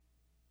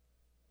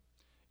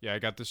Yeah, I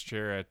got this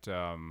chair at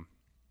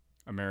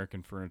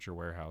American Furniture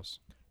Warehouse.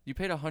 You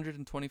paid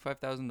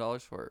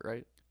 $125,000 for it,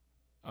 right?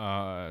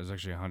 It was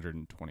actually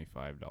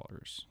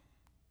 $125.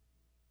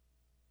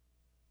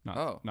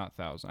 Oh, Not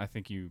thousand. I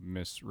think you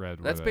misread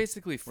that's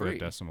basically where the free.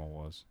 decimal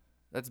was.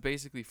 That's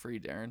basically free,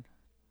 Darren.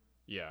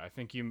 Yeah, I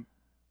think you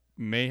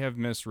may have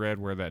misread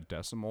where that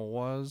decimal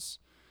was.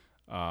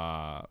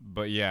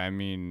 But yeah, I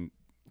mean,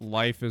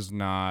 life is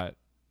not.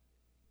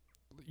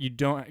 You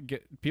don't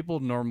get.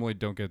 People normally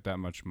don't get that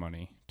much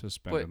money to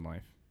spend But in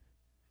life.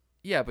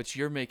 yeah, but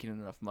you're making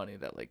enough money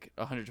that like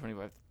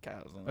 $125,000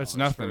 It's for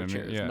nothing a to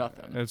chair me. is Yeah,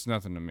 nothing. it's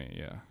nothing to me.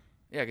 Yeah.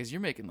 Yeah, because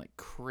you're making like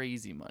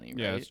crazy money,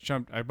 Yeah, right? it's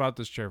chump. I bought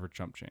this chair for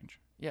chump change.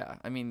 Yeah,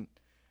 I mean,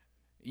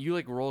 you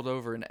like rolled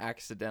over and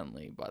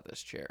accidentally bought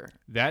this chair.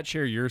 That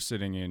chair you're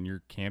sitting in,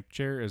 your camp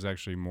chair, is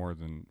actually more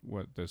than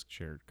what this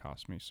chair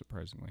cost me.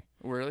 Surprisingly,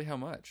 Really? How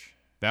much?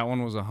 that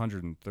one was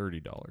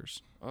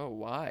 $130 Oh,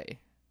 why?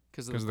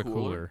 Because because of the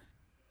cooler.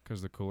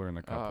 Because the cooler and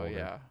the cup Oh holder.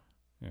 yeah.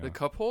 Yeah. The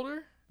cup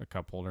holder? The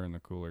cup holder and the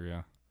cooler.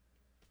 Yeah.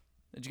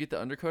 Did you get the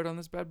undercoat on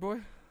this bad boy?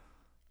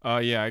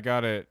 Yeah, I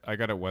got it. I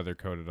got it weather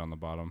coated on the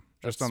bottom,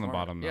 just That's on the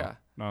smart. bottom though, Yeah.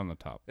 not on the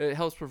top. It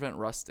helps prevent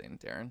rusting,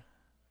 Darren.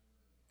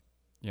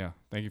 Yeah.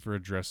 Thank you for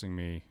addressing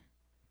me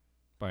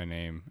by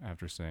name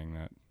after saying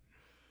that.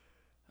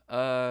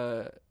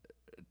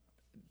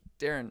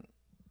 Darren.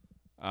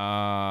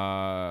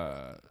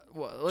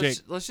 Well, Jake.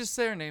 let's just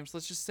say our names.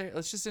 Let's just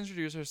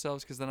introduce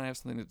ourselves because then I have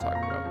something to talk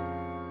about.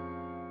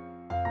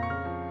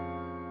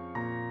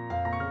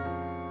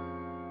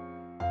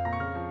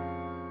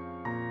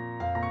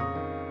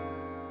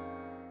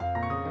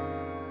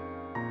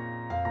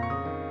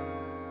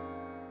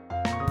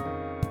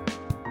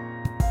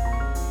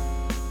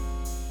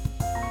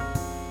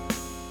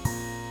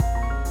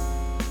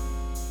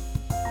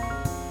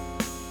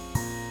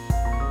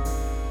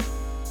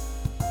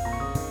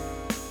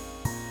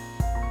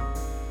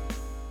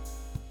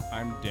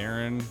 I'm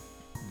Darren,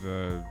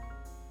 the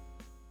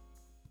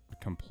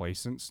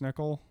complacent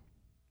snickle.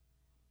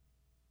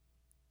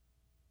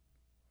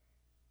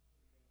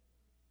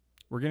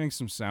 We're getting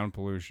some sound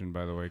pollution,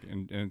 by the way,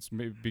 and it's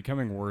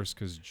becoming worse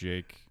because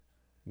Jake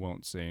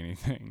won't say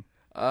anything.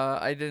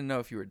 I didn't know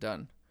if you were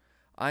done.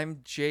 I'm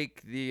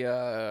Jake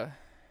the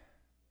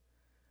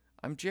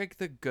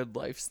good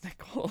life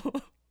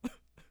snickle.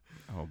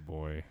 Oh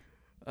boy,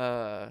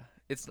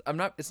 It's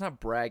not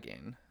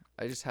bragging.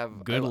 I just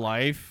have good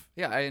life.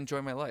 Yeah, I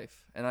enjoy my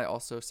life, and I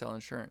also sell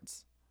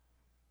insurance.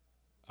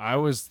 I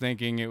was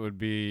thinking it would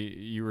be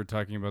you were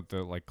talking about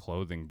the like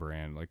clothing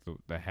brand, like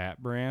the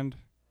hat brand.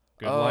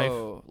 Good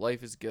life,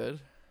 Life is good.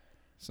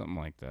 something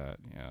like that.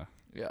 Yeah,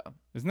 Yeah.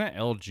 isn't that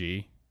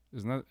LG?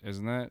 Isn't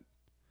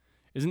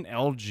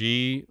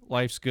LG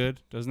life's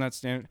good? Doesn't that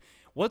stand?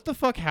 What the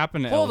fuck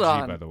happened to Hold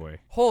LG, on. by the way?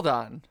 Hold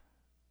on,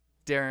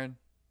 Darren.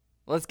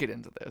 Let's get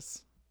into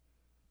this.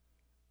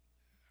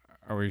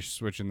 Are we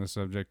switching the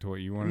subject to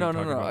what you wanted No, to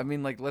no, talk no. about? I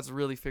mean, like, let's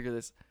really figure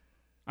this.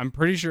 I'm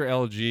pretty sure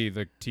LG,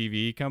 the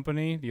TV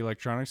company, the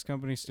electronics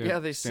company, They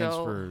stands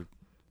sell for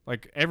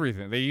like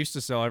everything. They used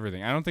to sell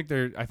everything. I think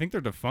they're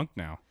defunct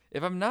now.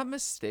 If I'm not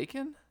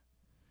mistaken,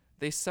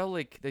 they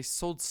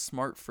sold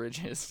smart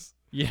fridges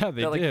Yeah,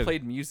 they that like did.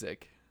 played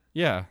music.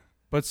 Yeah,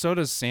 but so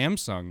does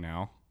Samsung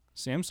now.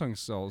 Samsung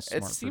sells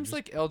smart It seems fridges.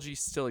 like LG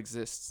still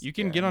exists. You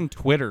can get Darren. on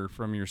Twitter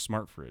from your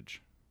smart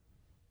fridge.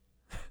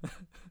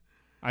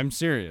 I'm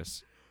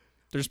serious.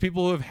 There's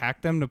people who have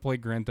hacked them to play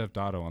Grand Theft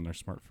Auto on their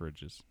smart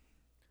fridges.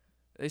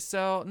 They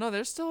sell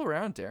they're still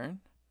around, Darren.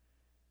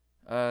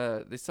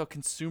 They sell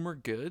consumer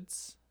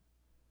goods,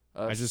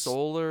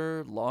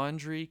 solar,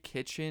 laundry,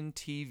 kitchen,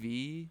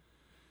 TV.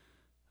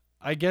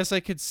 I guess I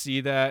could see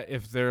that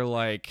if they're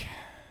like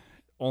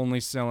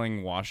only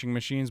selling washing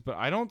machines, but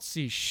I don't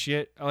see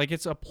shit. Like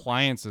it's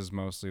appliances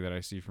mostly that I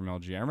see from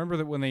LG. I remember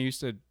that when they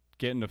used to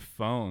get into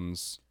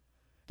phones,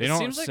 they don't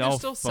seems like sell they're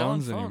still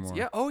selling phones anymore.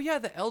 Yeah. Oh yeah,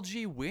 the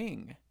LG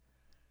Wing.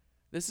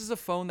 This is a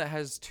phone that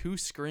has two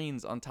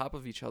screens on top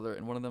of each other,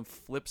 and one of them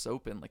flips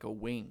open like a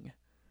wing.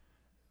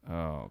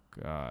 Oh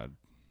God,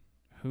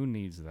 who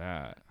needs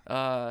that?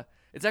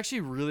 It's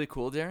actually really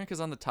cool, Darren, because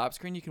on the top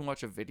screen you can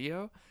watch a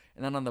video,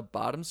 and then on the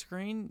bottom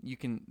screen you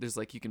can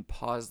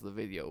pause the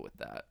video with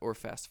that or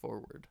fast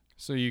forward.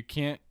 So you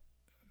can't.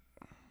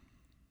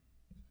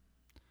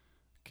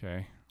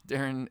 Okay.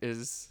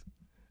 Darren's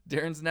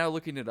now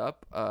looking it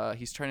up.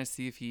 He's trying to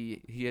see if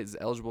he is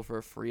eligible for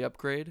a free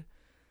upgrade,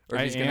 or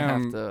if he's gonna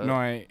have to. No,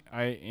 I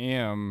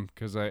am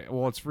because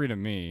it's free to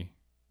me.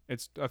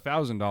 It's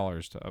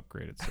 $1,000 to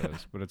upgrade. It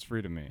says, but it's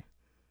free to me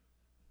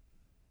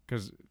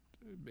because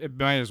it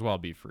might as well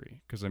be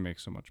free because I make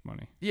so much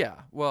money. Yeah,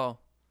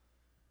 well,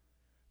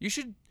 you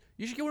should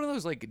get one of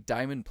those like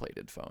diamond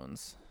plated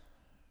phones.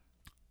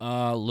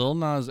 Lil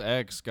Nas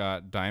X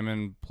got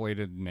diamond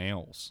plated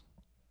nails.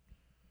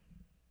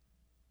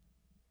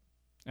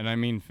 And I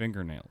mean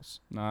fingernails,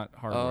 not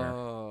hardware.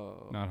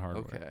 Oh, Not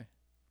hardware. Okay.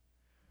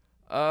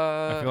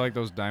 I feel like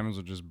those diamonds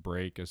will just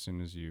break as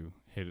soon as you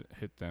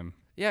hit them.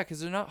 Yeah, because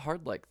they're not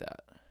hard like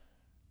that.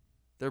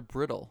 They're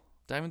brittle.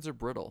 Diamonds are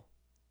brittle.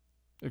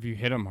 If you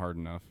hit him hard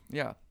enough.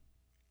 Yeah.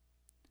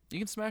 You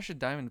can smash a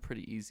diamond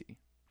pretty easy.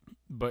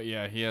 But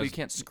yeah, he But has. you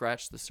can't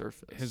scratch the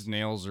surface. His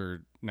nails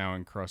are now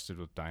encrusted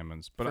with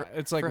diamonds. But For-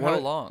 it's like For what? how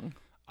long?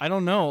 I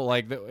don't know.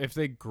 Like if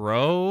they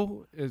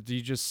grow, do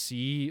you just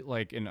see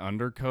like an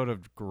undercoat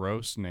of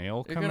gross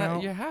nail come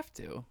out? You have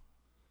to.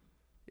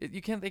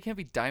 You can't. They can't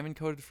be diamond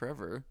coated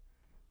forever.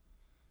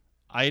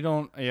 I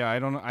don't. Yeah, I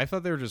don't know. I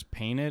thought they were just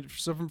painted.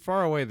 So from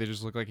far away, they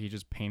just look like he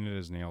just painted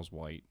his nails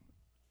white.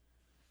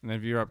 And then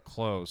if you're up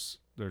close,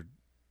 they're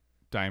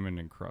diamond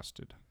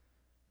encrusted.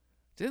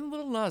 Didn't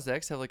Lil Nas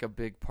X have like a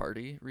big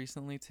party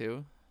recently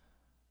too?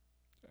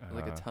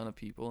 Like a Uh, ton of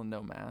people and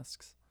no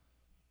masks.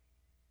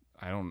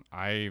 I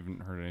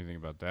haven't heard anything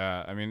about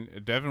that. I mean,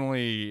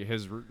 definitely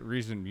his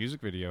recent music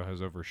video has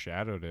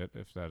overshadowed it,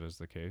 if that is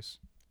the case.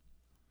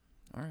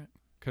 All right.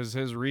 Because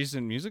his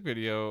recent music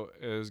video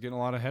is getting a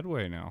lot of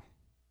headway now.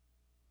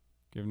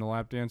 Giving a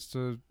lap dance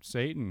to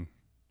Satan.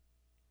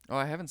 Oh,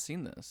 I haven't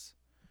seen this.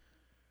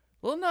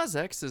 Lil Nas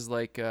X is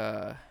like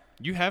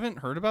You haven't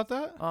heard about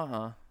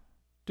that?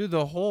 Dude,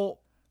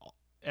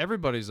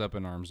 everybody's up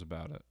in arms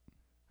about it.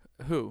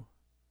 Who?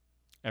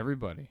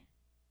 Everybody.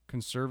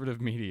 Conservative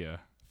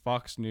media.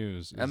 Fox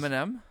News is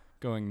Eminem?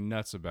 going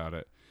nuts about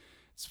it.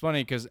 It's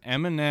funny because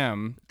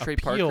Eminem Trey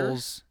Parker?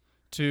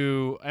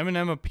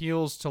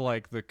 appeals to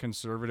like the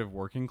conservative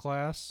working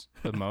class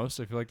the most.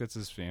 I feel like that's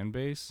his fan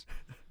base.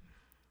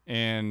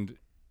 And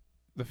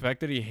the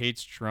fact that he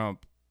hates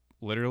Trump,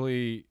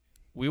 literally,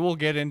 we will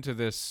get into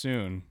this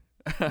soon.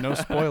 No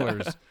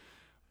spoilers.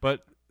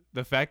 But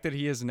the fact that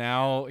he is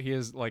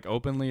like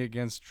openly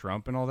against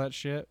Trump and all that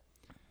shit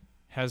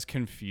has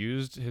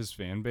confused his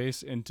fan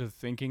base into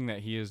thinking that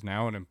he is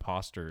now an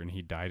imposter and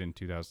he died in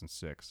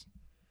 2006.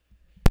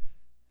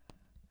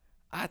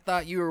 I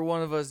thought you were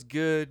one of us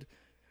good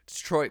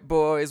Detroit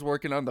boys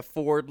working on the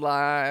Ford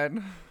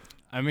line.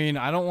 I mean,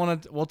 I don't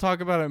want to. We'll talk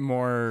about it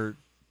more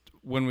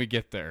when we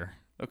get there.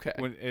 Okay.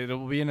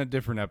 It'll be in a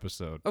different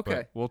episode. Okay.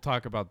 But we'll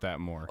talk about that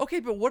more. Okay,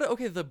 but what?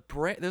 Okay, the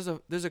brand.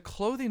 There's a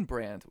clothing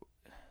brand.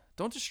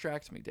 Don't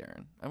distract me,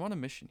 Darren. I'm on a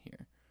mission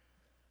here.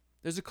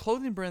 There's a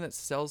clothing brand that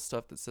sells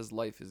stuff that says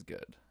life is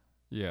good.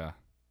 Yeah.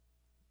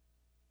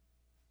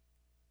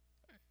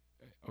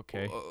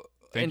 Okay. And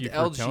Thank you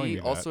for telling me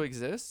LG that. also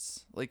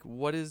exists. Like,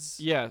 what is?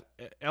 Yeah,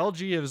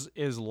 LG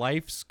is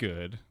life's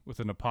good with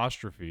an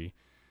apostrophe.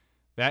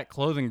 That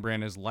clothing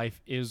brand is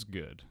life is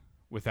good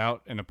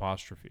without an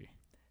apostrophe.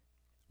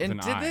 And an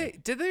I.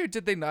 did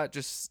they not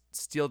just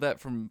steal that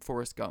from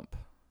Forrest Gump?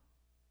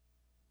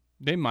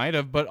 They might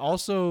have, but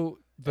also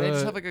They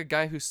just have like a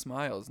guy who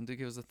smiles and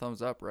gives a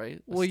thumbs up,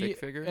 right? A stick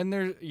figure. And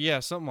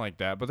something like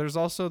that. But there's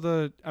also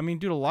dude,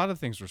 a lot of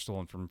things were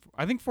stolen from.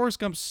 I think Forrest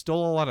Gump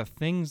stole a lot of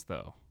things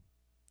though.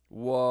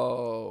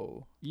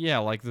 Whoa. Yeah,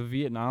 like the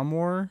Vietnam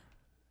War.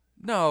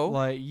 No.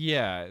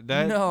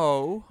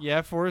 No.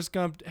 Yeah, Forrest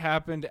Gump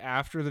happened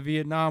after the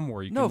Vietnam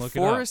War. You can look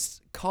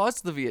Forrest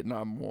caused the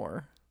Vietnam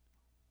War.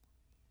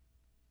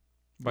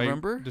 By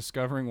Remember?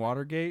 discovering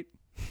Watergate,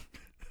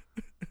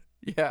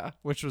 Yeah.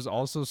 which was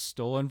also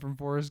stolen from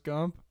Forrest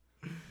Gump.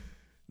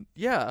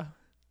 Yeah.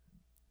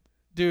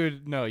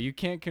 Dude, no, you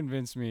can't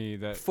convince me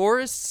that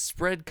Forrest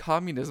spread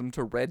communism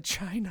to Red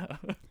China.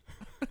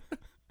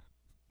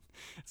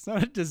 it's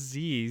not a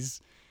disease.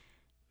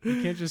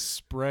 You can't just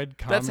spread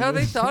communism. That's how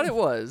they thought it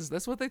was.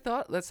 That's what they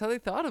thought. That's how they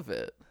thought of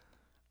it.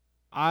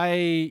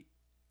 I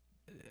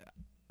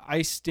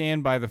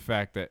stand by the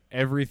fact that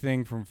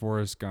everything from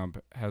Forrest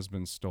Gump has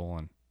been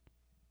stolen.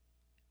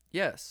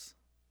 Yes.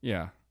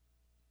 Yeah.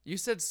 You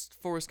said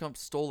Forrest Gump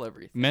stole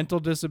everything. Mental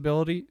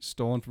disability,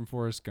 stolen from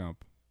Forrest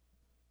Gump.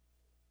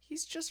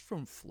 He's just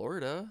from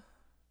Florida.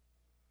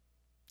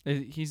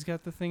 He's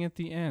got the thing at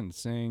the end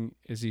saying,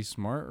 is he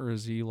smart or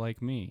is he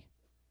like me?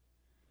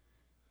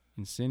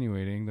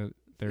 Insinuating that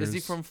there's Is he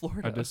from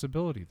Florida? a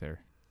disability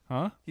there.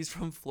 Huh? He's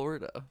from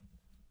Florida.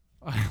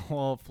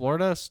 Well,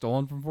 Florida,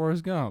 stolen from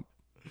Forrest Gump.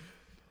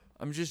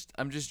 I'm just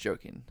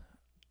joking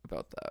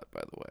about that,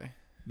 by the way.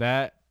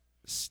 That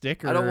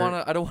sticker. I don't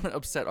want to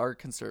upset our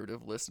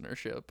conservative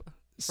listenership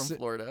from S-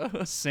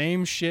 Florida.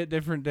 Same shit,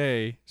 different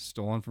day.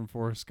 Stolen from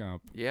Forrest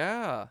Gump.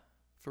 Yeah,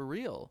 for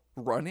real.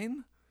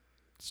 Running?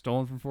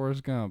 Stolen from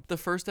Forrest Gump. The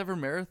first ever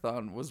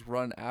marathon was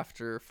run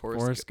after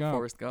Forrest Gump.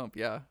 Forrest Gump,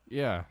 yeah.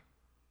 Yeah.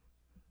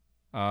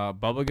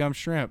 Bubblegum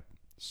shrimp.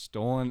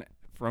 Stolen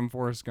from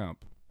Forrest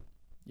Gump.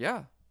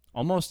 Yeah.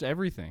 Almost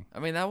everything. I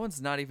mean, that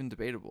one's not even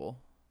debatable.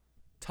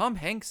 Tom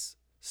Hanks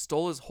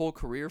stole his whole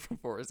career from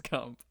Forrest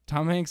Gump.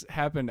 Tom Hanks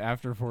happened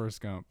after Forrest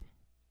Gump.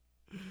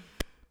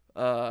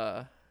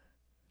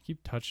 Keep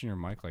touching your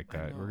mic like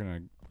that. We're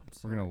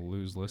gonna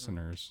lose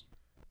listeners.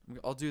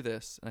 I'll do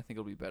this, and I think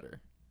it'll be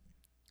better.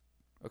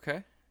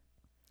 Okay.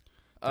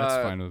 That's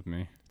fine with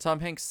me. Tom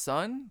Hanks'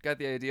 son got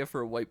the idea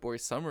for a White Boy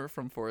Summer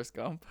from Forrest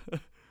Gump.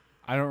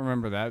 I don't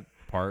remember that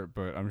part,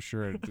 but I'm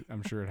sure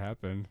it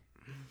happened.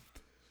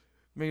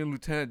 Me and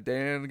Lieutenant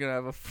Dan gonna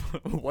have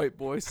a White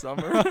Boy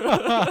Summer.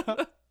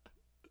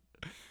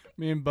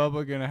 Me and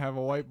Bubba gonna have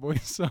a White Boy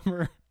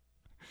Summer.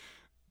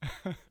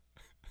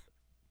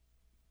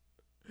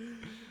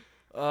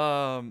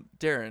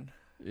 Darren,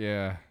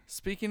 Yeah.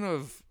 speaking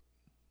of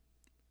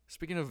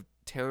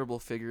terrible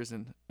figures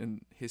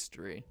in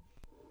history,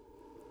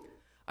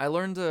 I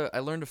learned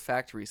a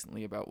fact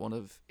recently about one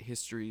of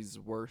history's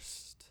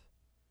worst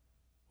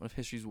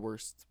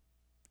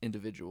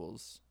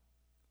individuals.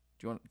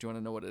 Do you want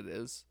to know what it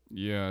is?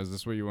 Yeah. Is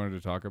this what you wanted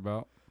to talk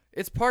about?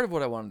 It's part of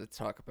what I wanted to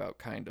talk about,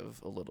 kind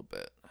of a little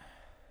bit.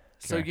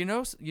 So Okay. you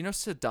know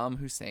Saddam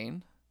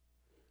Hussein,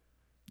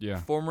 Yeah.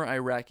 former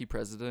Iraqi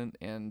president,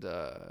 and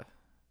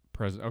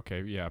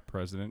Okay. Yeah.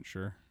 President.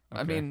 Sure. Okay.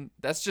 I mean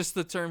that's just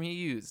the term he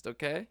used.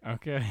 Okay,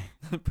 Okay.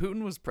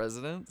 Putin was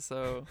president,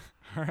 so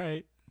All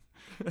right.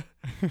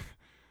 If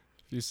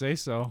you say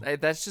so.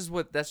 that's just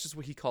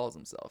what he calls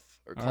himself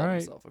or All called right.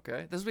 himself.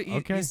 Okay, that's what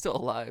Okay. he's still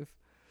alive.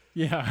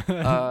 Yeah.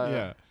 Uh,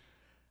 Yeah.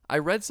 I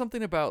read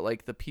something about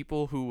like the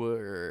people who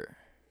were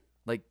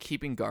like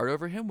keeping guard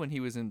over him when he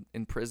was in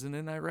prison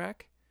in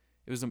Iraq.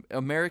 It was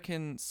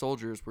American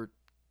soldiers were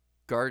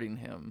guarding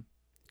him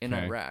in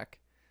Okay. Iraq.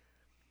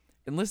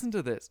 And listen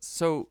to this.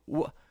 So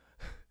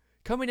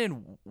coming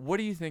in, what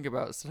do you think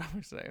about Saddam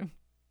Hussein?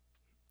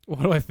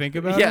 What do I think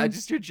about Yeah, him?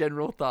 just your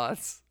general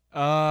thoughts.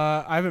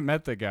 I haven't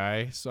met the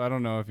guy, so I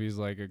don't know if he's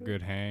like a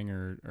good hang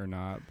or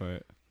not,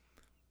 but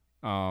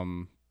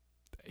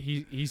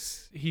he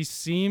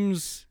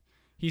seems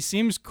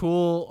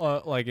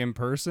cool like in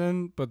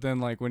person, but then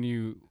like when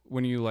you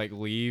like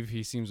leave,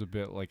 he seems a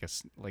bit like a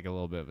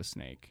little bit of a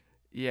snake.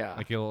 Yeah.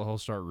 Like he'll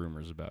start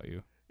rumors about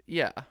you.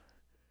 Yeah.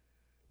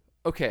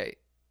 Okay,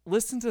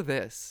 listen to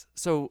this.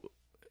 So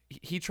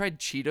he tried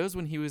Cheetos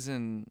when he was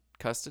in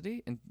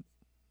custody and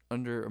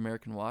under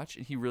American watch,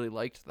 and he really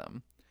liked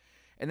them.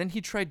 And then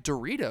he tried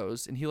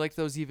Doritos, and he liked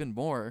those even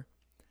more.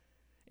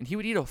 And he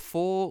would eat a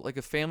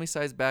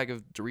family-sized bag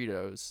of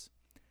Doritos.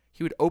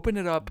 He would open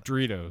it up.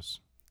 Doritos.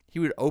 He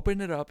would open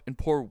it up and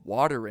pour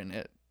water in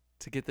it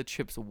to get the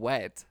chips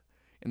wet,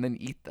 and then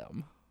eat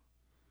them.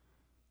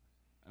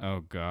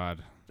 Oh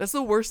God. That's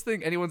the worst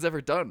thing anyone's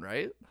ever done,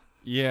 right?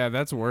 Yeah,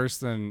 that's worse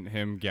than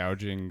him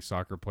gouging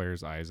soccer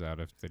players' eyes out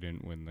if they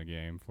didn't win the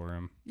game for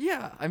him.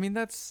 Yeah, I mean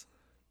that's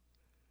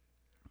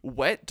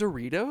wet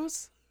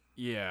Doritos.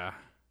 Yeah.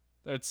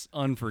 That's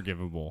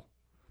unforgivable.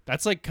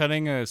 That's like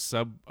cutting a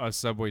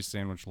Subway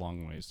sandwich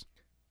long ways.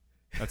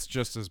 That's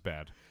just as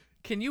bad.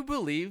 Can you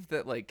believe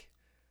that, like,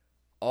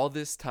 all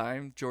this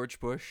time, George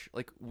Bush,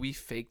 like, we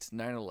faked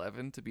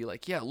 9/11 to be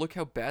like, yeah, look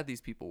how bad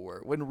these people were,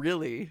 when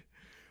really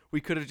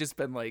we could have just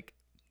been like,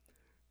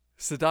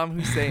 Saddam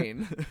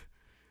Hussein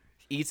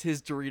eats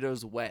his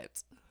Doritos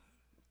wet.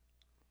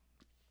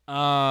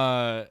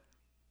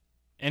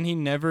 And he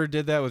never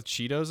did that with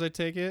Cheetos, I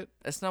take it?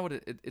 That's not what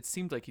it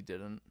seemed like he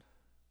didn't.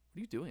 What are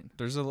you doing?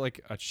 There's a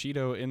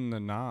Cheeto in the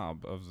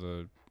knob of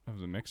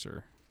the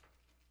mixer.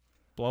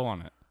 Blow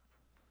on it.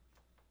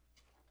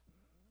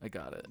 I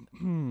got it.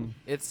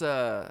 It's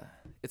a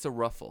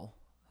ruffle,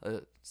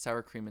 a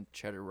sour cream and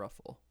cheddar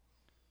ruffle.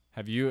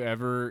 Have you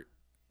ever?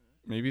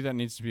 Maybe that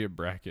needs to be a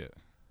bracket.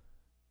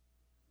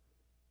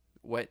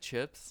 Wet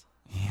chips.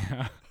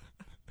 Yeah.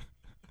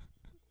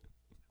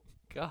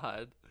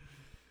 God,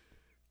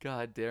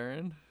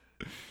 Darren.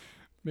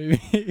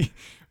 Maybe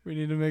we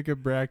need to make a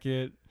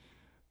bracket,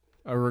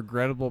 a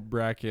regrettable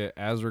bracket,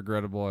 as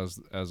regrettable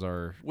as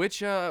our. Which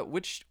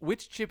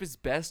chip is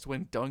best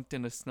when dunked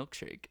in a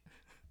milkshake?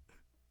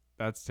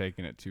 That's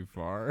taking it too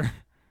far.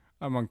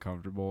 I'm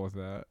uncomfortable with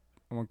that.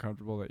 I'm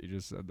uncomfortable that you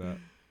just said that.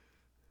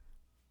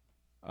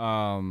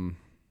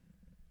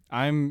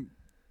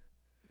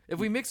 If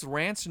we mix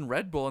ranch and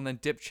Red Bull and then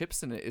dip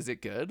chips in it, is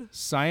it good?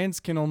 Science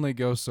can only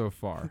go so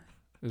far.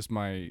 That's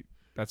my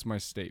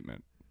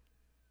statement.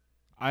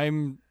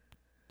 I'm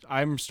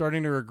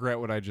starting to regret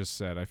what I just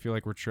said. I feel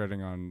like we're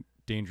treading on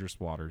dangerous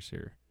waters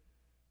here.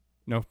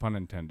 No pun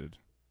intended.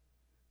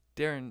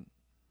 Darren,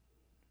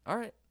 all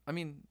right. I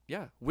mean,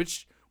 yeah.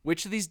 Which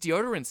of these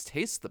deodorants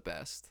tastes the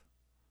best?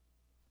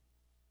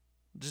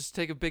 Just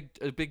take a big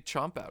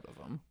chomp out of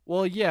them.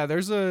 Well, yeah,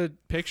 there's a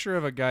picture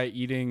of a guy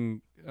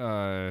eating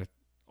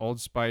Old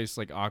Spice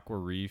like Aqua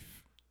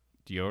Reef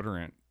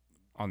deodorant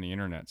on the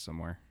internet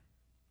somewhere.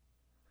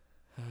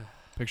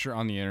 Picture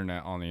on the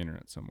internet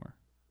somewhere.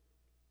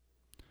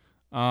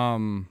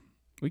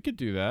 We could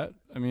do that.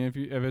 I mean,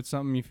 if it's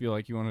something you feel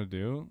like you want to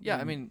do. Yeah,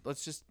 I mean,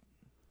 let's just.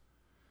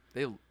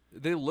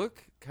 They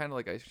look kind of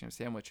like ice cream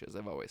sandwiches.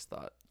 I've always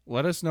thought.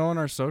 Let us know on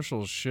our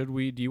socials.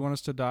 Do you want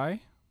us to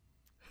die?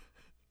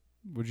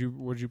 Would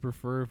you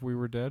prefer if we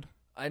were dead?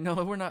 I know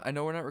we're not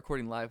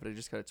recording live, but I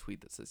just got a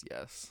tweet that says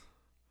yes.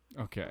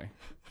 Okay.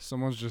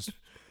 Someone's just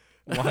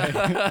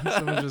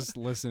someone's just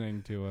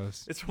listening to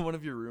us. It's from one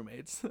of your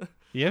roommates.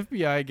 The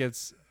FBI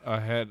gets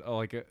ahead,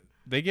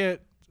 they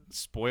get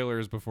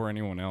spoilers before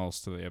anyone else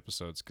to the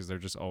episodes because they're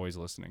just always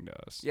listening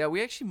to us. Yeah,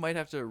 we actually might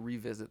have to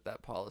revisit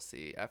that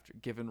policy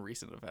given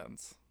recent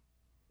events.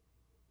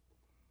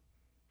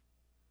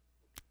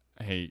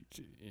 Hey,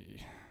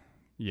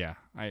 yeah,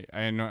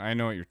 I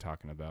know what you're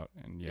talking about,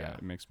 and yeah, Yeah.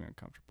 it makes me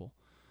uncomfortable.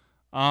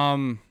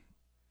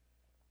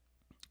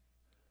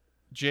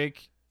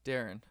 Jake,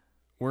 Darren,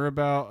 We're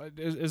about.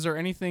 Is there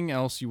anything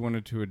else you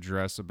wanted to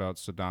address about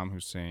Saddam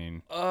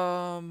Hussein?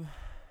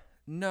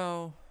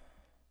 No.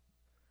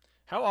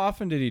 How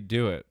often did he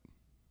do it?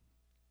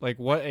 Like,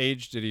 what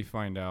age did he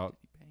find out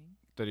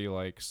that he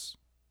likes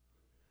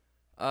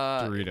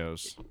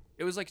Doritos?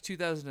 It was like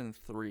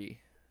 2003,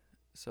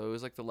 so it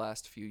was like the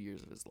last few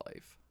years of his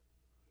life.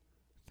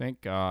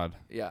 Thank God.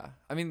 Yeah,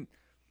 I mean,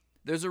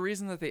 there's a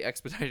reason that they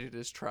expedited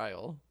his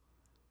trial.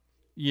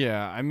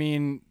 Yeah, I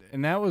mean,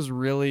 and that was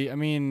really. I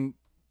mean,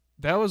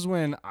 that was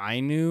when I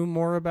knew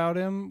more about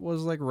him.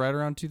 Was like right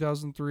around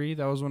 2003.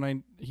 That was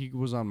when he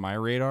was on my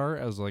radar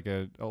as like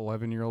a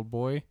 11-year-old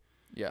boy.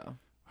 Yeah.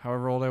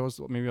 However old I was,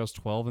 maybe I was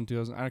 12 in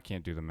 2000. I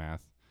can't do the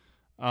math.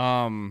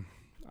 I'm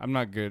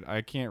not good.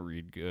 I can't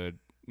read good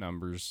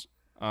numbers.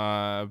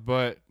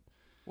 But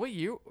What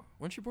year?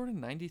 Weren't you born in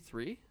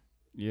 93?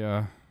 yeah,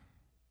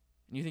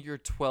 And you think you were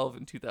 12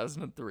 in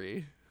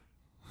 2003?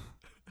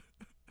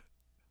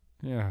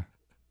 yeah.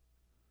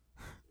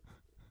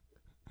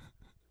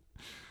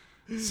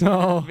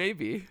 So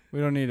Maybe. we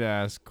don't need to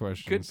ask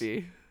questions. Could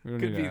be. We don't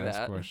Could need be to ask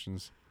that.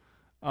 questions.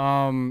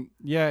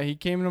 Yeah, he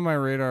came to my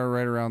radar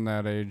right around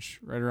that age,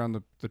 right around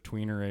the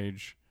tweener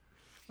age.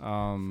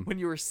 When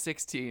you were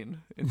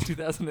 16 in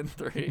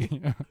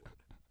 2003.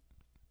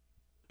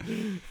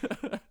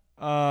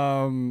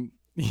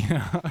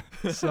 Yeah.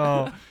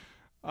 So,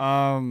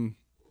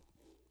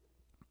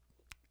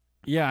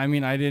 yeah, I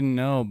mean, I didn't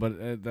know,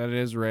 but that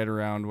is right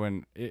around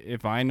when,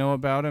 if I know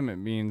about him, it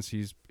means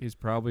he's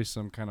probably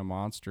some kind of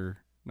monster.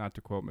 Not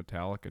to quote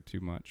Metallica too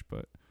much,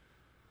 but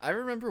I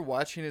remember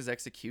watching his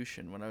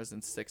execution when I was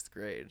in 6th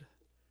grade.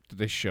 did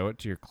they show it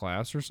to your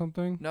class or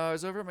something? No, I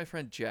was over at my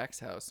friend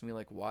Jack's house and we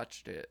like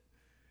watched it.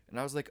 And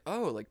I was like,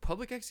 "Oh, like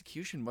public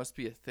execution must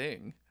be a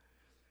thing."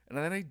 And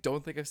then I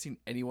don't think I've seen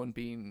anyone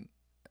being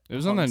It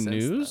was on the hung since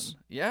news? then.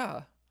 Yeah.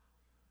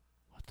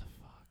 What the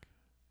fuck?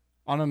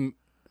 On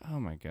a, oh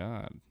my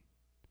God.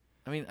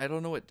 I mean, I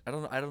don't know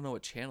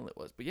what channel it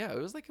was, but yeah, it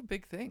was like a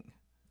big thing.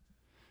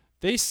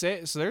 They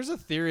say, so there's a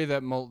theory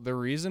that the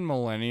reason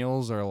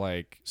millennials are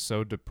like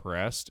so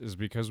depressed is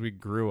because we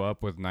grew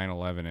up with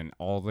 9/11 and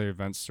all the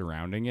events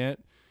surrounding it.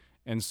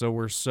 And so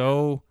we're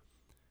so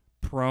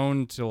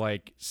prone to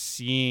like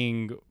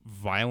seeing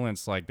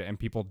violence like that and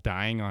people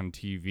dying on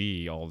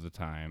TV all the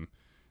time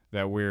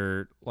that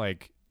we're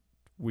like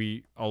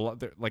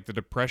like the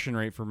depression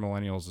rate for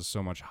millennials is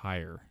so much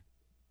higher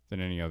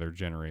than any other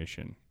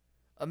generation.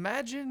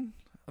 Imagine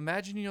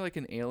you're like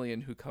an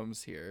alien who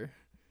comes here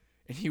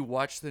and you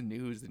watch the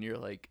news and you're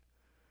like,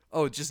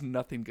 "Oh, just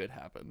nothing good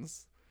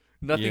happens.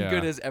 Nothing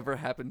good has ever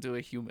happened to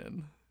a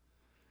human.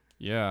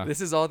 Yeah.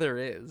 This is all there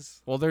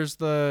is." Well, there's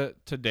the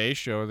Today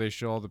Show. They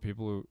show all the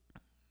people who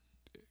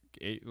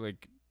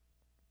like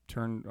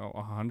turn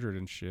 100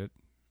 and shit.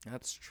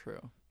 That's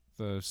true.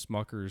 The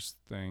Smuckers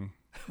thing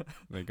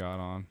they got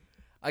on.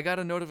 I got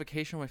a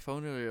notification on my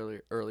phone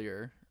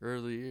earlier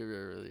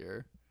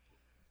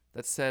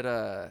that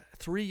said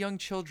 3 young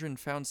children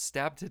found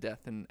stabbed to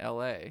death in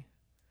L.A.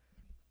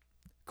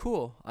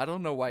 Cool. I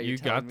don't know why You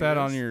telling got me that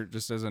this. on your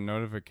just as a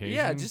notification?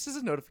 Yeah, just as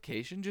a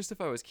notification, just if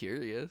I was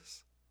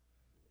curious.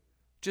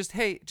 Just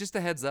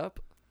a heads up.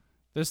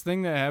 This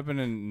thing that happened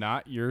in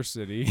not your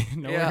city,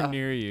 nowhere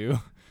near you,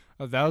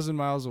 1,000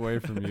 miles away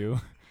from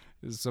you,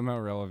 is somehow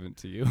relevant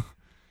to you.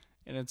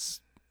 And it's,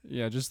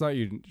 yeah, just thought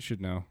you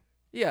should know.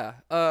 Yeah.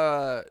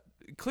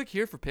 Click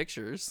here for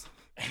pictures.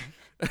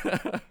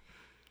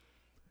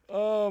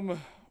 Oh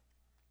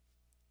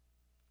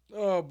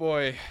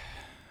boy.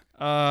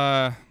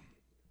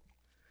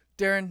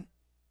 Darren,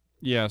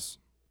 Yes.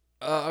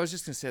 I was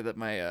just gonna say that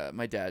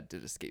my dad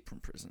did escape from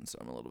prison, so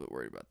I'm a little bit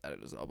worried about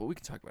that as well. But we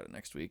can talk about it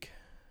next week.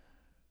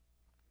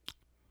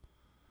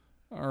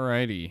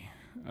 Alrighty.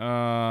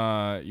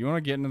 You want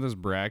to get into this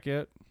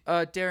bracket?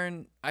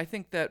 Darren, I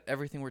think that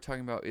everything we're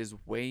talking about is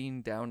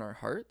weighing down our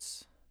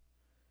hearts,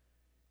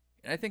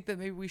 and I think that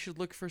maybe we should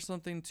look for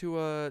something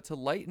to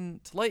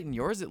lighten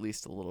yours at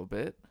least a little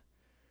bit.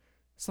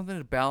 Something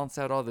to balance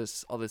out all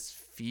this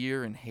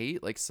fear and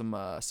hate, like some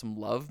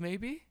love,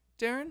 maybe.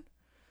 Darren,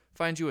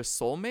 find you a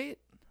soulmate.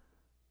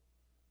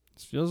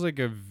 This feels like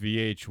a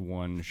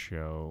VH1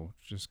 show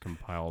just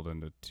compiled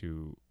into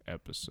 2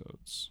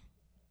 episodes.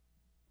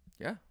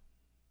 Yeah.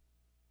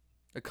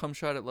 A cum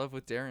shot at love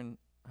with Darren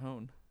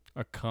Hone.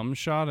 A cum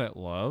shot at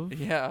love?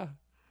 Yeah.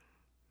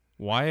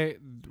 Why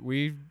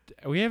we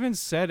haven't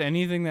said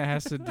anything that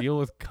has to deal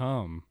with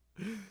cum.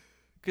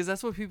 Because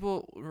that's what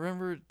people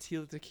remember.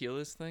 Tila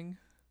Tequila's thing.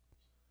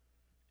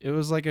 It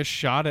was like a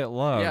shot at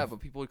love. Yeah, but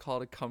people would call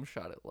it a cum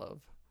shot at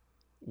love.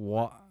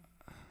 What?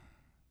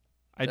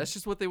 That's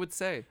just what they would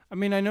say. I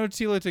mean, I know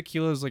Tila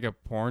Tequila is like a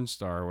porn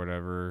star or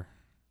whatever,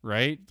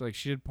 right? Like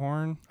she did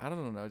porn. I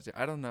don't know.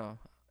 I don't know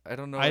I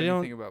don't-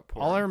 anything about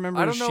porn. All I remember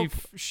I is don't know.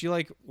 she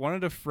like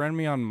wanted to friend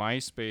me on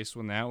MySpace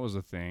when that was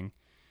a thing.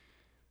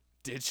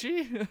 Did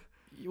she?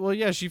 Well,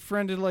 yeah, she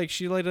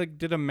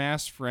did a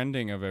mass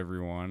friending of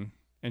everyone,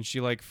 and she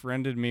like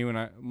friended me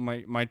when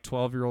my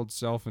 12-year-old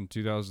self in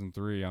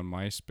 2003 on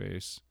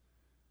MySpace.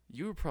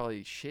 You were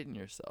probably shitting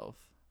yourself.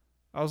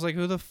 I was like,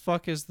 who the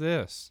fuck is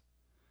this?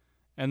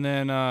 And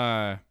then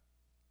that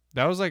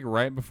was like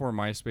right before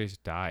MySpace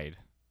died,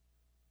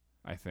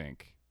 I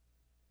think.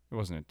 It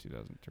wasn't in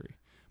 2003.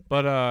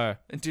 But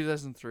In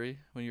 2003,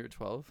 when you were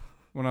 12.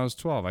 when I was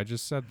 12, I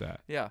just said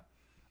that. Yeah.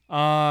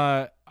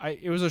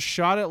 It was a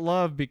shot at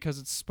love because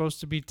it's supposed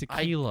to be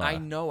tequila. I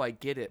know, I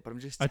get it, but I'm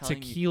just a telling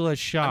you. tequila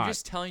shot. I'm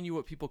just telling you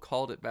what people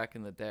called it back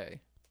in the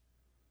day.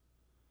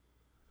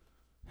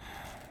 I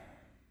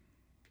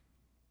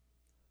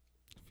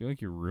feel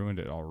like you ruined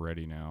it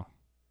already now.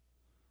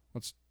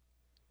 Let's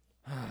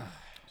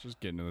just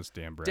get into this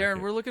damn bracket.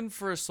 Darren, we're looking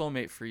for a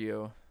soulmate for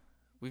you.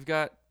 We've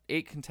got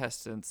 8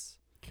 contestants,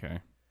 okay.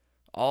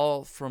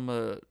 all from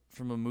a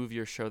movie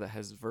or show that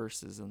has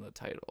verses in the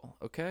title.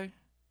 Okay?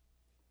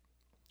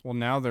 Well,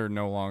 now they're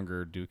no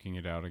longer duking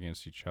it out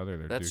against each other.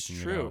 They're That's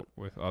duking true. it out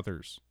with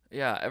others.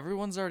 Yeah,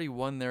 everyone's already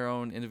won their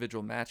own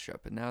individual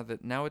matchup, and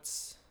now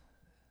it's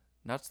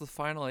the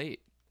final 8.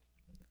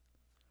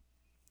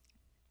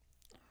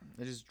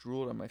 I just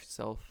drooled on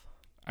myself.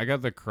 I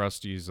got the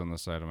crusties on the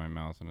side of my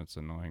mouth, and it's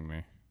annoying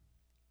me.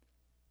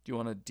 Do you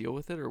want to deal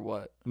with it or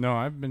what? No,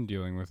 I've been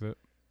dealing with it.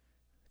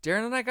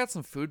 Darren and I got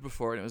some food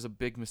before, and it was a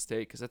big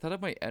mistake because I thought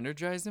it might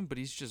energize him, but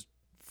he's just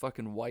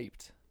fucking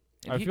wiped.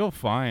 And I feel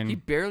fine. He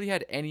barely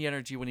had any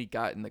energy when he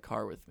got in the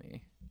car with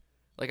me.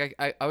 Like,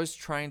 I was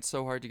trying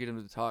so hard to get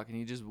him to talk, and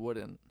he just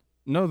wouldn't.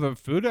 No, the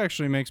food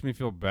actually makes me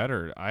feel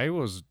better.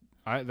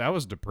 That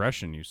was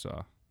depression you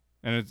saw,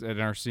 and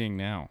are seeing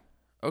now.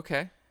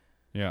 Okay.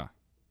 Yeah,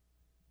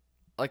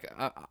 Like,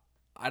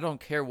 I don't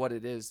care what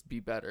it is.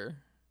 Be better.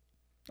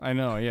 I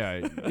know.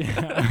 Yeah,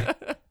 yeah.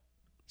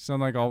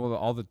 Sound like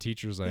all the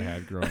teachers I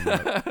had growing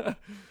up.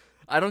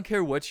 I don't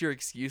care what your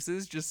excuse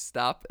is. Just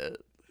stop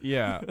it.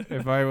 Yeah,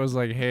 if I was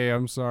like, "Hey,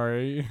 I'm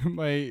sorry,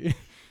 my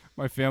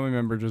family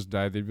member just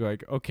died," they'd be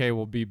like, "Okay,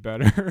 we'll be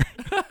better."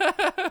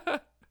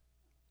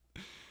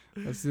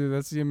 That's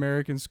the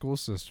American school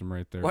system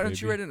right there. Why don't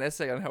baby. you write an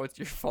essay on how it's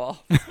your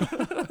fault?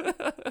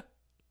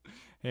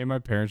 Hey, my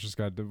parents just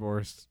got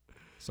divorced.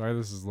 Sorry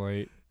this is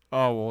late.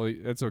 Oh, well,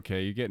 that's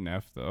okay. You get an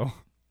F, though.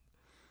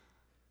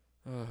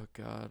 Oh,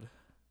 God.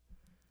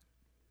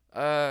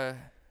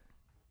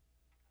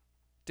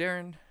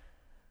 Darren.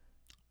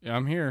 Yeah,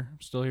 I'm here.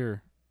 I'm still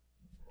here.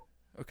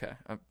 Okay,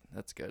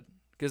 that's good.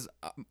 Because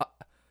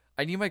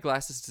I need my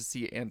glasses to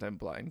see, and I'm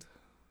blind.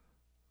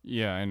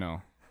 Yeah, I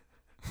know.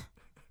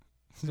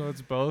 So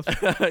it's both?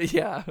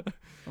 Yeah.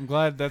 I'm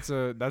glad that's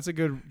a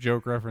good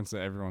joke reference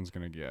that everyone's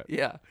going to get.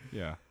 Yeah.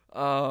 Yeah.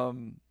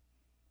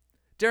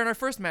 Darren, our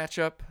first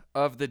matchup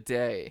of the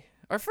day.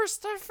 Our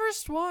first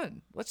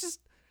one. Let's just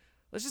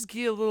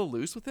get a little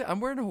loose with it. I'm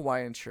wearing a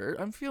Hawaiian shirt.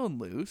 I'm feeling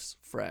loose,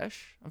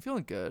 fresh. I'm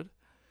feeling good.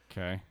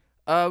 Okay.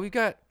 We've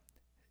got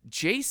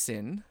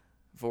Jason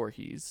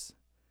Voorhees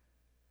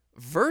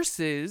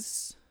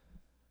versus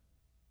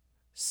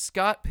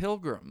Scott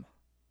Pilgrim.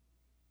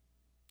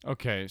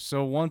 Okay,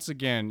 so once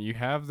again, you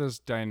have this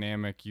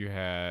dynamic you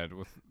had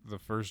with the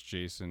first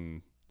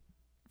Jason,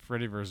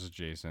 Freddy versus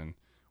Jason,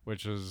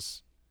 which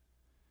is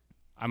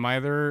I'm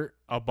either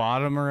a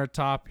bottom or a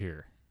top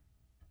here.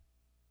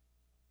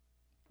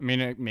 I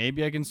mean,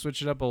 maybe I can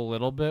switch it up a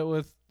little bit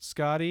with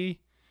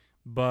Scotty,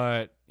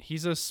 but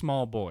he's a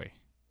small boy.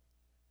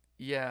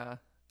 Yeah.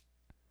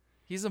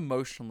 He's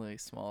emotionally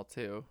small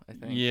too, I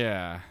think.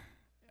 Yeah.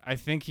 I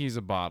think he's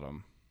a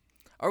bottom.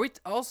 Are we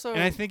also?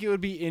 And I think it would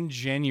be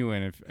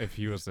ingenuine if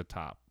he was the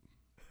top.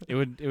 It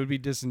would be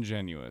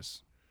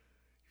disingenuous.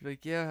 You're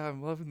like, yeah,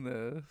 I'm loving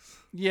this.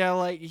 Yeah,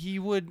 like it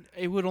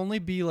would only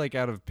be like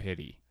out of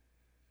pity.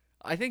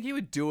 I think he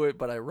would do it,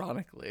 but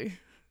ironically.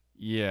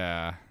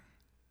 Yeah.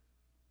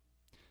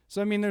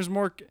 So I mean, there's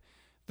more.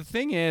 The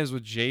thing is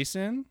with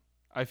Jason,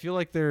 I feel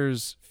like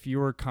there's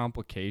fewer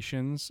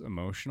complications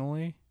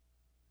emotionally.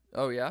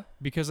 Oh yeah?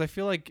 Because I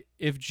feel like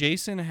if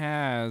Jason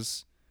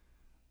has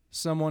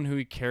someone who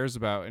he cares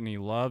about and he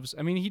loves,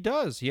 I mean, he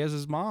does. He has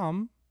his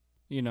mom,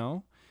 you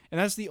know?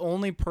 And that's the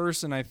only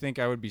person I think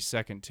I would be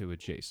second to with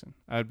Jason.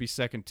 I would be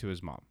second to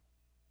his mom.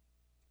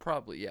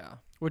 Probably, yeah.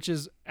 Which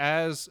is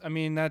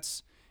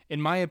that's,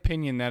 in my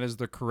opinion, that is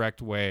the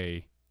correct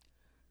way.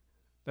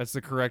 That's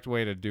the correct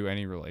way to do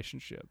any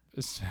relationship.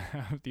 Is to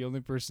have the only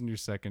person you're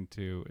second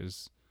to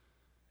is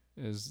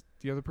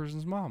the other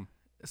person's mom.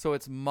 So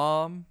it's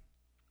mom,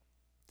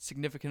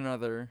 significant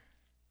other.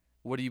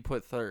 What do you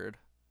put third?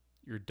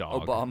 Your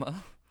dog.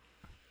 Obama.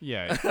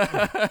 Yeah.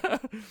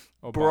 Obama.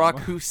 Barack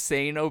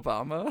Hussein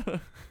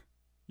Obama.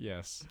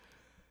 Yes.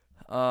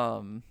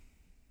 Okay,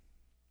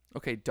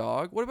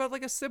 dog. What about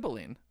like a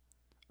sibling?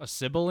 A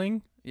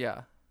sibling?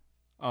 Yeah.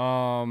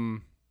 Yeah,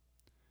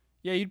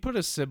 you'd put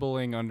a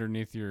sibling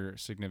underneath your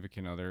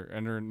significant other,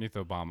 underneath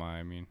Obama,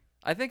 I mean.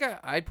 I think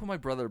I'd put my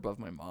brother above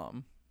my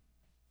mom.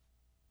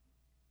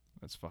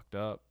 That's fucked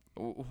up.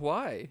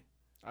 Why?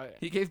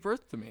 He gave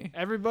birth to me.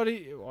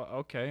 Everybody,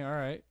 okay, all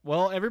right.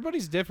 Well,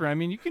 everybody's different. I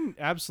mean, you can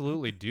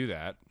absolutely do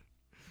that.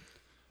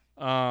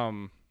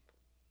 But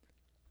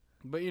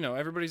you know,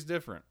 everybody's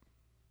different.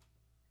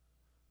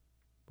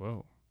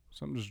 Whoa,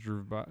 something just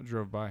drove by.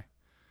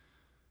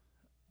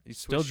 You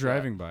Still switched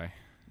driving that. by.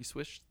 You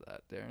switched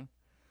that, Darren.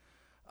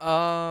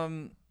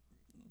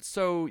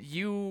 So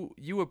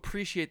you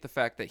appreciate the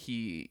fact that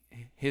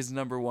his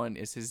number one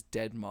is his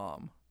dead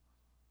mom.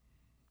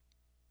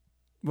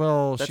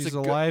 Well, That's she's a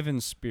alive in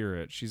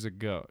spirit. She's a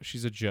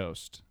She's a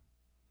ghost.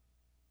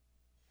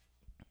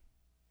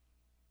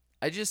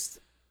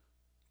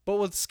 But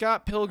with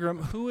Scott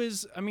Pilgrim,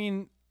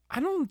 I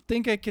don't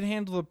think I can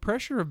handle the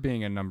pressure of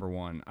being a number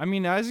one. I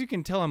mean, as you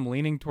can tell, I'm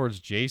leaning towards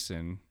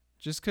Jason,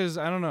 just because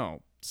I don't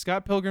know.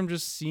 Scott Pilgrim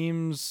just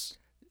seems.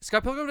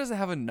 Scott Pilgrim doesn't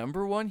have a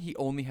number one. He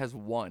only has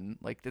one.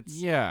 Like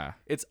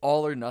it's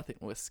all or nothing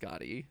with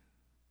Scotty.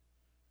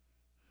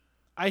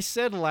 I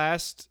said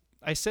last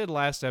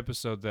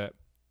episode that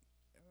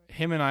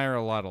him and I are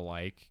a lot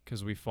alike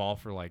because we fall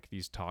for like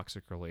these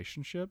toxic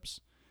relationships,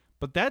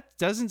 but that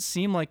doesn't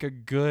seem like a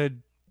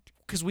good,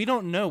 because we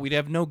don't know. We'd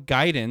have no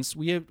guidance.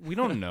 We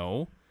don't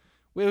know.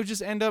 We would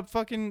just end up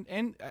fucking.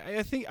 And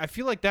I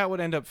feel like that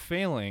would end up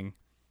failing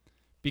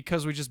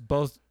because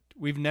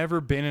we've never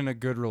been in a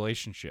good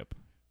relationship,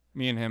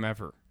 me and him,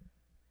 ever.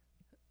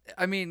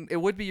 I mean, it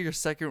would be your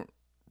second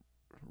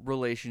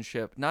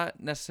relationship, not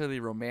necessarily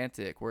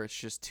romantic, where it's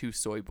just two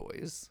soy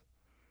boys.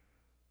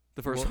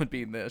 The first one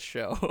being this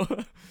show.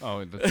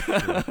 Oh, that's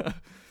true.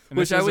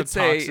 Which I would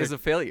say is a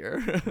failure.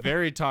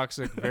 Very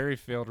toxic, very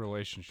failed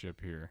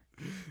relationship here.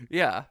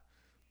 Yeah.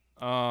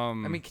 I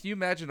mean, can you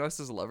imagine us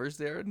as lovers,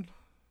 Darren?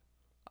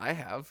 I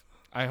have.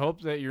 I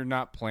hope that you're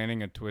not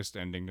planning a twist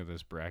ending to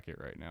this bracket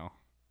right now.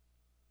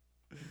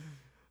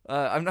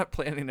 I'm not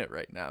planning it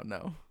right now,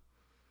 no.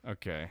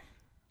 Okay.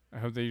 I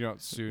hope that you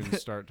don't soon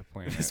start to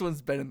plan This it.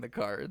 one's been in the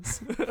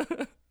cards.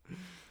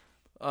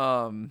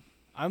 I'm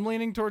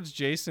leaning towards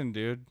Jason,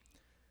 dude.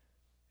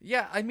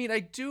 Yeah, I mean,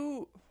 I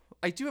do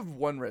have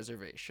one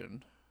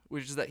reservation,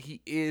 which is that he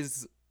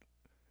is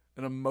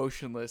an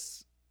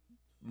emotionless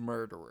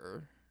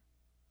murderer.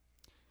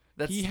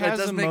 He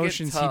has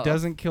emotions. He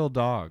doesn't kill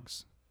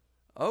dogs.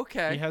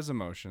 Okay. He has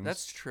emotions.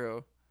 That's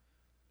true.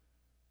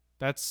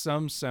 That's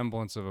some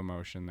semblance of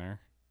emotion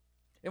there.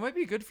 It might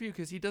be good for you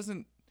because he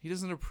doesn't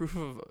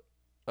approve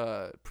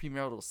of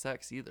premarital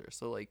sex either.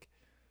 So like,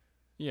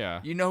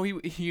 yeah, he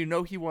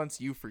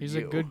wants you for He's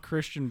you. a good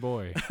Christian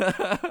boy.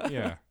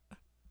 Yeah.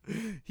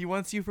 He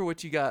wants you for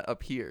what you got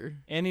up here.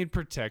 And he'd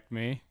protect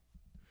me.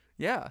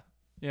 Yeah.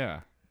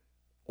 Yeah.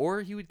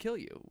 Or he would kill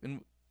you.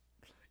 And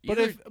But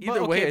if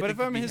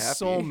I'm his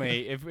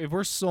soulmate, if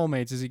we're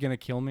soulmates, is he gonna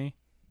kill me?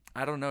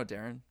 I don't know,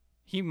 Darren.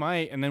 He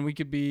might, and then we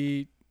could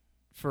be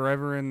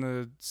forever in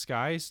the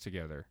skies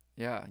together.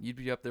 Yeah, you'd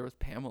be up there with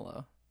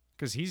Pamela.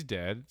 Because he's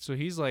dead, so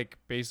he's like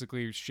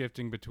basically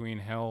shifting between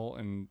hell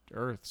and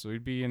earth. So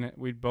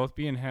we'd both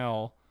be in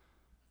hell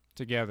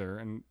together,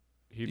 and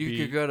you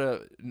could go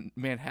to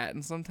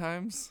Manhattan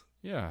sometimes.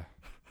 Yeah,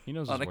 he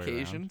knows on his way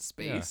occasion. around.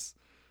 Space.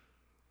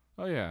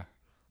 Yeah. Oh yeah,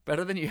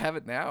 better than you have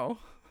it now.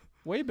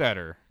 Way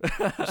better.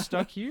 We're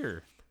stuck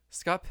here.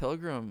 Scott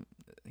Pilgrim,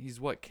 he's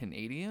what,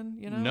 Canadian?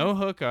 You know, no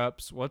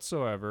hookups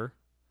whatsoever.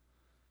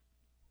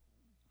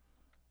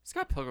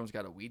 Scott Pilgrim's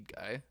got a weed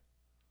guy.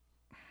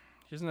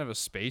 He doesn't have a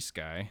space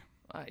guy.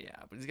 Yeah,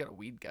 but he's got a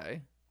weed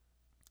guy.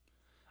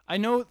 I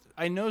know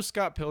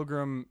Scott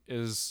Pilgrim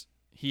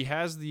he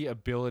has the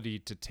ability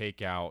to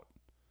take out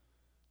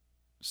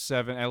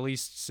at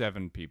least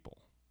seven people.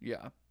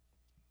 Yeah.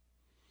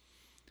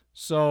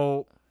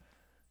 So,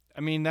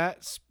 I mean,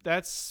 that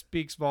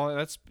speaks volume.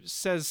 That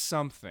says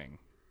something.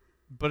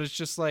 But it's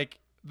just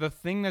like the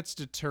thing that's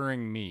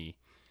deterring me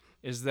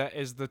is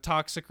the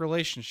toxic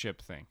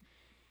relationship thing.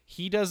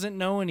 He doesn't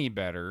know any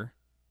better.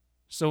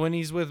 So when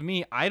he's with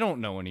me, I don't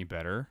know any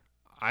better.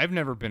 I've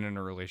never been in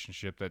a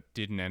relationship that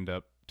didn't end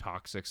up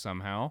toxic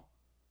somehow.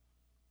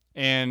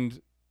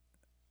 And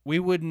we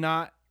would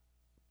not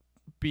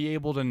be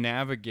able to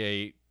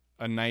navigate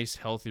a nice,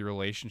 healthy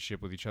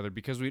relationship with each other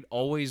because we'd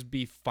always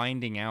be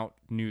finding out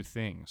new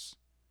things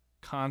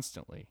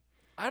constantly.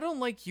 I don't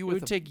like you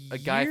with a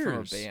guy from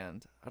a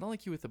band. I don't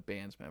like you with a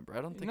band member.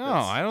 I don't think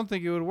I don't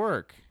think it would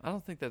work. I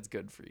don't think that's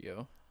good for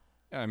you.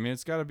 Yeah, I mean,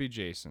 it's got to be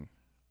Jason.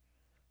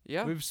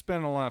 Yeah. We've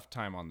spent a lot of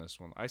time on this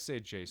one. I say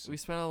Jason. We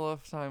spent a lot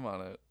of time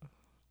on it.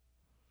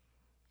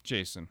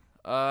 Jason.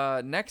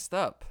 Next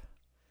up,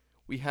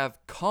 we have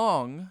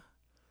Kong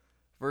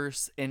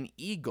versus an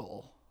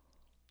eagle.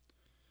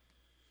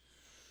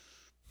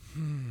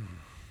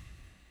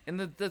 And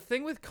the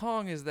thing with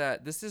Kong is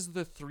that this is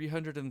the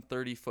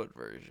 330-foot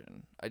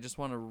version. I just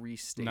want to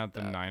restate Not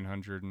that. the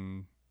 900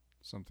 and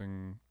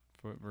something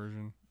foot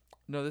version.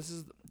 No, this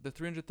is the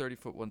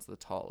 330-foot one's the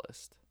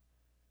tallest.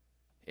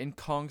 In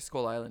Kong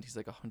Skull Island, he's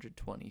like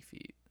 120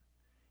 feet.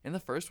 In the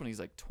first one, he's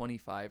like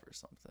 25 or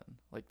something.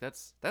 Like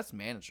that's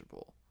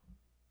manageable.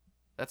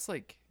 That's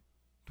like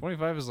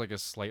 25 is like a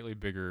slightly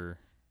bigger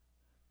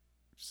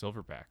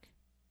silverback.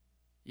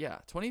 Yeah,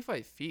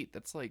 25 feet.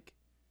 That's like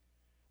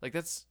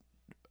that's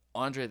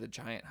Andre the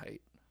Giant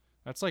height.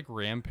 That's like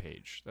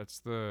Rampage.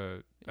 That's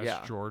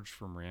George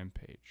from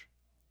Rampage.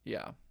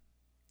 Yeah.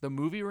 The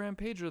movie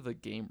Rampage or the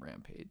game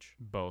Rampage?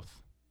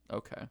 Both.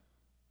 Okay.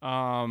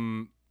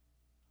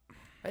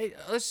 Hey,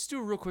 let's just do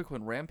a real quick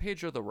one.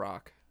 Rampage or The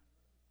Rock?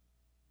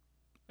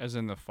 As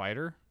in the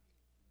fighter?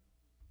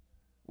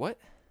 What?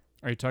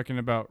 Are you talking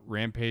about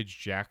Rampage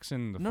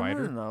Jackson, the No,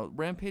 fighter? no.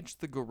 Rampage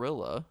the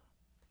gorilla.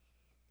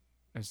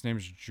 His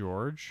name's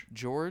George.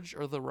 George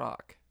or The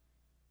Rock?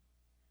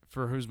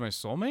 For Who's My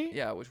Soulmate?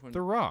 Yeah, which one?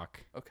 The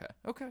Rock. Okay.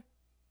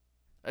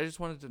 I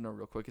just wanted to know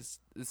real quick. It's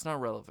not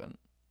relevant.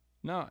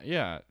 No,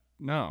 yeah.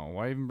 No,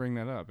 why even bring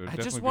that up? It would I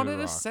just definitely be wanted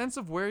The a Rock. sense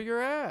of where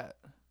you're at.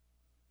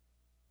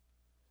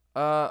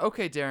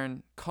 Okay,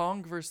 Darren.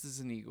 Kong versus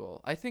an eagle.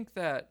 I think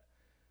that,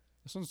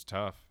 This one's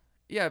tough.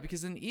 yeah,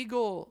 because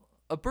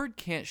a bird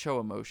can't show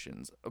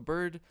emotions.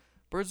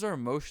 Birds are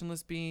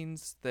emotionless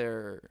beings.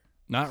 They're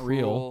Not cruel,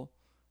 real.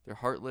 They're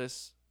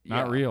heartless.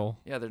 Not Yeah. real.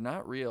 Yeah, they're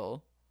not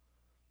real.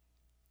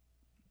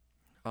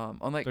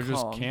 Unlike They're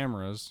Kong. just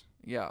cameras.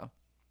 Yeah.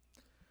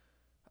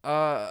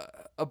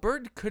 A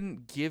bird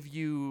couldn't give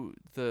you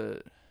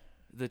the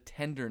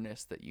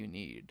tenderness that you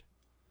need.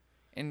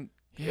 And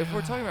if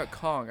we're talking about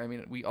Kong, I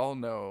mean, we all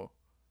know.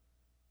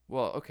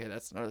 Well, okay,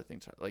 that's another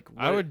thing. Like,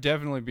 I would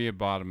definitely be a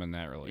bottom in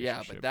that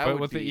relationship. that would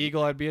with the be-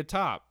 eagle, I'd be a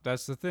top.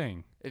 That's the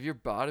thing. if you're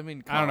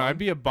bottoming Kong, I don't know. I'd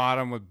be a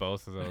bottom with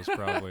both of those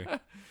probably.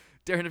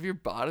 Darren, if you're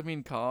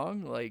bottoming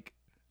Kong, like,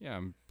 Yeah,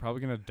 I'm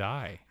probably gonna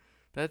die.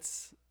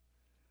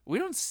 we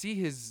don't see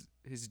his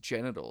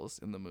genitals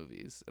in the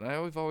movies, and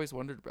I've always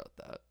wondered about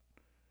that.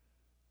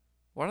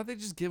 Why don't they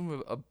just give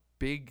him a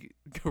big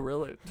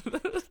gorilla?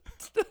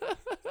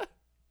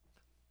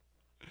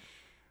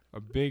 A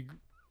big,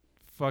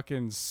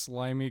 fucking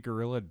slimy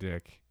gorilla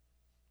dick.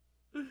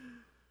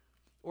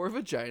 Or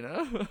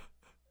vagina?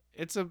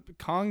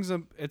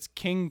 It's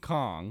King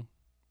Kong.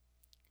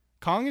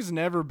 Kong has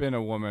never been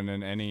a woman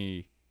in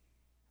any,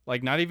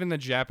 like, not even the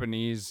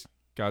Japanese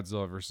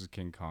Godzilla versus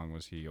King Kong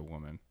was he a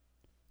woman.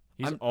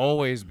 He's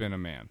always been a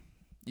man.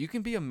 You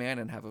can be a man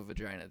and have a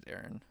vagina,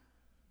 Darren.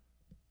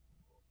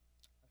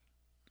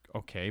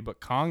 Okay, but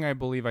Kong, I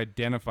believe,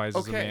 identifies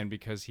as a Okay. man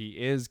because he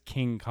is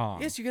King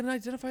Kong. Yes, you can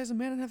identify as a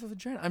man and have a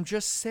vagina. I'm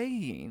just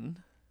saying.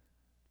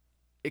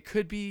 It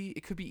could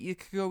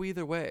go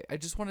either way. I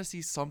just want to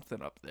see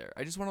something up there.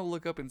 I just want to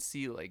look up and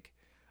see, like,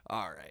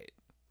 all right,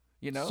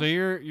 you know. So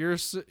you're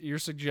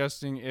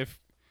suggesting if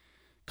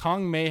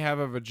Kong may have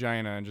a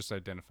vagina and just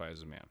identify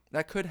as a man.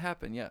 That could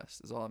happen. Yes,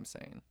 is all I'm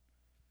saying.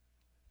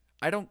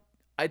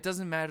 It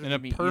doesn't matter In to a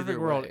me perfect either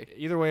world, way.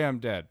 either way, I'm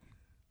dead.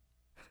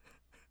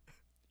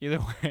 Either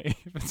way,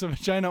 if it's a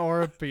vagina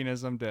or a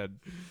penis, I'm dead.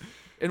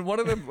 In one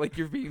of them, like,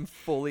 you're being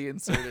fully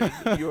inserted.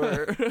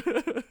 You're.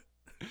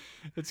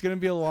 It's gonna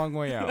be a long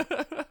way out.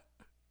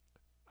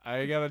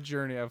 I got a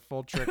journey, a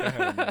full trek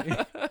ahead of me.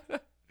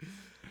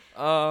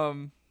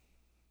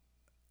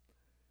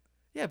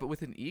 Yeah, but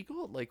with an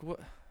eagle, like, what?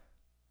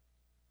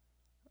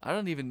 I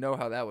don't even know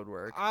how that would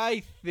work.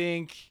 I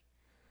think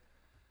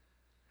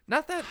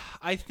Not that.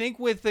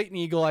 with an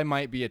eagle, I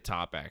might be a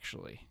top.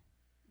 Actually,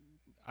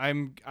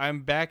 I'm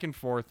back and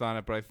forth on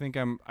it, but I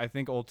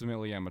think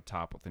ultimately I'm a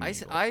top with an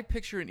eagle. I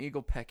picture an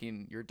eagle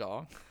pecking your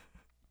dog.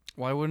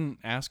 Well, I wouldn't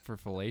ask for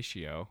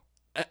fellatio.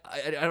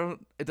 I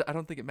don't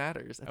think it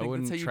matters. I think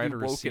wouldn't that's how try you to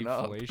be receive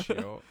woken up.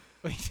 fellatio.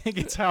 You think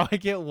it's how I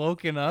get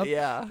woken up?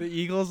 Yeah. The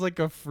eagle's like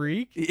a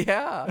freak?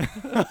 Yeah.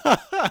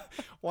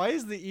 Why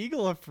is the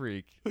eagle a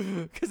freak?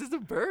 Because it's a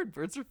bird.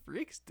 Birds are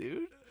freaks,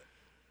 dude.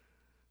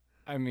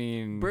 I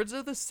mean, Birds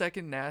are the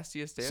second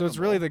nastiest animal. so it's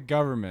really the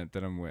government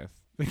that I'm with.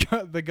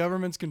 The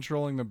government's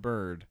controlling the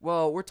bird.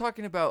 Well, we're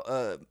talking about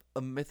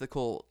a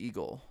mythical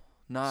eagle,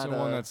 not So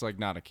one that's like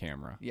not a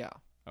camera. yeah.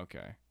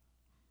 Okay.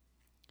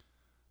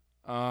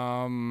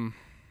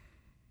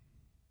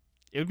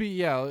 It'd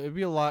be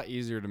a lot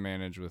easier to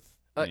manage with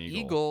an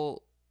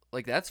Eagle,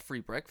 like, that's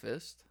free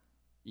breakfast.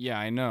 Yeah,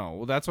 I know.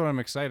 Well, that's what I'm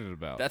excited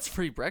about. That's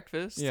free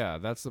breakfast. Yeah,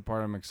 that's the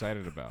part I'm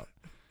excited about.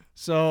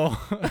 So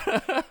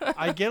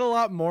I get a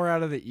lot more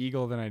out of the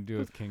eagle than I do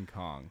with King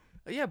Kong.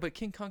 Yeah, but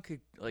King Kong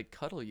could, like,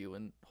 cuddle you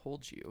and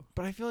hold you.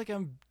 But I feel like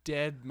I'm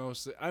dead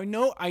mostly. I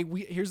know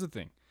here's the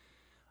thing.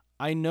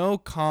 I know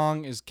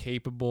Kong is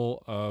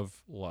capable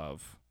of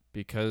love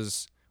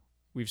because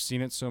we've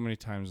seen it so many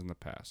times in the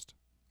past.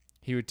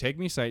 He would take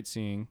me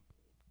sightseeing.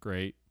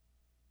 Great.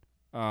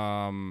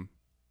 The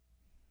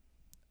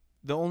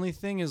only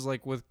thing is,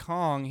 like, with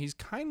Kong, he's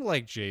kind of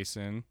like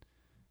Jason,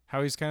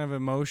 how he's kind of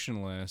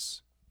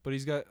emotionless, but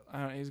he's got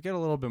a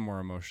little bit more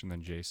emotion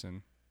than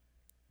Jason.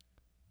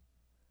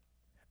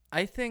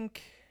 I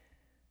think.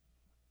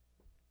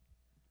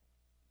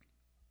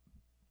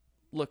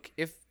 Look,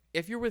 if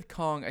you're with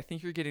Kong, I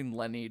think you're getting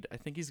Lennied. I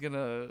think he's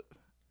gonna.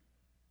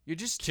 You're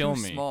just Kill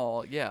too me.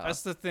 small. Yeah.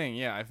 That's the thing.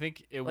 Yeah, I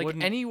think it like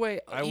wouldn't. anyway,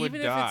 I would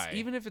die.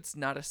 even if it's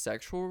not a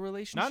sexual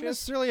relationship. Not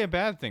necessarily a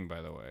bad thing,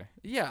 by the way.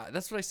 Yeah,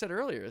 that's what I said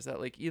earlier. Is that,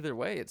 like, either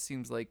way, it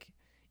seems like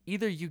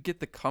either you get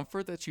the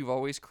comfort that you've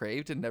always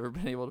craved and never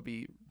been able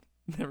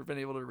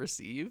to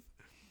receive,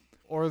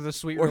 Or the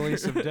sweet or-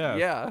 release of death.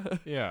 Yeah,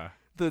 Yeah.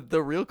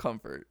 the real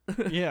comfort,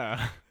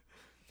 Yeah.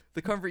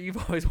 the comfort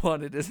you've always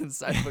wanted is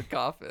inside of a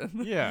coffin.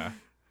 Yeah.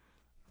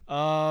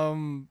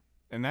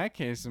 In that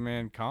case,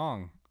 man,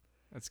 Kong.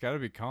 It's got to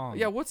be Kong.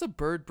 Yeah, what's a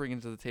bird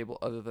bringing to the table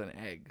other than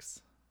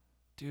eggs?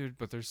 Dude,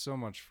 but there's so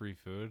much free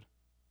food.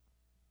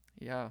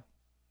 Yeah.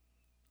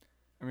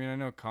 I mean, I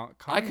know Kong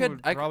I could-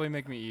 would I could- probably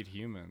make me eat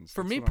humans.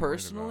 For That's me what I'm worried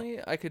about. personally,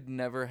 I could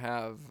never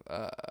have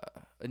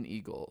an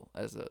eagle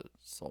as a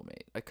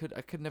soulmate. I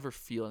could never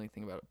feel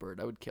anything about a bird.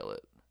 I would kill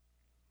it.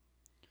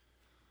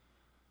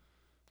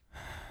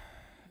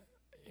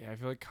 Yeah, I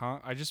feel like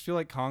I just feel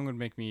like Kong would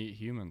make me eat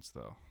humans,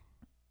 though.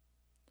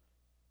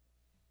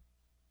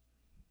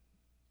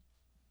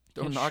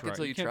 Don't can't knock shrug- it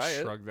till you can't try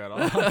it. Shrug that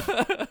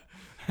off.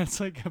 It's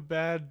like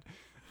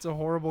it's a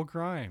horrible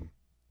crime.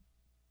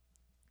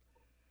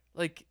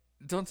 Like,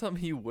 don't tell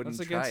me you wouldn't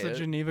That's try against the it.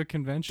 Geneva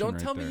Convention. Don't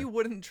right tell me there. you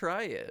wouldn't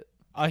try it.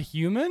 A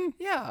human?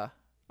 Yeah.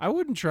 I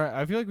wouldn't try.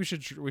 I feel like we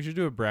should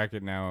do a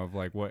bracket now of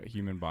like what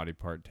human body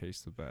part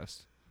tastes the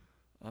best.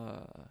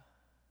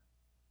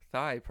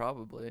 Thigh,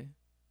 probably.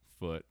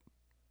 Foot.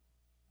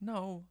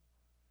 No.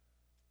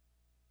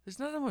 There's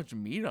not that much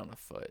meat on a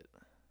foot.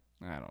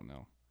 I don't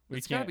know.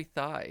 It's gotta be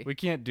thigh. We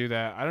can't do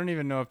that. I don't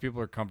even know if people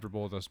are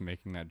comfortable with us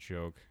making that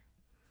joke.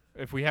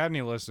 If we had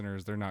any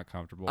listeners, they're not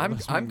comfortable. I'm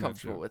with us making that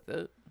comfortable joke. with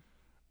it.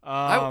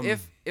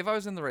 If I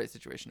was in the right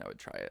situation, I would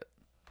try it.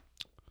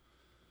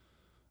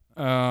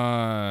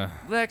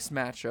 Next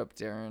matchup,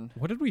 Darren.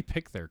 What did we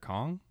pick there,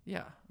 Kong?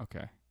 Yeah,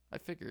 Okay. I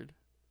figured.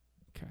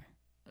 Okay.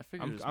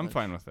 as I'm much.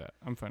 fine with that.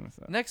 I'm fine with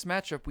that. Next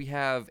matchup, we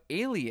have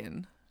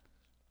Alien.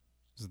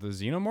 Is it the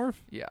xenomorph?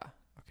 Yeah.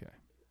 Okay.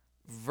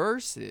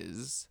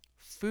 Versus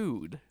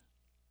food.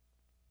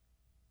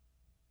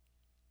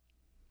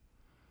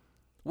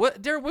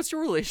 Darren, what's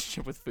your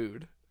relationship with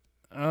food?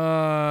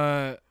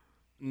 Not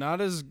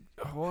as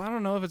well. I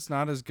don't know if it's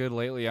not as good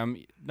lately.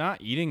 I'm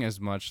not eating as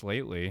much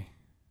lately.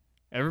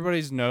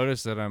 Everybody's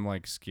noticed that I'm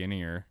like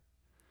skinnier,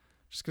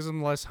 just because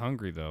I'm less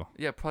hungry though.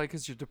 Yeah, probably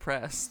because you're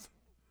depressed.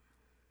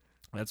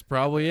 That's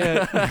probably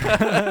it.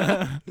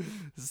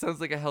 This sounds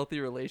like a healthy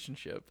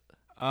relationship.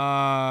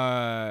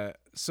 Like,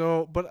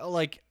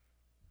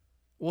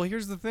 well,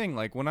 here's the thing.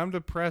 Like, when I'm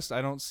depressed,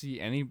 I don't see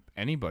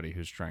anybody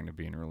who's trying to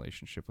be in a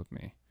relationship with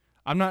me.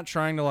 I'm not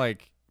trying to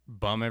like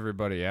bum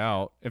everybody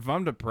out. If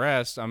I'm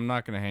depressed, I'm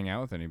not gonna hang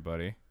out with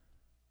anybody.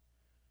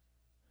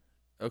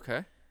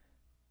 Okay.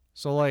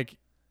 So like,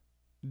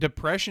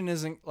 depression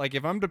isn't like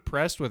if I'm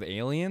depressed with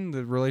Alien,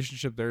 the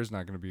relationship there is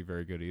not gonna be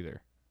very good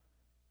either.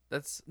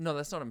 That's not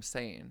what I'm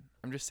saying.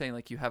 I'm just saying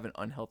like you have an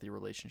unhealthy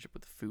relationship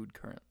with food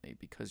currently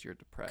because you're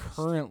depressed.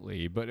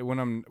 Currently, but when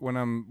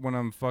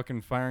I'm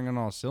fucking firing on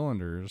all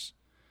cylinders,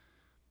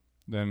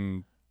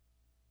 then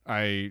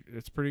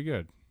it's pretty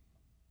good.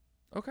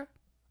 Okay.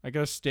 I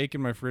got a steak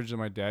in my fridge that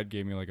my dad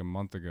gave me like a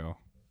month ago.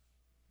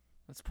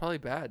 That's probably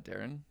bad,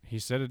 Darren. He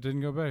said it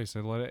didn't go bad. He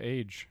said let it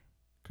age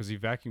because he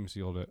vacuum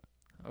sealed it.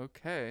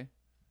 Okay.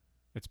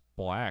 It's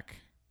black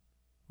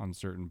on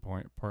certain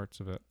parts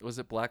of it. Was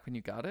it black when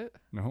you got it?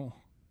 No.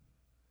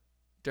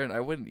 Darren,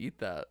 I wouldn't eat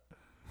that.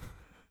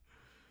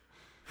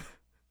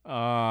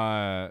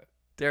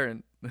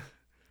 Darren,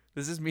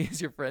 this is me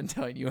as your friend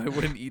telling you I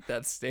wouldn't eat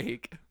that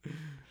steak.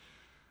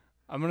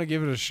 I'm gonna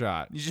give it a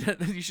shot. You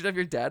should have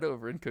your dad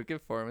over and cook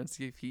it for him and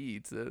see if he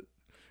eats it.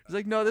 He's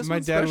like, no, this My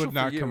one's dad special would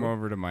not for you. come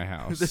over to my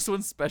house. This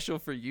one's special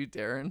for you,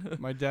 Darren.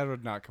 My dad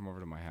would not come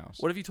over to my house.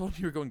 What if you told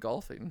him you were going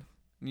golfing?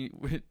 And you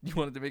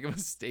wanted to make him a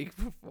steak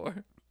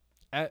before?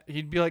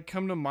 He'd be like,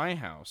 come to my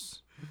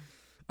house.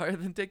 All right,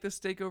 then take the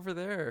steak over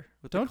there.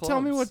 With Don't the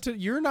tell me clubs. what to.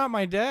 You're not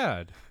my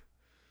dad.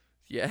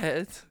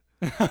 Yet.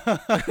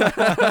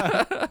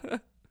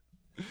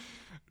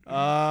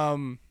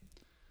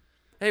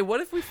 Hey,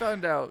 what if we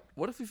found out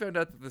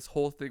that this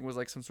whole thing was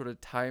like some sort of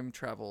time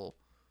travel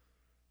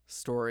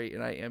story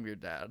and I am your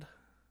dad?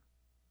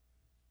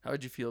 How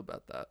would you feel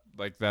about that?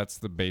 Like that's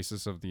the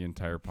basis of the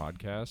entire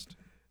podcast.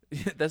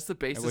 That's the And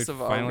basis we'd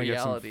of our finally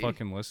reality. get some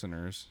fucking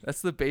listeners.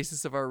 That's the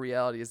basis of our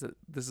reality, is that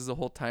this is a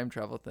whole time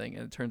travel thing,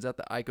 and it turns out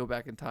that I go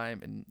back in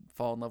time and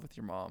fall in love with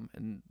your mom,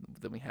 and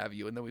then we have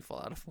you, and then we fall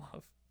out of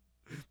love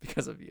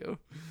because of you.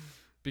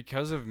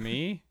 Because of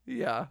me?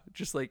 Yeah,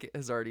 just like it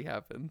has already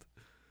happened.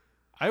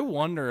 I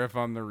wonder if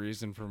I'm the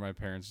reason for my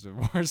parents'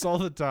 divorce all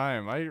the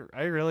time.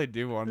 I really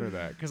do wonder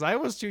that. Because I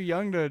was too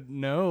young to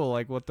know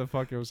like what the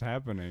fuck was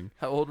happening.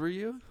 How old were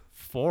you?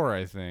 4,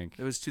 I think.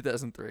 It was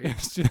 2003. It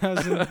was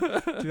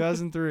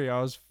 2003.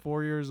 I was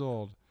 4 years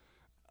old.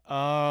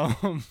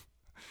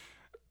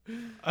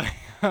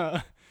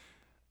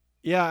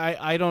 Yeah,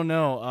 I don't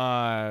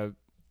know.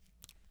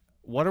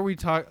 What are we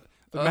talking?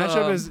 The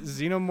matchup is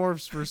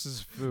xenomorphs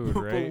versus food,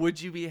 right? But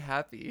would you be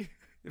happy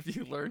if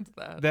you learned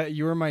that? That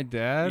you were my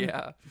dad?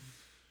 Yeah.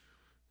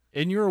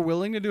 And you were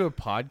willing to do a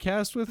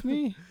podcast with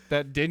me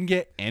that didn't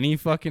get any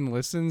fucking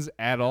listens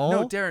at all?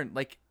 No, Darren,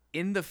 like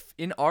in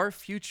our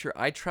future,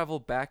 I travel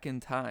back in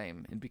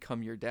time and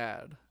become your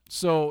dad.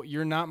 So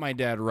you're not my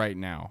dad right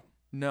now.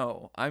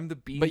 No, I'm the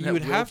being. But you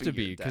would will have to your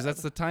be, because dad.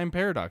 that's the time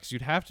paradox.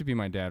 You'd have to be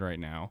my dad right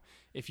now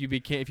if you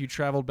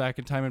traveled back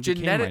in time and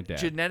became my dad.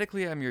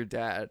 Genetically, I'm your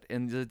dad,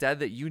 and the dad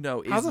that you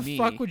know is me. How the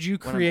fuck would you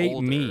when I'm create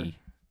older. me?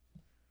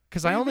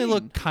 Because What I do you only mean?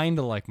 look kind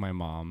of like my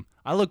mom.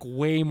 I look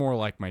way more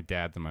like my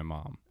dad than my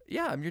mom.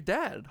 Yeah, I'm your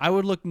dad. I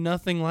would look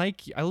nothing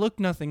like you. I look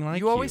nothing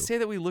like you. You always say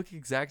that we look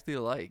exactly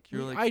alike.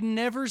 You're like, I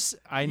never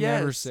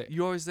never yes. say.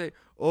 You always say,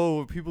 oh,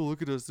 when people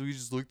look at us, we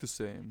just look the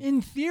same.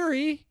 In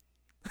theory,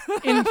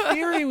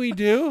 we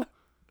do.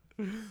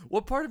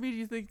 What part of me do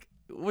you think?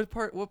 What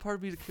part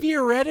of me?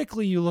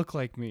 Theoretically, you look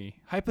like me.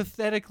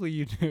 Hypothetically,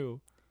 you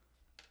do.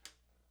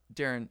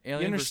 Darren,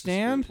 Alien You versus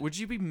understand? Food. Would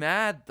you be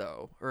mad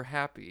though, or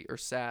happy, or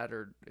sad,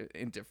 or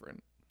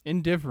indifferent?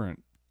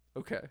 Indifferent.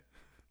 Okay.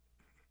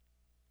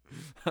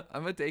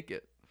 I'm gonna take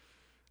it.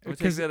 I'm gonna take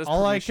Because that as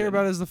all I permission. care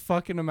about is the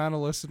fucking amount of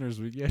listeners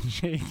we get,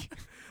 Jake.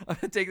 I'm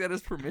gonna take that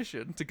as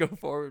permission to go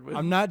forward with.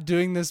 I'm not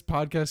doing this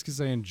podcast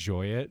because I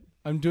enjoy it.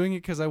 I'm doing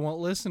it because I want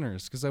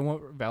listeners, because I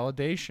want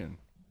validation.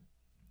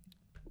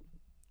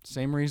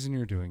 Same reason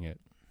you're doing it.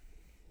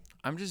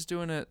 I'm just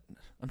doing it.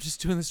 I'm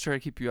just doing this to try to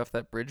keep you off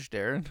that bridge,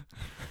 Darren.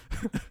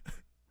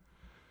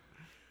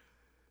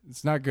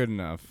 It's not good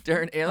enough.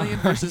 Darren, Alien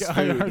versus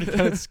I already Food.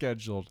 got it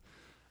scheduled.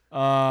 We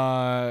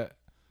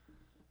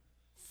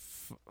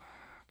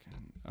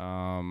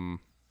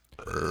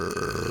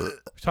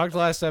talked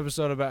last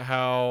episode about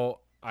how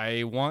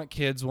I want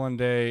kids one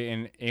day,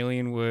 and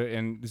Alien would,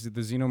 and the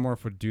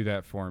Xenomorph would do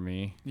that for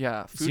me.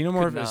 Yeah, food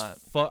Xenomorph could is.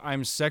 not.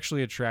 I'm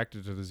sexually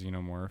attracted to the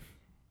Xenomorph,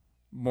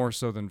 more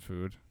so than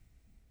food.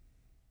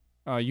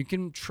 You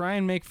can try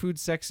and make food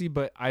sexy,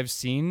 but I've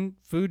seen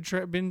food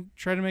try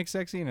to make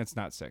sexy, and it's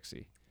not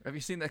sexy. Have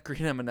you seen that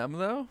green M&M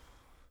though?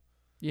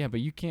 Yeah,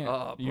 but you can't.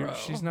 Oh, bro.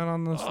 She's not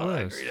on this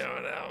list. That green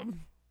M&M.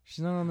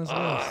 She's not on this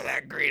list.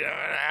 That green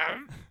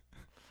M&M.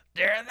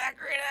 Darren, that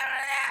green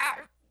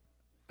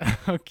M&M.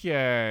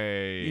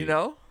 Okay. You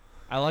know?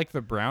 I like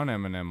the brown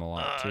M&M a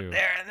lot too.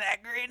 Darren,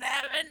 that green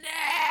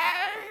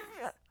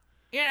M&M.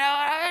 You know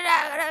what I'm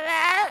talking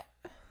about?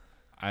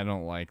 I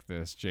don't like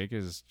this. Jake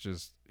is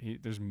just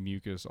there's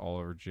mucus all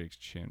over Jake's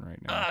chin right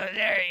now.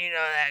 Darren, you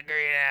know that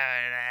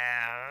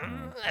green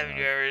M&M. Oh, Have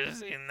you ever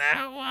seen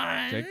that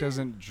one? Jake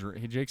doesn't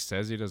drink. Jake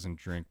says he doesn't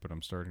drink, but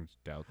I'm starting to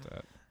doubt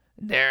that.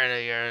 Darren,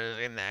 have you ever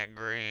seen that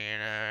green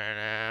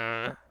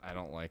M&M? I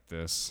don't like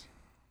this.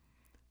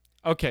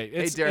 Okay,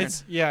 it's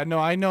Darren. yeah, no,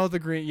 I know the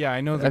green. Yeah,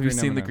 I know the Have green you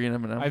seen the M&M. green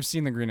M&M? I've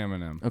seen the green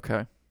M&M.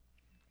 Okay.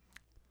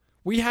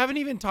 We haven't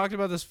even talked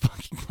about this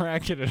fucking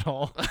bracket at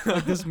all.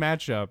 Like this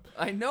matchup.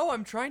 I know.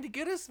 I'm trying to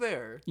get us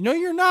there. No,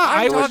 you're not. I'm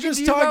I was talking just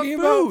to you talking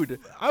about food.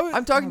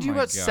 I'm talking to you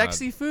about sexy.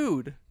 sexy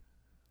food.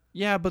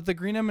 Yeah, but the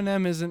green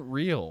M&M isn't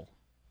real.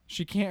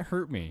 She can't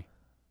hurt me.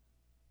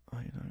 Oh,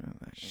 you don't know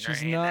that.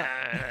 She's not.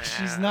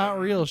 She's not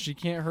real. She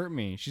can't hurt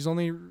me. She's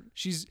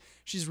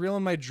real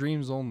in my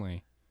dreams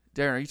only.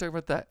 Darren, are you talking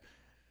about that?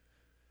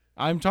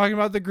 I'm talking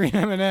about the green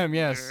M&M.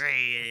 Yes.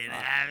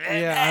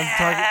 Yeah, I'm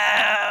talking.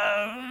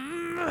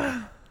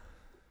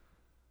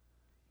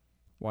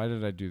 Why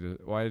did I do this?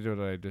 Why did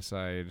I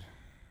decide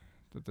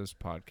that this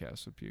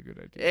podcast would be a good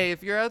idea? Hey,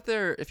 if you're out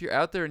there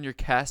and you're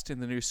casting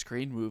the new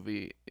Screen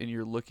movie and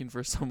you're looking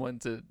for someone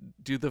to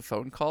do the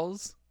phone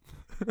calls,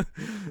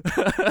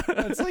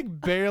 That's like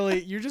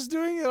barely. You're just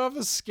doing it off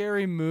a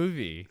scary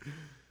movie.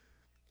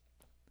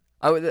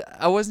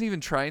 I wasn't even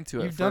trying to.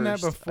 You've at done that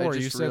first. before. I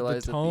You just said the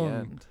realized at tongue. the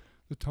end.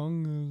 The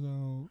tongue goes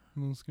out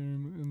in the scary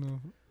movie.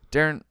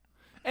 Darren,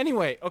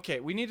 Anyway, okay,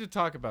 we need to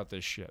talk about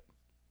this shit.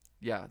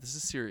 yeah, this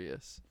is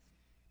serious.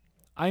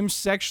 I'm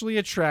sexually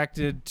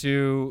attracted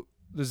to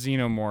the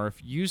Xenomorph.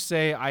 You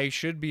say I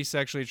should be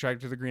sexually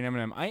attracted to the green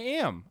M&M. I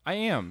am.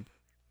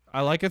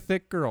 I like a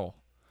thick girl.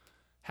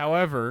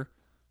 However,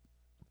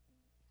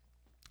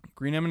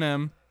 green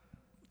M&M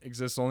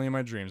exists only in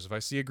my dreams. If I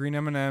see a green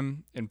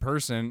M&M in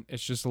person,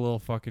 it's just a little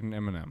fucking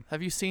M&M.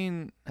 Have you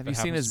seen a happens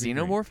to be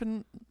green.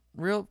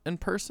 Xenomorph in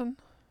person?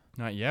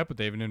 Not yet, but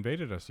they haven't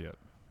invaded us yet.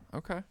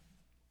 Okay.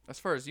 As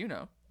far as you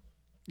know.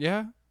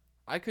 Yeah.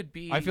 I could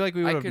be. I feel like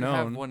we would have have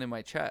known. one in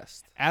my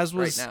chest. As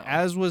was right now.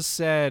 as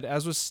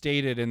was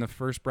stated in the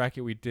first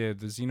bracket we did,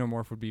 the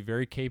Xenomorph would be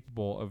very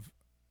capable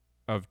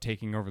of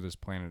taking over this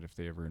planet if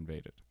they ever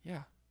invaded.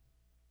 Yeah.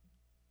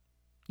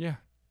 Yeah.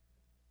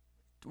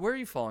 Where are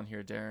you falling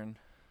here, Darren?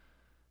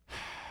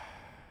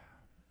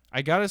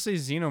 I gotta say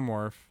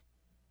Xenomorph.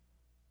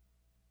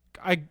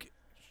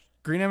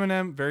 Green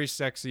M&M, very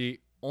sexy,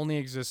 only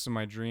exists in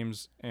my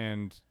dreams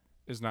and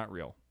is not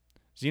real.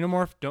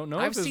 Xenomorph, don't know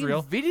I've if it's seen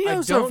real.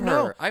 videos I don't of her.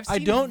 know. I've I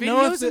seen don't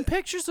know if videos and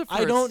pictures of her.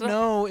 I don't Stop.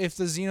 know if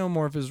the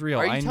Xenomorph is real.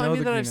 Are you I telling know me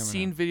the that green I've M&M.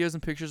 seen videos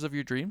and pictures of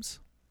your dreams?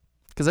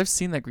 Because I've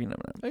seen that green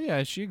M&M. Oh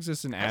yeah, she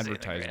exists in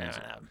advertisements.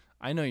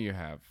 I know you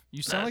have.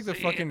 You sound like the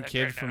fucking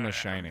kid from The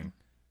Shining.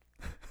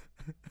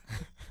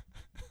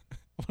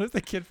 What if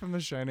the kid from The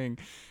Shining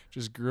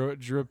just drew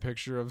a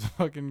picture of the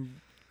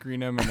fucking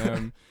green M&M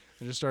and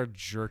just started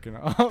jerking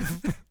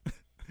off?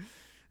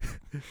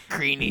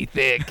 Greeny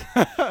thick.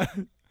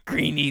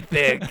 Greeny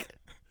thick.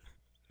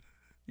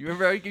 You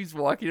remember how he keeps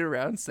walking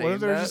around saying What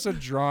if there's that? just a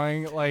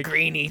drawing like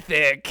Greeny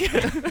thick.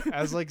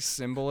 as like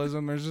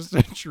symbolism? There's just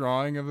a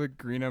drawing of the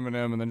green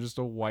M&M and then just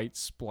a white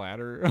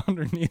splatter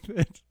underneath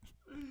it.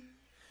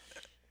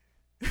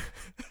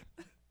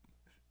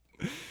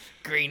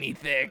 Greeny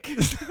thick.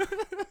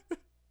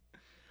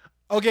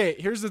 Okay,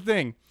 here's the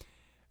thing.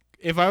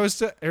 if I was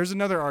to, here's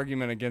another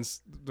argument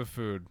against the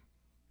food.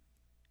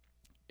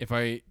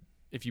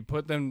 If you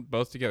put them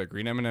both together,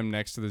 green M&M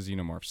next to the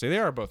Xenomorph, say they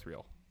are both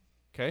real,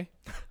 okay?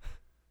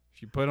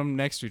 If you put them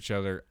next to each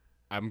other,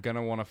 I'm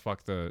gonna want to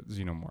fuck the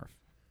Xenomorph,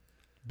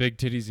 big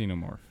titty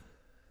Xenomorph.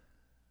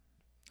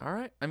 All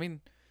right. I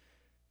mean,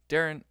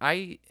 Darren,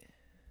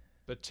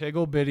 The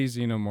Tiggle Bitty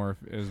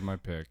Xenomorph is my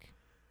pick.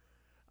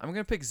 I'm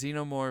going to pick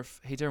Xenomorph.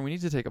 Hey, Darren, we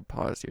need to take a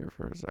pause here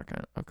for a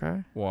second,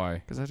 okay? Why?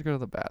 Because I have to go to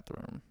the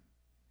bathroom.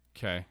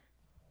 Okay.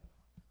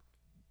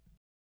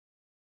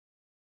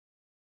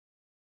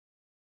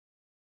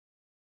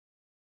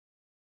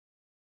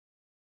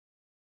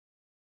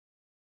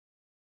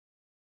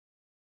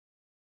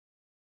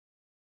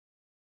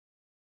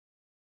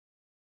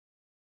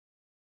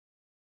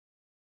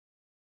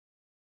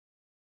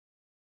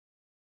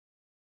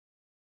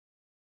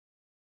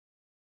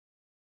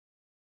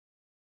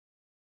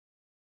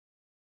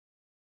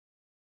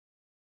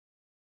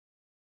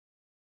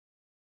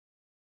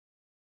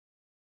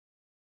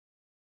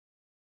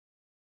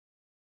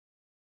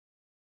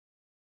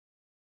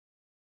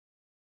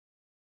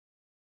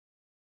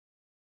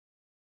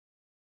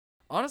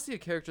 Honestly, a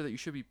character that you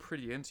should be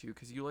pretty into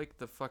because you like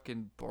the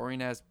fucking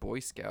boring-ass Boy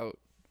Scout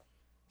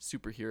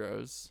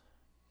superheroes.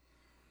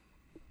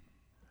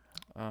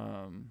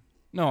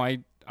 No,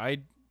 I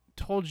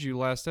told you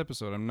last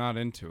episode I'm not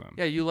into him.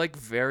 Yeah, you like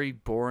very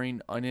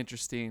boring,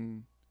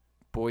 uninteresting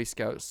Boy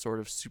Scout sort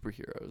of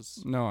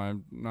superheroes. No,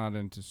 I'm not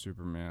into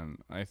Superman.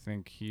 I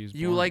think he's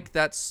You boring. like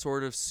that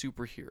sort of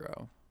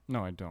superhero.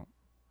 No, I don't.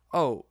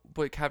 Oh,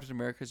 but Captain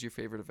America's your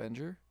favorite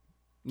Avenger?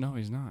 No,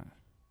 he's not.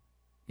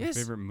 My Yes.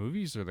 favorite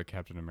movies are the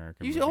Captain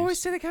America You movies. always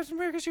say that Captain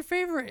America's your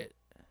favorite.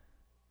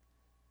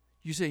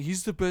 You say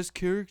he's the best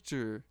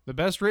character. The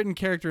best written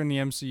character in the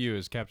MCU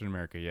is Captain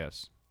America,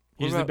 yes.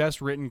 What He's the about-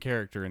 best written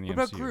character in the What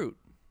MCU. about Groot?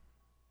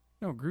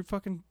 No, Groot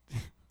fucking... I'm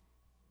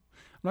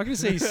not going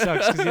to say he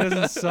sucks because he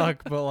doesn't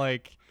suck, but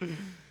like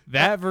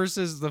that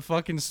versus the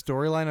fucking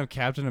storyline of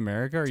Captain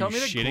America, are Tell you me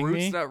that shitting Groot's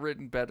me? not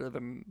written better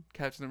than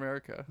Captain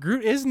America.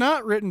 Groot is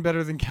not written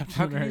better than Captain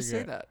How America. can you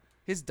say that?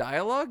 His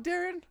dialogue,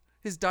 Darren?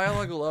 His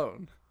dialogue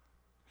alone.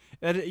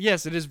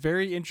 Yes, it is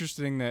very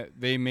interesting that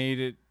they made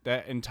it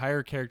that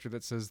entire character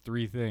that says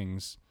 3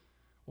 things,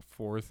 well,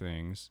 4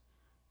 things,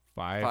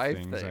 5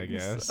 things, I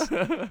guess.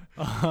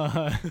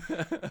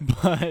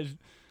 But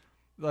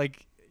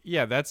like,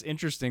 yeah, that's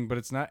interesting, but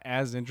it's not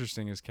as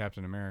interesting as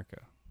Captain America.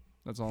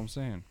 That's all I'm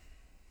saying.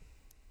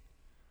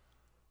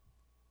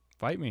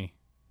 Fight me.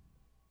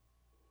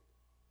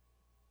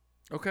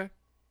 Okay.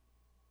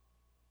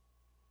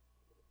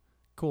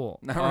 Cool.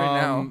 Not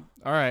right now.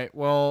 All right.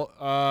 Well,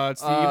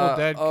 it's the Evil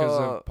Dead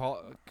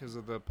because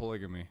of the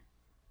polygamy.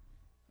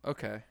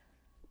 Okay.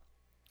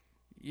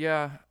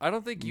 Yeah, I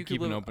don't think you You could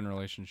keep live. an open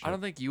relationship. I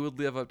don't think you would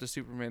live up to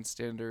Superman's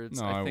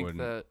standards. No, I I think wouldn't.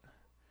 that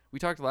we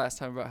talked last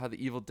time about how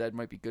the Evil Dead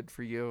might be good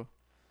for you.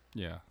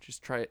 Yeah.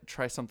 Just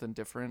try something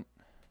different.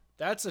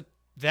 That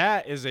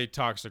is a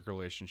toxic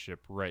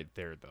relationship right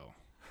there, though.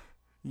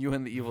 You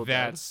and the Evil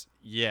That's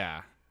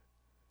a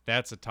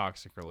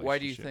toxic Dead. relationship. Why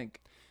do you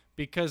think?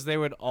 Because they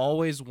would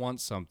always want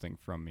something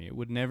from me.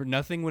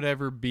 Nothing would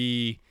ever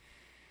be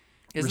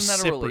Isn't that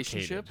a reciprocated.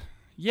 relationship?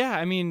 Yeah,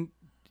 I mean,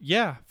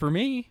 yeah, for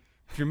me.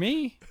 If you're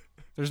me,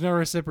 there's no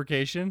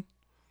reciprocation.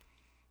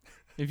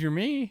 If you're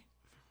me,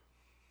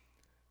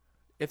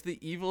 If the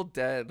Evil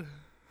Dead.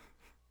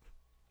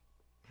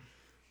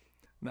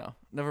 No,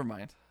 never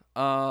mind.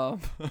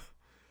 Darren.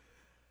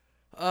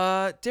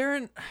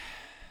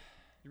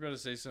 you're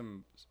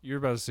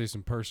about to say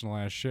some personal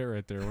ass shit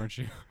right there, weren't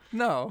you?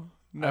 No.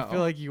 I feel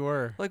like you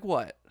were. Like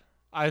what?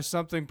 I have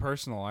something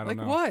personal. I don't Like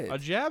know. what? A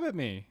jab at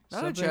me.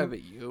 Not a jab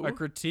at you. A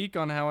critique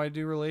on how I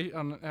do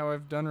on how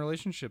I've done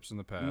relationships in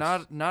the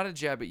past. Not a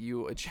jab at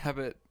you. A jab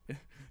at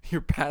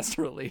your past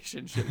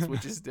relationships,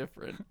 which is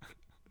different.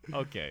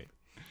 Okay.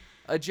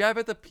 A jab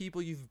at the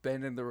people you've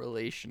been in the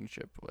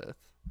relationship with.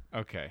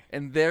 Okay.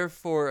 And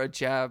therefore a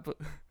jab,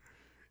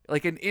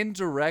 like an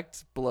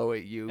indirect blow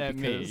at you. At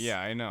because me. Yeah,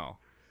 I know.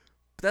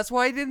 That's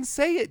why I didn't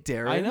say it,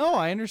 Darren. I know.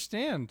 I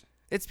understand.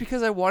 It's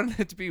because I wanted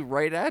it to be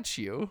right at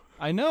you.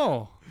 I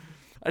know.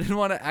 I didn't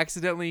want to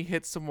accidentally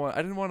hit someone. I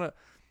didn't want to.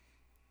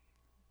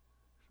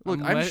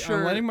 Look, I'm sure.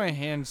 I'm letting my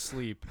hand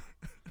sleep.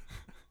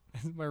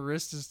 My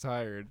wrist is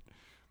tired.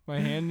 My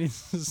hand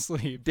needs to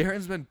sleep.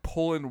 Darren's been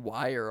pulling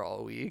wire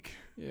all week.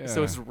 Yeah.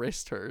 So his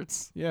wrist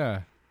hurts.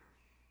 Yeah.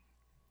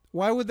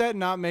 Why would that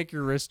not make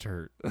your wrist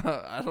hurt?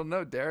 I don't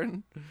know,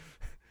 Darren.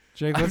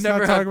 Jake, I've let's never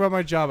not talk had- about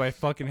my job. I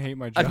fucking hate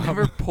my job. I've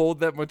never pulled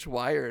that much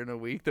wire in a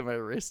week that my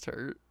wrist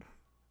hurt.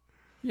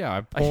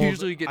 Yeah, I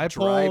usually get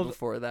dry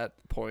before that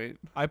point.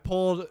 I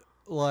pulled,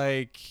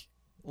 like,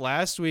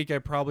 last week I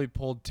probably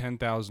pulled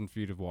 10,000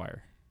 feet of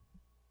wire.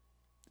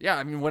 Yeah,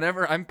 I mean,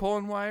 whenever I'm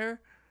pulling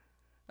wire,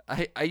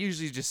 I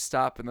usually just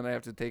stop and then I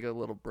have to take a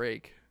little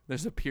break.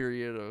 There's a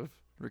period of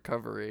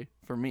recovery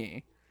for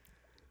me.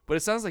 But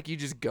it sounds like you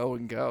just go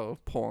and go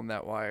pulling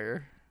that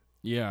wire.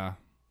 Yeah,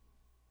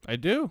 I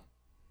do.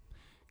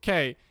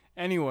 Okay,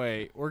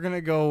 anyway, we're going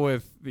to go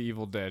with The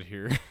Evil Dead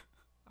here.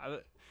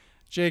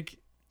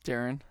 Jake,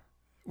 Darren.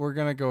 we're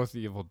gonna go with the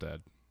Evil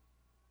Dead.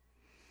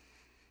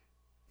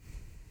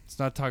 Let's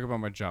not talk about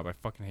my job. I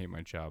fucking hate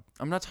my job.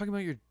 I'm not talking about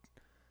your.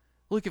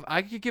 Look, if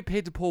I could get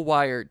paid to pull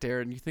wire,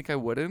 Darren, you think I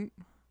wouldn't?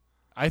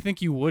 I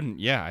think you wouldn't.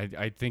 Yeah,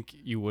 I think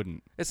you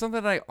wouldn't. It's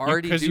something I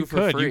already do you for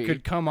could. free. You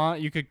could come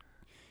on. You could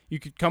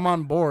come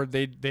on board.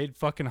 They'd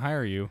fucking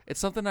hire you. It's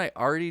something I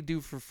already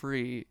do for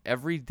free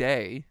every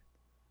day.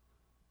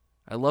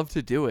 I love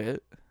to do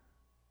it.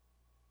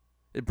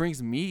 It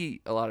brings me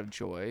a lot of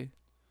joy.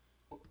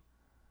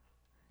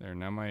 There,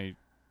 now my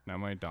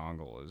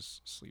dongle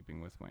is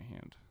sleeping with my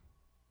hand.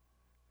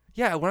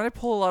 Yeah, when I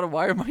pull a lot of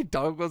wire, my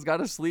dongle's got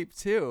to sleep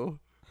too.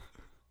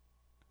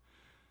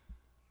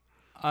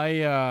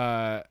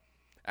 After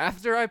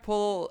I'm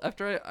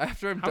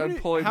done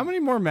pulling. How many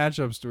more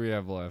matchups do we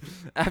have left?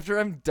 After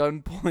I'm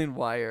done pulling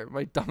wire,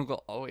 my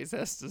dongle always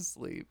has to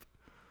sleep.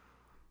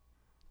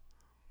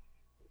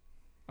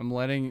 I'm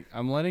letting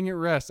it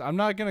rest. I'm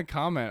not gonna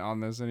comment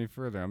on this any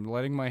further. I'm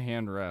letting my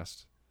hand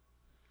rest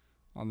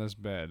on this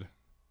bed,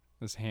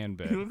 this hand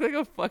You bed. look like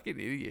a fucking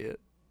idiot.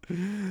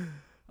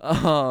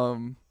 I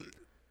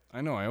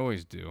know. I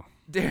always do.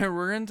 Darren,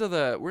 we're into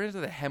the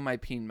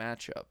Hemipene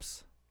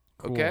matchups.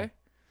 Cool. Okay,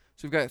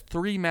 so we've got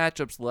 3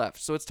 matchups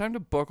left. So it's time to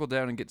buckle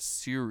down and get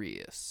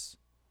serious.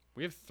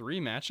 We have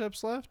 3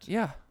 matchups left.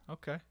 Yeah,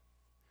 Okay.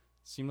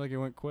 Seemed like it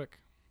went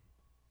quick.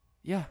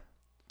 yeah,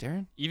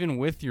 Darren. Even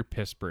with your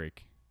piss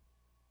break.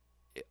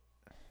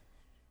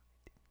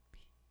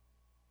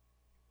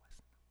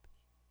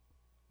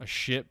 A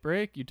shit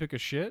break? You took a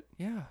shit?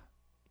 Yeah,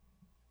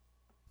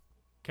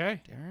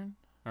 Okay. Darren.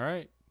 All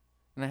right.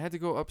 And I had to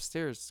go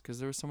upstairs because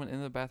there was someone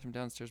in the bathroom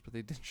downstairs, but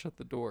they didn't shut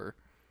the door.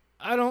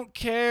 I don't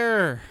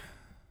care.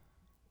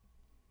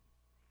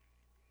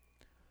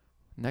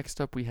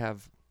 Next up, we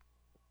have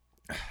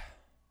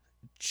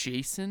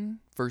Jason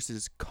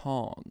versus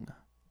Kong.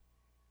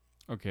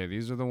 Okay,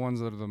 these are the ones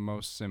that are the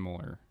most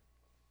similar.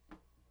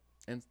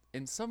 And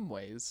in some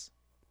ways,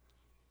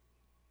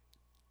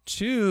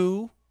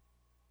 2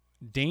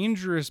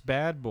 dangerous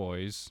bad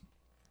boys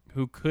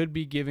who could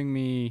be giving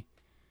me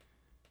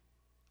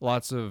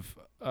lots of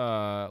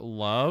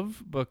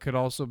love, but could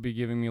also be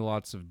giving me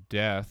lots of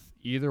death.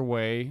 Either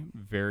way,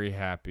 very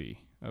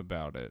happy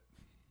about it.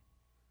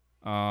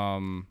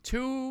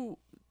 two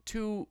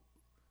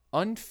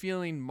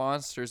unfeeling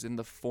monsters in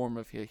the form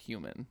of a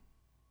human.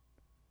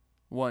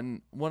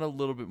 One a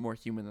little bit more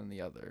human than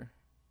the other.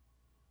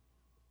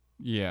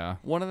 Yeah.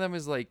 One of them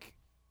is like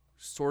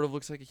sort of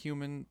looks like a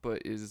human,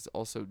 but is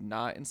also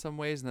not in some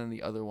ways, and then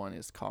the other one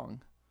is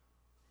Kong.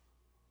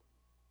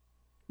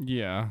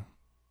 Yeah.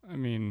 I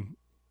mean,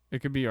 it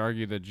could be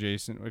argued that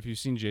Jason, if you've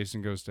seen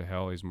Jason Goes to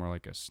Hell, he's more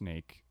like a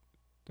snake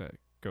that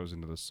goes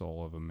into the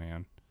soul of a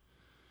man.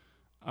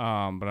 But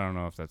I don't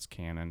know if that's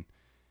canon.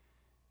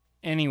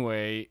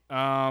 Anyway,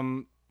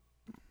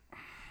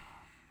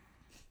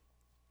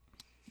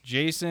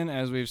 Jason,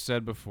 as we've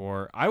said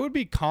before, I would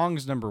be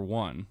Kong's number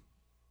 1.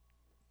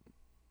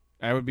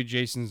 I would be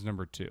Jason's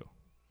number 2.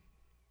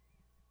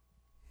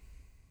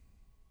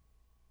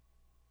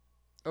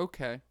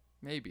 Okay,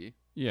 maybe.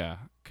 Yeah,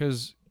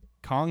 because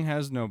Kong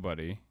has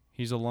nobody.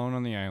 He's alone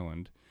on the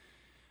island.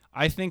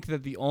 I think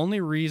that the only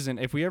reason,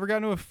 if we ever got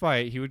into a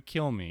fight, he would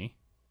kill me.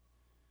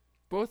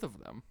 Both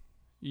of them.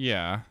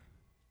 Yeah.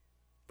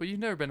 But you've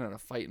never been in a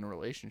fight in a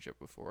relationship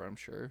before, I'm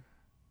sure.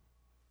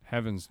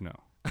 Heavens no.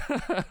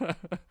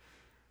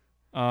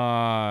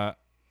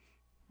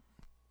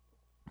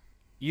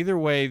 Either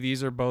way,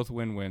 these are both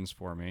win-wins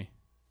for me.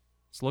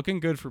 It's looking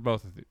good for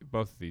both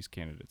of these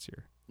candidates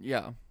here.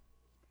 Yeah.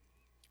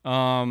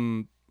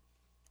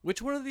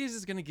 Which one of these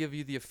is going to give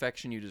you the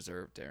affection you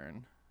deserve,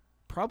 Darren?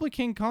 Probably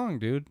King Kong,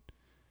 dude.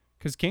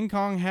 Because King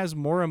Kong has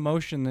more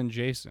emotion than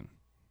Jason.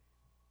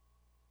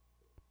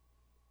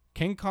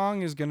 King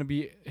Kong is going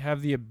to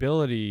have the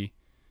ability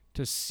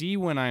to see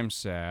when I'm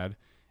sad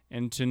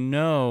and to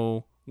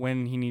know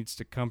when he needs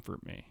to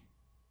comfort me.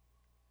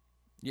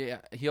 Yeah,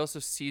 he also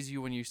sees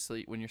you when you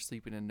sleep, when you're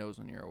sleeping, and knows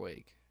when you're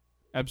awake.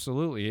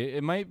 Absolutely.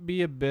 It might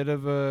be a bit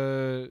of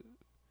a...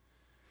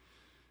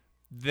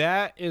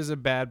 That is a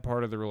bad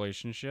part of the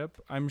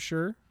relationship, I'm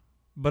sure.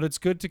 But it's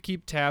good to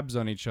keep tabs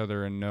on each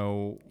other and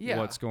know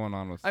what's going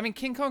on with... I mean,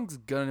 King Kong's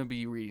going to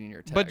be reading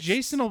your texts. But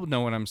Jason will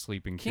know when I'm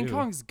sleeping, King too.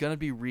 Kong's going to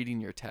be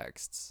reading your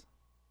texts.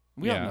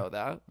 We don't know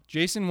that.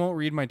 Jason won't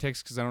read my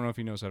texts because I don't know if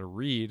he knows how to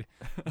read.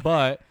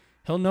 But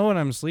he'll know when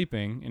I'm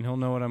sleeping, and he'll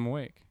know when I'm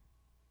awake.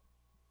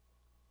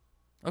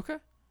 Okay.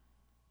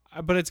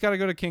 But it's got to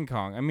go to King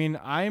Kong. I mean,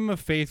 I'm a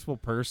faithful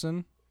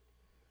person.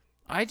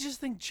 I just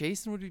think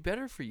Jason would be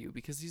better for you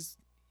because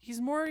he's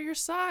more your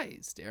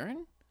size,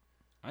 Darren.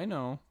 I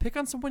know. Pick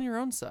on someone your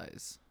own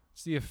size.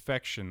 It's the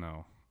affection,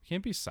 though. You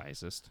can't be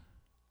sizist.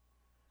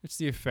 It's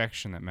the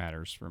affection that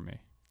matters for me.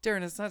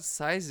 Darren, it's not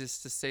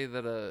sizist to say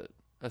that a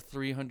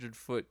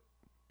 300-foot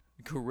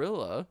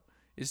gorilla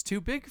is too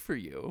big for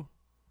you.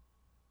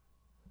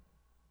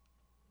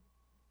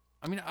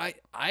 I mean,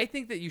 I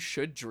think that you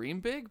should dream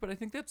big, but I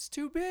think that's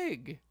too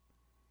big.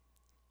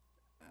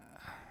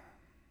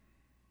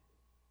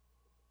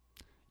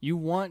 You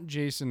want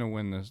Jason to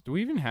win this. Do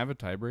we even have a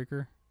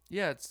tiebreaker?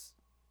 Yeah,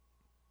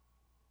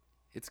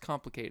 it's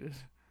complicated.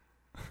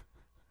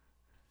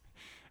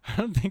 I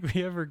don't think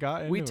we ever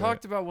got into We it.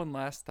 talked about one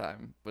last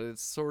time, but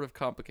it's sort of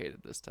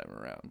complicated this time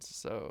around.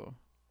 So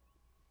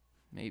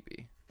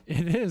maybe.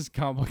 It is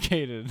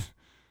complicated.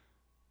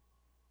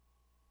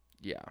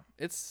 Yeah,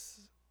 it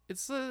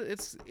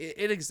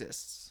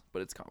exists,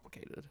 but it's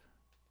complicated.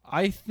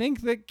 I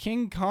think that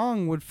King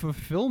Kong would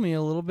fulfill me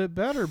a little bit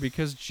better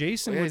because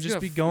Jason would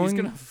just be going.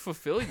 He's gonna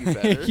fulfill you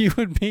better. He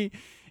would be,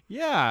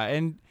 yeah,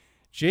 and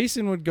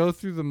Jason would go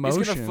through the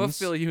motions. He's gonna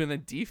fulfill you and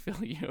then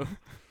defill you.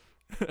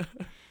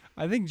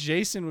 I think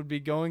Jason would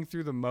be going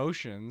through the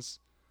motions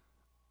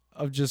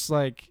of just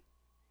like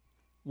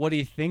what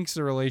he thinks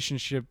a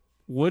relationship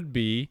would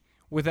be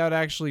without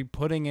actually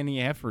putting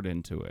any effort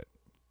into it.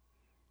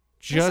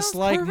 Just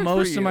like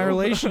most of my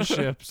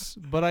relationships,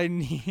 but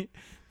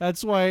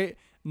that's why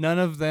none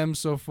of them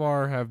so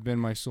far have been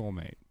my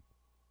soulmate.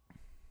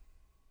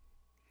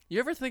 You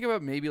ever think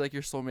about maybe like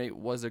your soulmate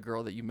was a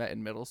girl that you met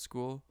in middle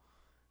school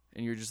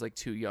and you're just like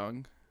too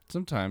young?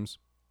 Sometimes.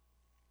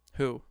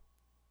 Who?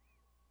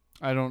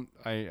 I don't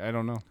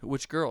know.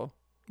 Which girl?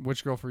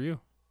 Which girl for you?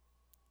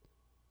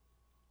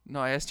 No,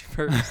 I asked you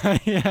first.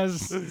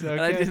 Yes. Okay. And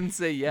I didn't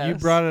say yes. You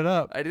brought it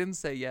up. I didn't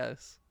say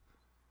yes.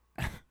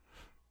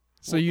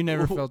 So you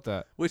never felt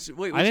that. Wait,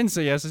 I didn't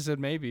say yes. I said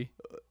maybe.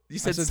 You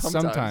said, said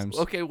sometimes. sometimes.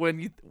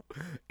 Okay,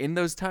 in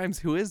those times,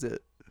 who is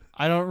it?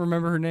 I don't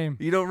remember her name.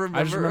 You don't remember?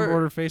 I just remember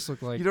what her face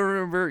looked like. You don't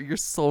remember your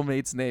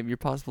soulmate's name, your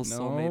possible Nope.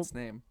 soulmate's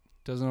name.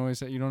 Doesn't always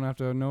say. You don't have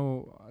to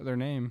know their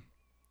name.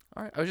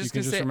 All right, I was You just can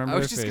gonna just say. remember I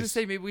was their just gonna face.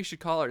 say maybe we should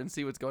call her and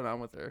see what's going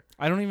on with her.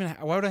 I don't even.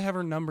 Why would I have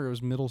her number? It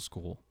was middle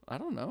school. I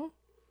don't know.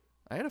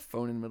 I had a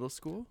phone in middle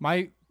school.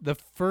 The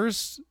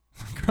first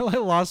girl I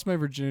lost my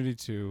virginity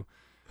to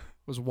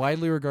was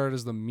widely regarded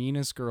as the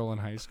meanest girl in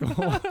high school.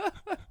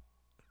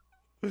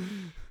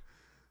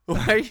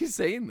 Why are you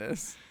saying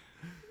this?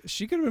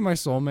 She could have been my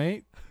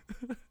soulmate.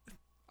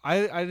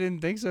 I didn't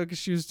think so because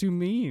she was too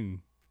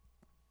mean.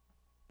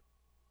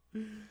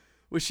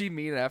 Was she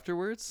mean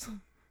afterwards?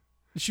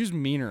 She was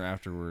meaner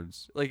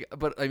afterwards. Like,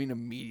 but I mean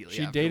immediately.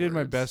 She dated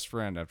my afterwards. best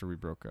friend after we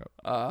broke up.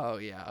 Oh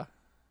yeah,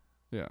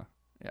 Yeah,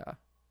 yeah.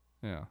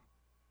 yeah.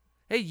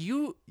 Hey,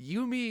 you,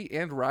 me,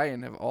 and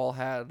Ryan have all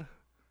had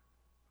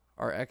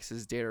our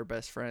exes date our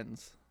best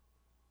friends.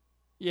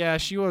 Yeah,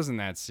 she wasn't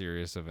that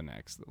serious of an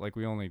ex. Like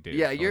we only dated.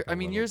 Yeah, for like a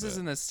little yours bit.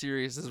 isn't as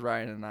serious as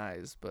Ryan and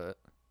I's, but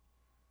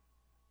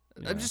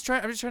Yeah. I'm just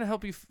trying to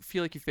help you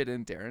feel like you fit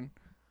in, Darren.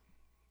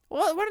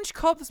 Well, why don't you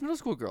call up this middle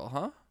school girl,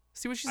 huh?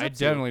 See what she's I up to.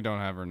 definitely don't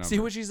have her number. See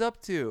what she's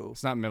up to.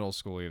 It's not middle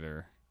school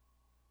either.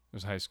 It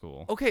was high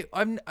school. Okay,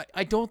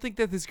 I don't think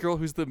that this girl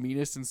who's the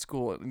meanest in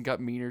school and got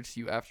meaner to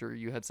you after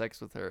you had sex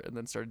with her and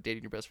then started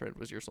dating your best friend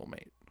was your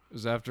soulmate. It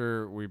was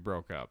after we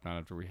broke up, not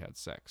after we had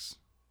sex.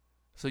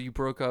 So you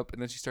broke up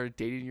and then she started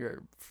dating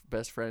your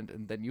best friend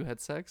and then you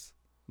had sex?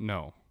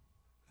 No.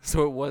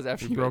 So it was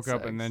after We you broke had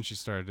up sex. and then she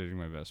started dating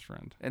my best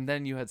friend. And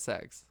then you had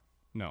sex.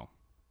 No.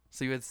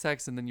 So you had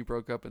sex and then you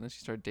broke up and then she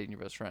started dating your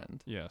best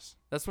friend. Yes.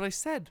 That's what I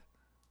said.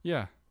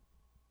 Yeah.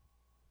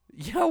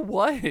 Yeah,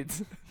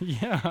 what?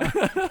 Yeah.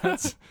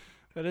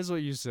 That is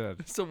what you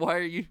said. So why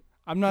are you...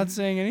 I'm not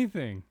saying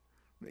anything.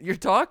 You're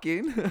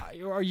talking.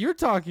 You're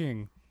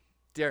talking.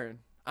 Darren.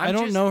 I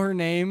don't know her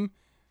name.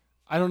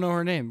 I don't know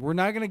her name. We're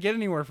not going to get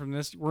anywhere from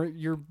this.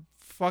 You're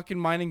fucking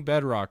mining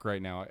bedrock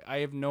right now.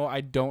 I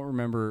don't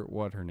remember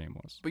what her name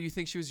was. But you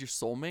think she was your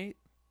soulmate?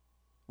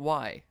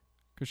 Why?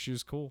 Because she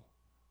was cool.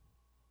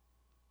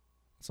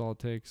 That's all it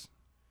takes.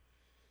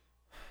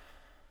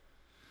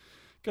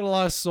 Got a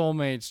lot of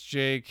soulmates,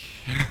 Jake.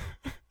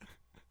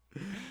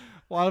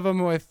 A lot of them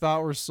who I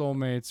thought were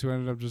soulmates who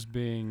ended up just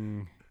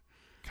being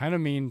kind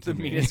of mean to The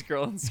me. meanest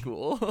girl in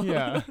school.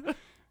 Yeah.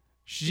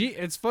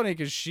 It's funny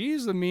because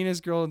she's the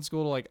meanest girl in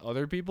school to like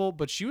other people,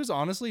 but she was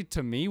honestly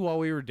to me while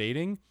we were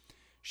dating,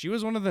 she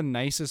was one of the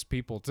nicest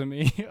people to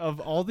me. Of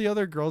all the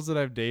other girls that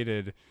I've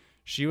dated,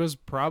 she was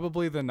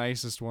probably the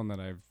nicest one that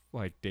I've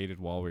like dated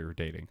while we were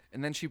dating.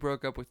 And then she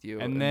broke up with you.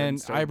 And then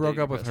started I broke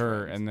dating up your with best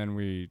her, friends.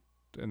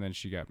 and then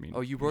she got mean.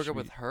 Oh, you broke up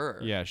with her?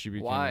 Yeah, she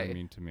became Why? really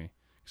mean to me.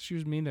 'Cause she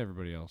was mean to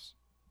everybody else.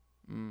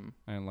 Mm.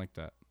 I didn't like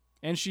that.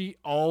 And she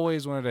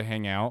always wanted to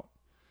hang out,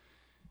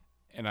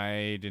 and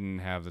I didn't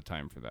have the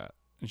time for that.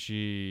 And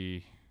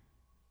she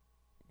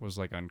was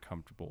like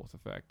uncomfortable with the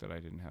fact that I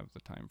didn't have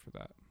the time for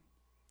that.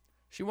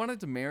 She wanted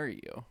to marry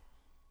you.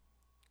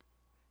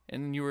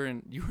 And you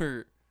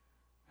were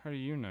How do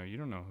you know? You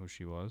don't know who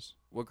she was.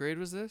 what grade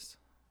was this?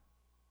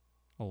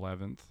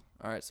 11th.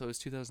 All right, so it was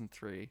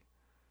 2003.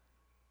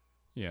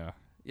 Yeah.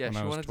 Yeah, When she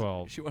I was wanted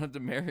 12. she wanted to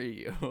marry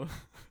you.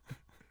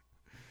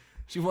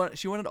 she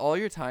wanted all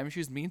your time. She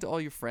was mean to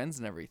all your friends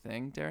and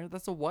everything. Darren,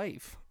 that's a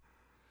wife.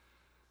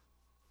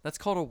 That's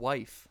called a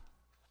wife.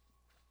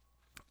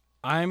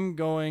 I'm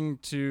going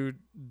to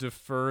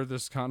defer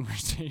this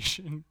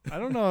conversation. I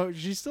don't know.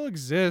 She still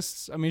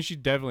exists. I mean, she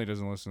definitely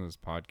doesn't listen to this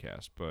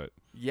podcast, but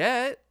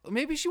Yet,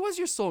 maybe she was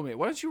your soulmate.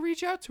 Why don't you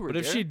reach out to her?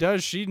 if Darren? she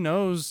does, she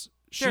knows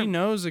she Darren-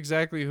 knows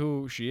exactly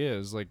who she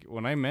is. Like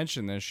when I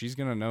mention this, she's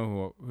gonna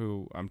know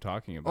who I'm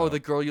talking about. Oh, the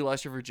girl you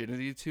lost your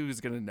virginity to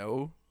is gonna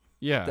know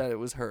yeah, that it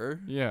was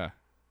her. yeah.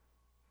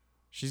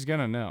 She's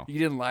gonna know. You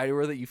didn't lie to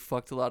her that you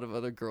fucked a lot of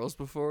other girls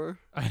before.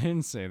 I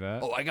didn't say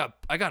that. Oh, I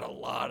got a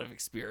lot of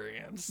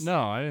experience. No,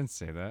 I didn't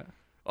say that.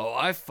 Oh,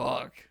 I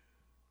fuck.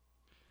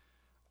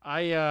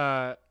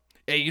 I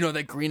Hey, you know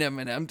that green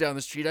M&M down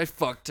the street? I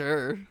fucked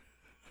her.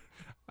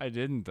 I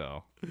didn't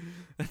though.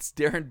 That's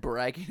Darren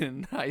bragging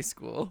in high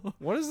school.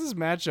 What is this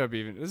matchup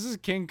even? This is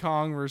King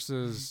Kong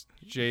versus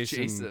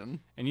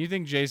Jason. And you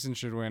think Jason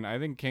should win? I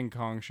think King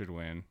Kong should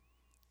win.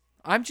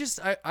 I'm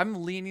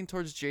leaning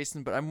towards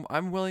Jason, but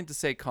I'm willing to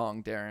say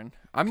Kong, Darren.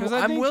 I'm 'Cause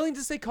I think- willing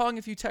to say Kong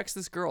if you text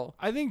this girl.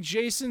 I think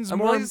Jason's I'm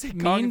more willing to say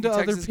Kong mean if to you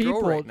text other this girl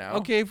people right now.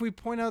 Okay, if we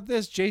point out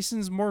this,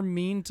 Jason's more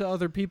mean to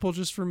other people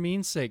just for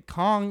mean's sake.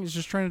 Kong is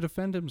just trying to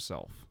defend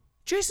himself.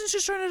 Jason's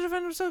just trying to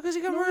defend himself because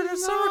he got No, murdered at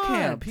he's summer not.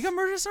 camp. He got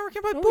murdered at summer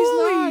camp by No,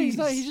 bullies. he's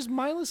not. He just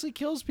mindlessly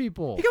kills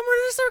people. He got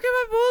murdered at summer camp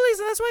by bullies,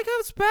 and that's why he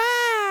comes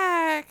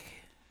back.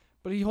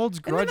 But he holds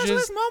And then that's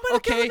grudges. his moment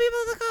of killing Okay, people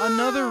in the car.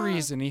 another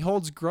reason he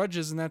holds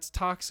grudges, and that's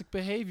toxic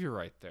behavior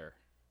right there.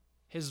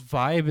 His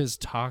vibe is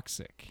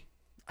toxic.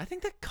 I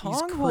think that He's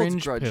Kong holds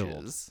cringe-pilled.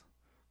 grudges.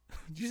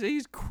 Did you say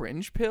he's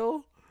cringe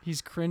pill?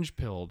 He's cringe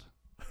pilled.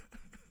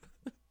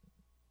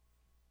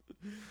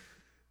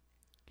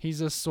 He's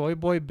a soy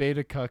boy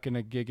beta cuck in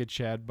a Giga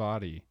Chad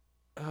body.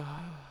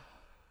 Oh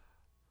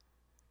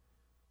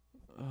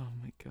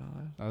my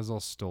god. That was all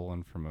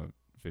stolen from a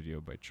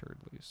video by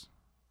Churdleys.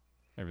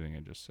 Everything I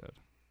just said.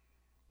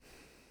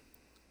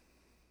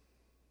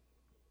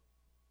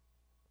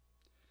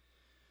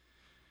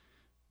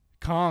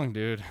 Kong,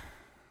 dude.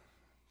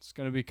 It's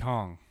gonna be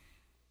Kong.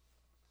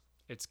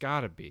 It's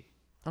gotta be.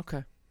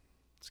 Okay.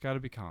 It's gotta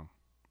be Kong.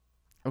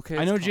 Okay.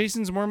 I know it's Kong.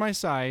 Jason's more my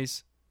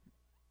size.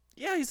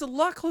 Yeah, he's a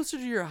lot closer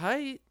to your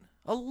height.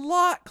 A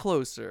lot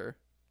closer.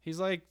 He's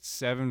like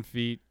 7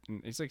 feet.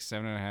 He's like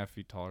 7.5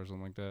 feet tall or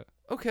something like that.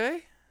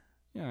 Okay.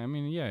 Yeah, I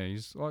mean, yeah,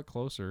 he's a lot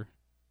closer.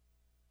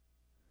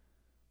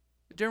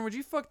 Darren, would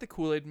you fuck the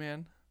Kool-Aid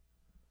man?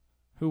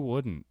 Who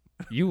wouldn't?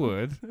 You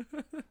would.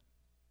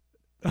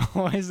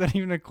 Why is that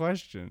even a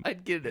question?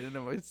 I'd get in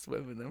him. I'd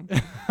swim in him.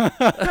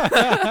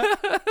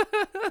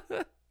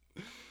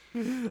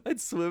 I'd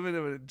swim in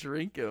him and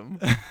drink him.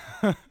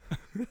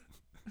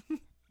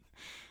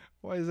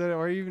 Why is that?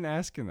 Why are you even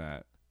asking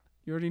that?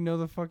 You already know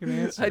the fucking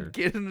answer. I'd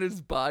get in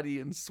his body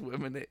and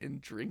swim in it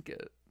and drink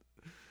it.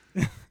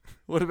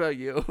 What about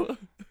you?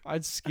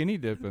 I'd skinny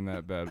dip in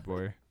that bad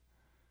boy.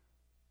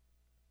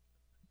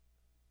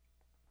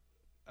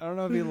 I don't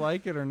know if you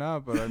like it or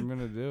not, but I'm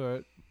gonna do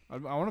it. I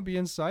want to be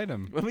inside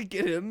him. Let me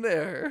get in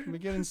there. Let me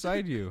get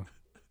inside you.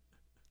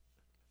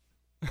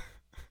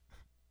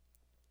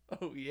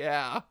 Oh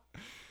yeah.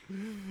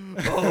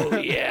 Oh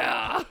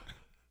yeah.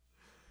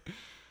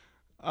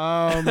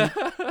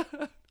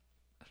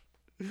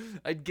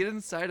 I'd get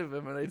inside of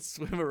him and I'd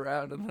swim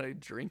around and then I'd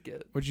drink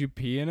it. Would you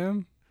pee in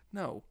him?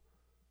 No.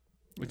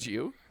 Would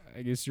you?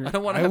 I guess you're. I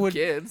don't want to have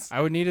kids.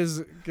 I would need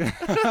his.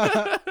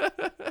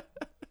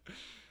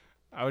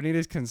 I would need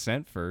his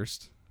consent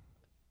first.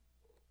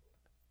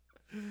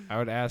 I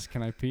would ask,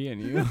 "Can I pee in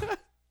you?"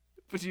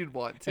 But you'd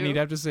want to. And he'd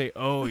have to say,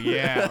 "Oh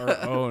yeah" or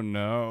 "Oh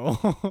no."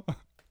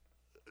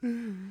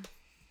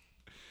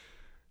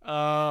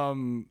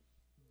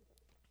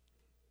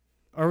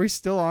 Are we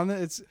still on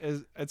it?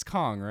 It's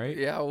Kong, right?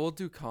 Yeah, we'll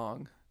do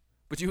Kong.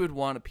 But you would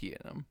want to pee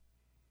in him.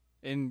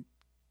 In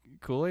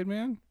Kool-Aid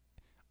Man,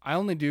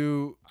 I'm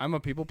a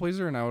people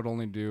pleaser, and I would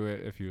only do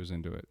it if he was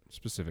into it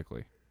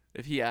specifically.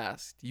 If he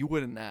asked, you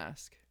wouldn't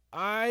ask.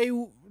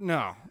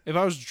 No. If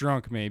I was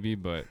drunk, maybe,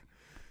 but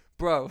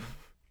Bro,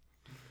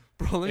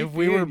 let me if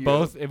we pee were in you.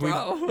 both,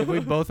 Bro. if we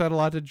both had a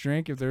lot to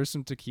drink, if there was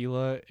some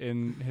tequila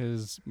in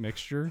his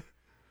mixture,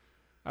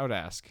 I would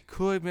ask.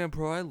 Kool-Aid Man,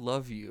 bro, I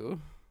love you.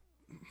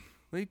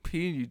 Let me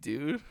pee in you,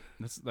 dude.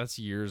 That's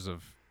years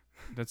of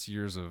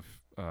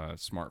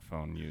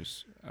smartphone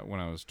use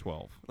when I was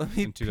 12. Let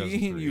me in pee in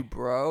 2003. you,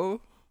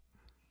 bro.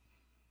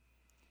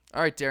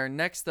 All right, Darren.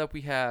 Next up,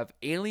 we have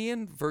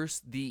Alien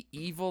vs. The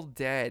Evil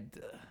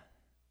Dead.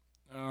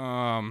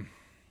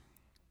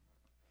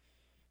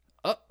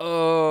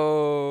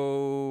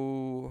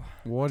 Uh-oh.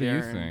 What do you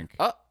Darren. think?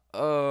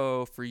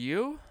 Uh-oh. For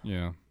you?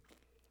 Yeah.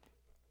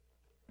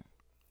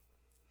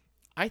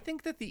 I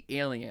think that the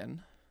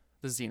alien,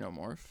 the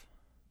xenomorph,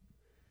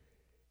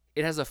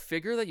 it has a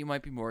figure that you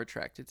might be more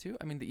attracted to.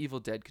 I mean, the Evil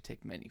Dead could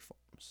take many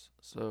forms.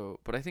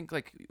 But I think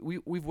like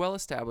we've well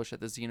established that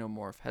the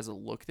xenomorph has a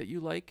look that you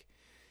like.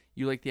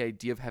 You like the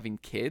idea of having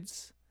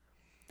kids.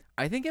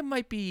 I think it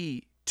might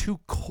be too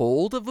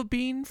cold of a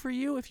bean for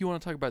you if you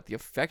want to talk about the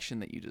affection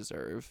that you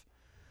deserve.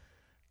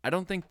 I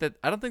don't think that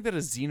a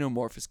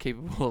xenomorph is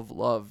capable of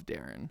love,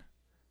 Darren.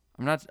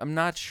 I'm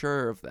not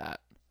sure of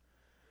that.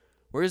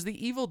 Whereas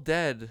the Evil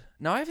Dead,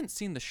 now I haven't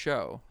seen the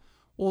show.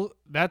 Well,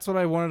 that's what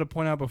I wanted to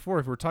point out before.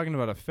 If we're talking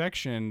about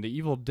affection, the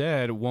Evil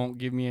Dead won't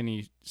give me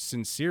any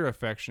sincere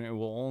affection. It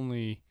will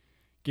only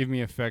give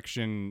me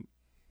affection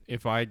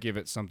if I give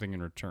it something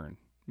in return.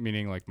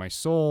 meaning like my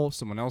soul,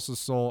 someone else's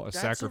soul, a That's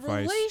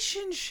sacrifice. a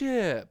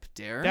relationship,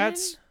 Darren.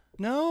 That's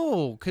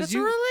no, because That's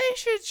a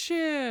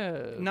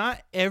relationship.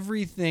 not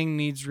everything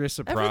needs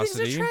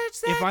reciprocity.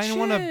 Everything's a If I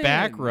want a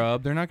back transaction.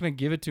 rub, they're not going to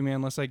give it to me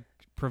unless I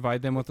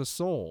provide them with a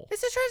soul.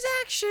 It's a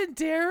transaction,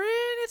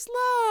 Darren. It's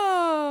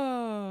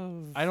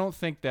love. I don't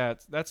think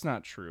that's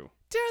not true.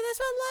 Darren, that's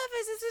what love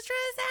is. It's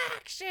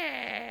a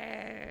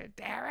transaction,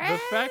 Darren. The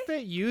fact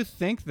that you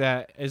think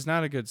that is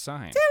not a good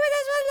sign. Darren,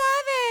 that's what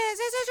love is.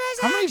 It's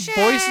a How many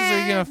transaction. voices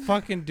are you gonna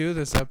fucking do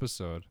this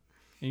episode?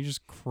 And you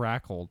just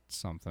crackled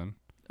something.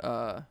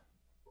 Uh,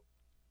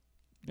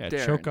 Yeah,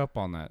 Darren. choke up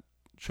on that.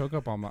 Choke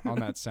up on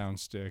that sound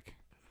stick.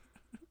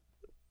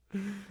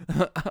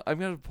 I'm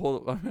gonna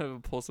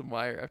pull some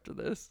wire after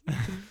this.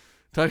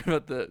 talking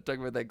about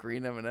that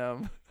green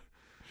M&M.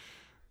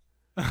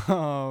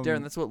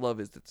 Darren, that's what love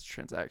is. It's a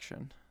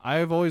transaction.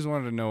 I've always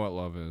wanted to know what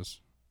love is.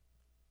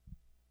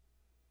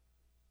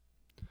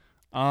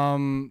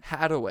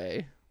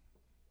 Hadaway.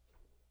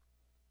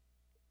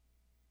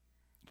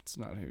 It's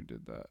not who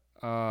did that.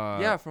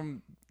 Yeah,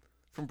 from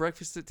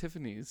Breakfast at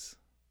Tiffany's.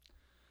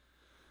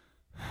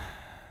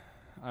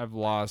 I've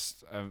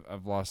lost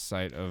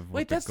sight of what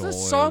Wait, the that's goal the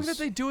song is. that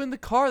they do in the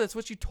car. That's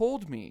what you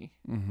told me.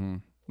 Mm-hmm.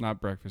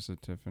 Not Breakfast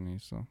at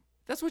Tiffany's, so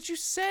That's what you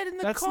said in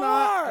the that's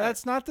car.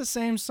 that's not the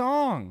same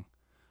song.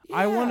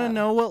 I want to Yeah.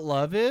 know what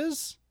love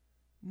is.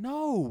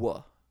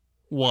 No.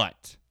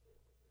 What?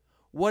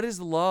 What is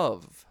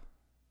love?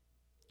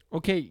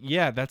 Okay,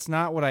 yeah, that's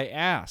not what I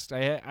asked.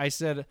 I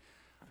said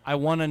I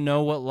want to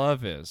know what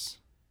love is.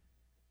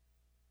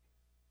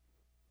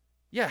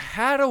 Yeah,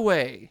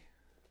 Hadaway.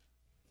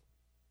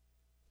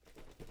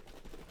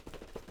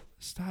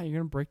 Stop, you're going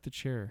to break the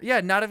chair.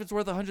 Yeah, not if it's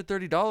worth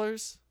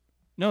 $130.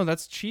 No,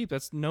 that's cheap.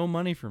 That's no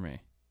money for me.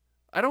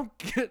 I don't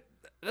get.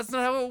 That's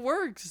not how it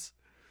works.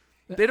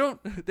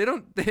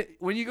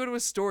 When you go to a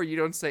store, you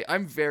don't say,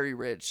 I'm very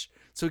rich,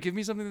 so give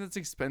me something that's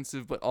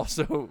expensive but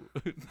also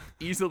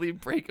easily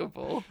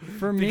breakable.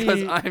 For me,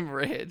 Because I'm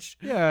rich.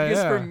 yeah,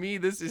 Because yeah. for me,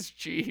 this is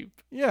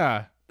cheap.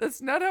 Yeah.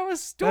 That's not how a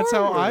store That's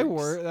how I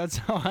works. work. That's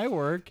how I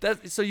work.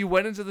 So you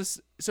went into this.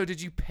 So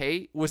did you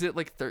pay? Was it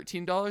like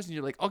 $13? And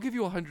you're like, I'll give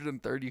you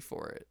 $130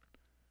 for it.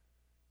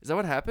 Is that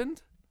what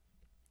happened?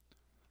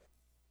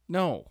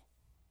 No.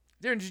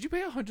 Darren, did you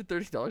pay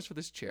 $130 for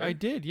this chair? I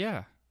did,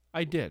 yeah.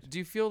 I did. Do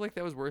you feel like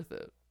that was worth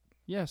it?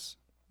 Yes.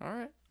 All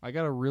right. I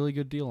got a really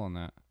good deal on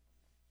that.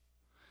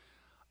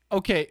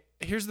 Okay,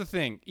 here's the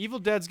thing. Evil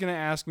Dead's going to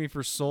ask me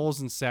for souls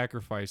and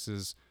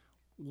sacrifices.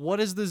 What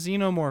is the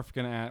xenomorph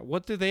going to ask?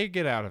 What do they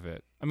get out of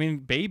it? I mean,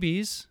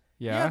 babies.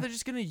 Yeah, Yeah. they're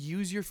just gonna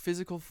use your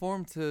physical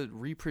form to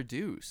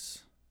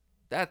reproduce.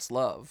 That's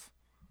love.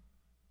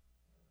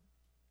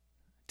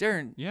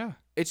 Darren, Yeah.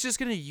 it's just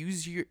gonna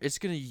use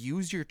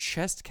your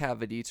chest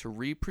cavity to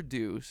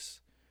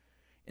reproduce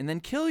and then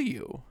kill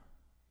you.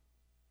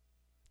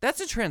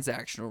 That's a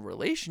transactional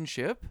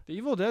relationship. The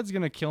Evil Dead's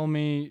going to kill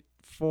me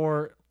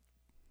for...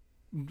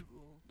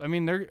 I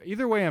mean,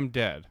 either way, I'm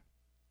dead.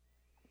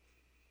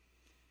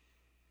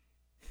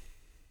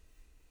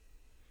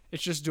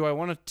 It's just, do I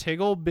want a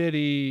tiggle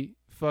bitty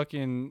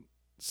fucking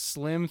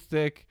slim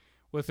thick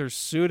with her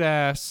suit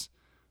ass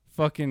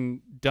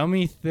fucking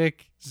dummy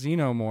thick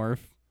xenomorph,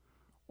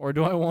 or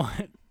do I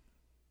want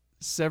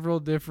several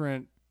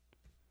different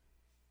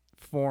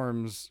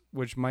forms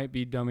which might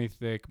be dummy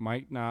thick,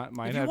 might not,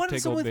 might If you have wanted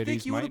tiggle someone bitties,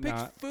 thick, you would might have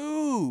not. picked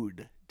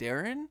food,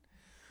 Darren,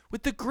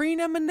 with the green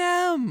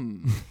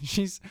M&M.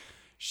 she's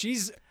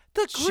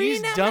The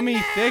green dummy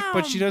thick,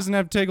 but she M&M. doesn't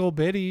have tiggle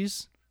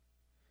bitties.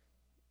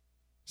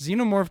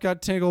 Xenomorph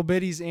got tiggle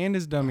bitties and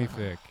is dummy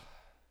thick.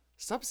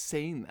 Stop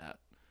saying that.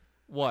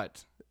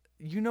 What?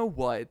 You know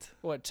what?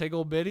 What,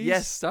 tiggle bitties?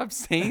 Yes, stop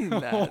saying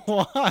that.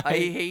 Why? I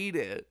hate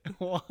it.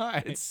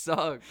 Why? It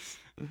sucks.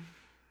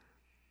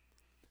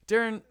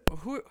 Darren,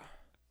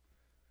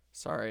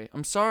 Sorry.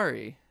 I'm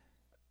sorry.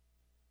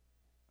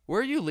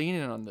 Where are you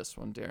leaning on this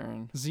one,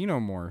 Darren?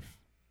 Xenomorph.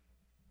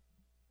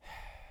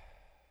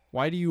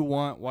 Why do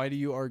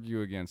you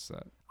argue against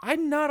that?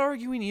 I'm not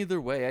arguing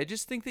either way. I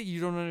just think that you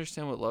don't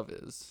understand what love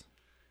is.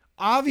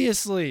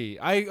 Obviously,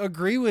 I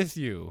agree with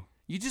you.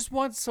 You just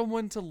want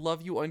someone to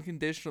love you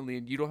unconditionally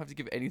and you don't have to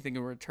give anything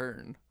in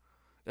return.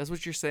 That's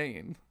what you're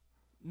saying.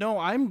 No,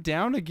 I'm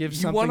down to give You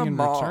something want a in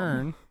mom.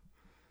 return.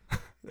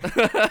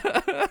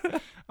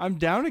 I'm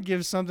down to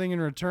give something in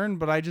return,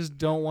 but I just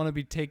don't want to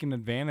be taken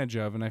advantage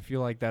of, and I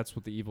feel like that's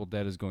what the Evil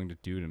Dead is going to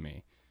do to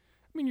me.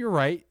 I mean, you're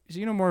right.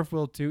 Xenomorph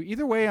will too.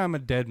 Either way, I'm a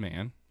dead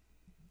man.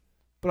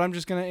 But I'm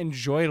just going to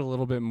enjoy it a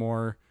little bit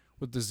more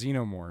with the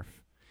Xenomorph.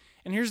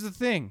 And here's the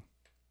thing.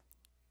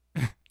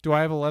 Do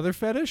I have a leather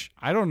fetish?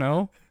 I don't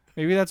know.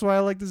 Maybe that's why I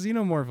like the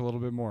Xenomorph a little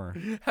bit more.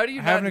 How do you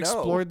I not haven't know?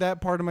 explored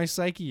that part of my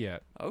psyche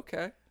yet.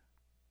 Okay.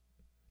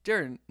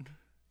 Darren,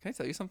 can I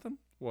tell you something?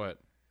 What?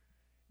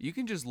 You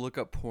can just look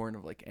up porn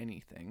of like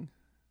anything.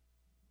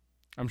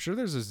 I'm sure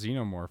there's a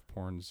Xenomorph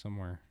porn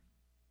somewhere.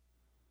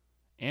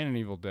 And an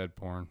Evil Dead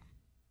porn.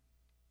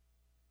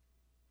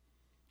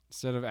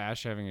 Instead of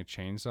Ash having a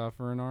chainsaw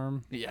for an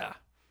arm, Yeah.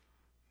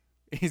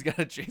 He's got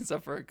a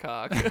chainsaw for a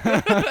cock.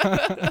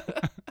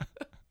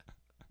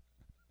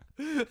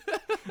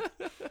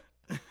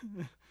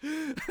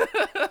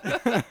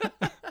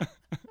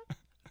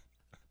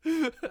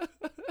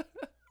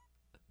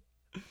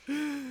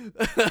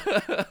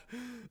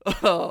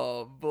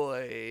 Oh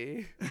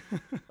boy.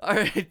 All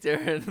right,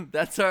 Darren.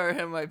 That's our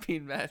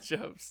MIP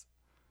matchups.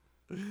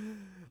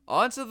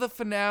 On to the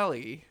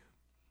finale.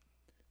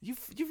 You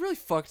really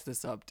fucked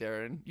this up,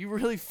 Darren. You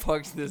really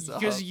fucked this up.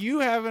 Because you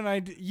have an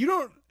idea. You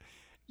don't.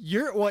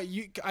 You're what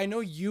you. I know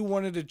you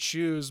wanted to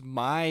choose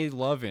my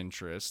love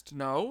interest.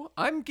 No,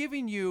 I'm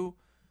giving you.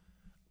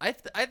 I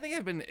think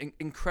I've been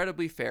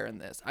incredibly fair in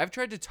this. I've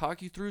tried to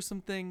talk you through some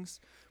things,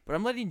 but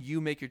I'm letting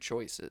you make your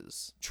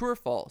choices. True or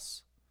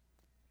false?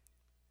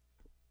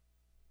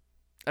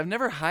 I've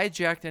never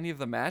hijacked any of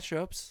the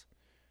matchups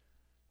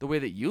the way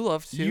that you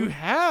love to. You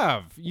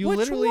have. You Which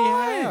literally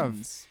have.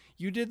 ones?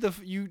 You did the.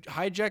 You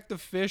hijacked the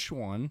fish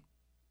one.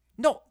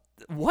 No.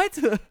 What?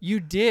 You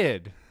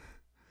did.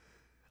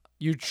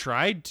 You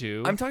tried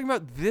to. I'm talking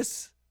about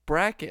this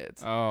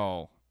bracket.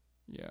 Oh,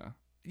 yeah.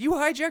 You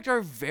hijacked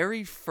our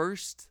very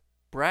first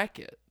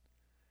bracket.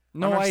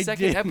 No, on our I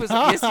second did episode.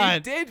 not. Yes, you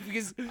did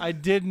because I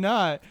did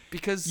not.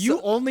 You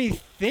so- only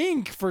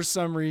think for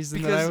some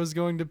reason that I Because- was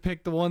going to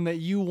pick the one that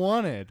you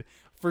wanted.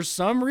 For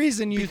some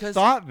reason, you because-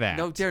 thought that.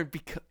 No, Darren,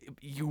 because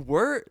you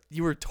were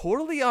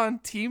totally on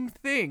team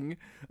thing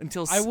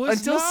until I was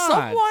until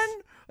not.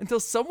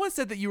 someone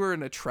said that you were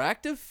an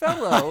attractive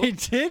fellow. I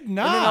did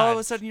not. And then all of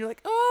a sudden you're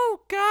like, "Oh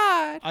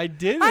God, I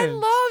didn't. I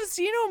love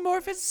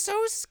Xenomorph. It's so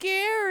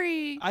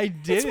scary. I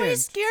It's didn't. way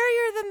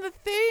scarier than the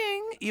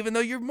Thing, even though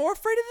you're more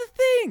afraid of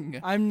the Thing."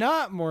 I'm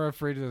not more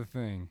afraid of the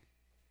Thing.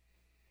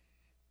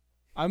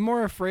 I'm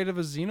more afraid of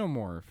a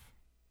xenomorph.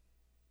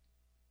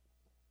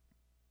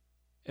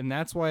 And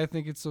that's why I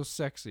think it's so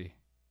sexy.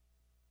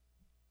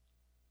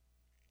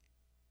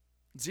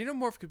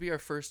 Xenomorph could be our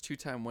first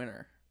 2-time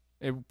winner.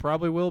 It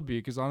probably will be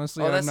because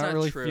honestly, Oh, I'm that's not not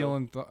really true.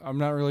 feeling. I'm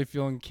not really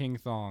feeling King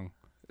Thong.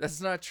 That's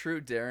not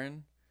true,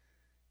 Darren.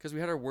 Because we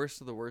had our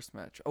worst of the worst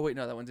match. Oh wait,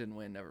 no, that one didn't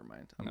win. Never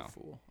mind. I'm No. a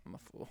fool.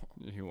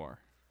 You are.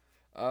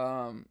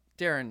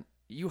 Darren,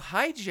 you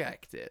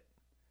hijacked it.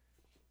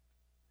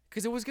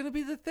 Because it was gonna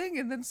be the Thing,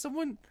 and then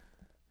someone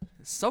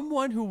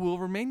who will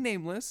remain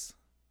nameless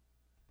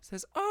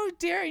says, "Oh,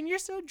 Darren, you're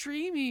so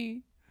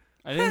dreamy."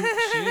 I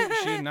didn't.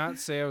 She did not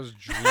say I was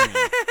dreaming.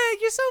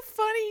 You're so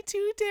funny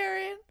too,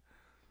 Darren.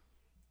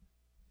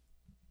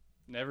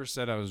 Never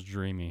said I was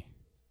dreamy.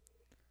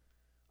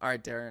 All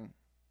right, Darren.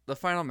 The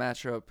final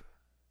matchup: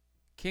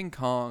 King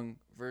Kong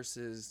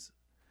versus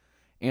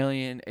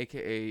Alien,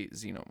 aka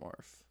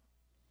Xenomorph.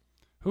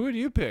 Who would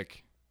you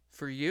pick?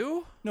 For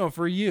you? No,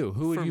 for you.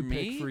 Who would For you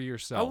me? pick for I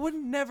yourself? would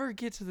never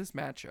get to this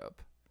matchup.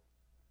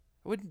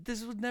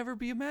 This would never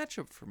be a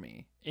matchup for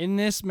me. In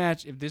this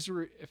match, if this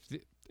were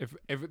if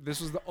this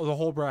was the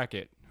whole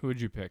bracket, who would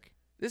you pick?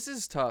 This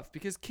is tough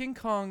because King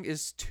Kong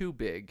is too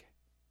big.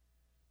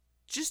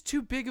 Just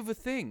too big of a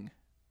thing.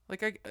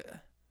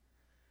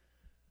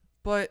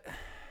 But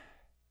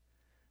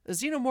a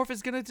xenomorph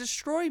is gonna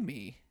destroy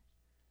me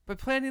by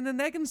planting an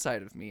egg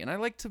inside of me, and I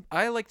like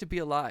to be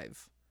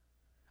alive.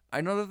 I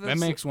know that That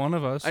makes one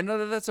of us. I know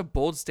that that's a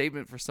bold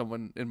statement for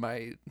someone in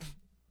my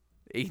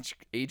age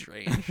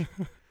range,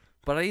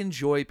 but I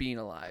enjoy being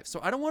alive. So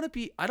I don't want to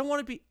be.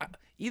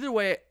 Either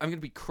way, I'm gonna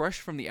be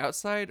crushed from the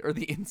outside or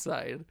the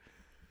inside.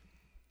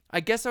 I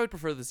guess I would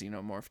prefer the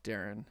xenomorph,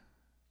 Darren.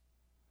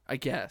 I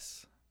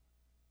guess.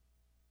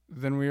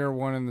 Then we are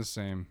one and the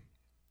same.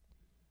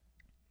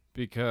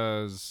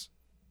 Because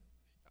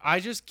I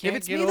just can't If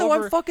it's get me, over.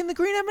 though, I'm fucking the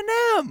green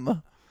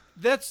M&M.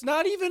 That's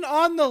not even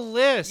on the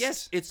list.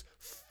 Yes, it's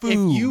food.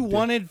 If you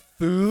wanted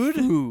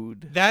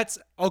food, that's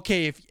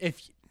okay.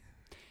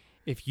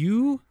 If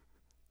you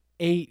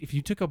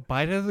took a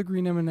bite out of the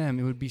green M&M,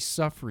 it would be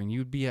suffering. You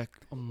would be a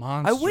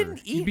monster. I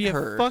wouldn't You'd eat be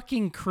her. a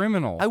fucking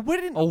criminal. I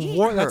wouldn't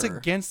eat That's her.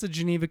 against the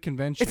Geneva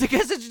Convention. It's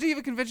against the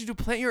Geneva Convention to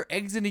plant your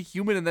eggs in a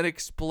human and then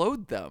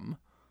explode them.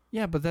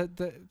 Yeah, but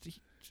that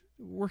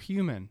we're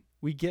human.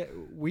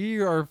 We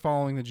are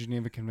following the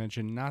Geneva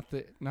Convention, not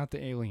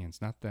the aliens,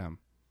 not them.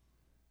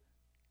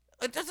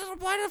 It doesn't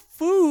apply to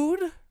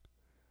food.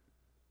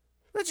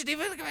 The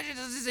Geneva Convention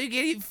doesn't say you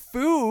can't eat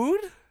food.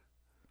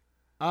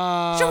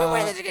 Show me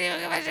where the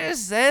Geneva Convention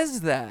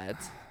says that.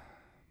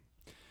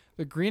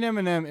 The green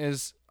M&M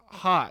is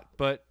hot,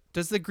 but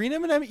does the green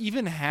M&M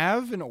even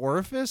have an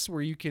orifice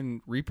where you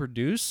can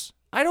reproduce?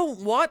 I don't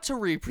want to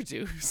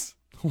reproduce.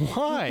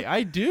 Why?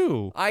 I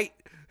do.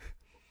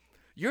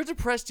 You're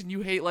depressed and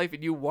you hate life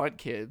and you want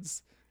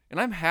kids. And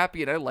I'm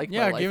happy and I like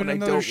Yeah, my life give it and I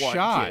another don't shot.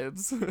 want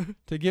kids.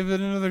 To give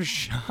it another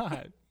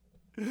shot.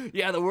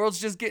 Yeah, the world's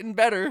just getting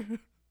better.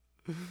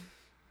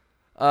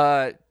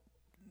 I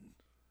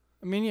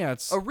mean, yeah,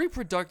 it's A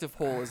reproductive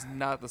hole is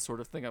not the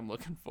sort of thing I'm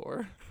looking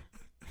for.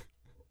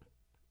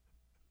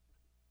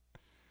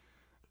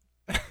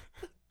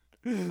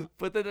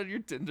 Put that on your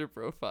Tinder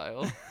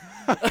profile.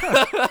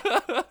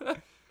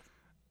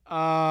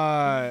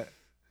 yeah,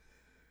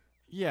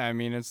 I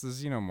mean, it's the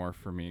xenomorph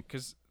for me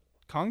cuz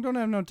Kong don't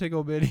have no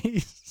tickle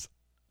bitties.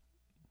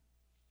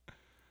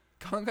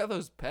 Kong got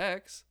those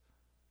pecs.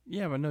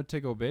 Yeah, but no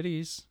tickle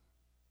bitties.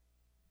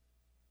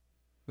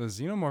 The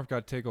Xenomorph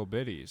got tickle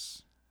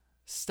bitties.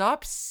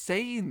 Stop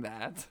saying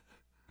that.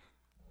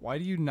 Why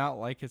do you not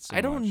like it so much?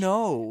 I don't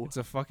know. It's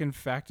a fucking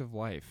fact of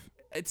life.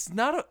 It's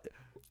not a.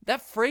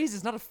 That phrase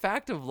is not a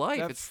fact of life.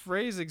 That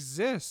phrase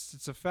exists.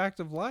 It's a fact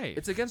of life.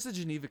 It's against the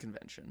Geneva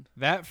Convention.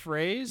 That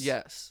phrase?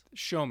 Yes.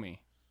 Show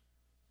me.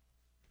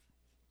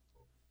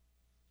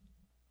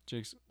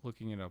 Jake's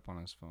looking it up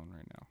on his phone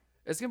right now.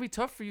 It's going to be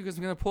tough for you because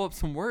I'm going to pull up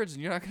some words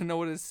and you're not going to know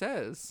what it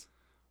says.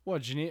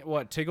 What,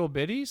 tickle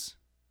bitties?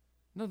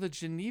 No, the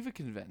Geneva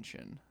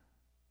Convention.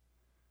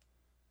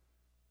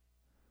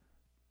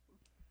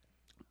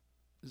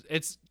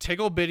 It's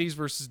tickle bitties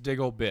versus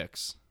diggle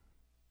bicks.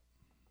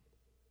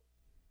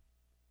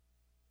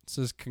 It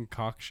says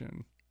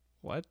concoction.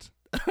 What?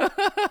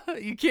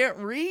 You can't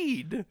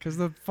read. Because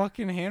the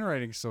fucking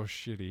handwriting's so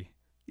shitty.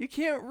 You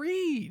can't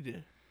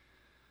read.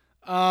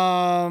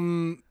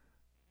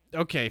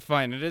 Okay,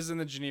 fine. It is in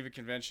the Geneva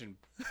Convention.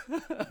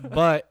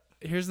 But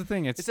here's the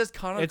thing. It says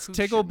It's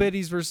tickle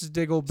bitties versus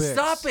diggle bicks.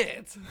 Stop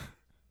it.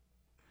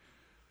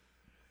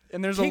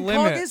 And there's a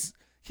limit.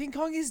 King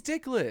Kong is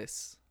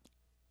dickless.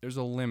 There's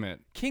a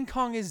limit. King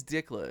Kong is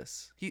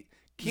dickless. King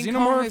Xenomorph?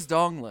 Kong is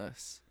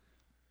dongless.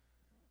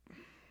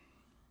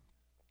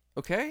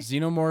 Okay?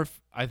 Xenomorph,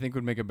 I think,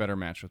 would make a better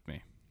match with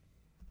me.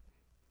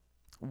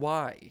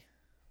 Why?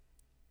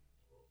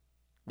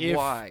 If-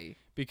 Why?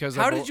 Because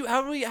How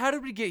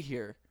did we get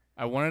here?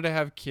 I wanted to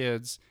have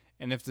kids,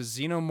 and if the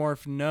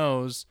Xenomorph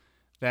knows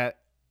that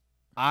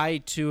I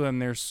too am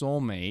their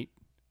soulmate,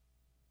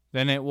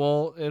 then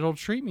it'll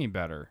treat me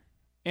better,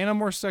 and I'm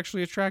more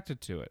sexually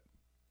attracted to it.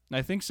 And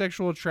I think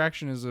sexual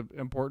attraction is an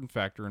important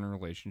factor in a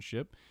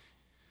relationship.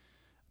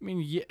 I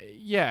mean,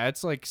 yeah,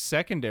 it's like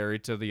secondary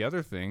to the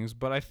other things,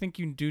 but I think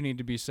you do need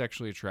to be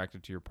sexually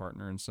attracted to your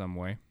partner in some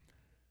way.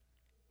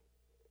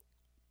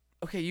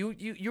 Okay, you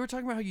were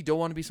talking about how you don't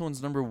want to be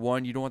someone's number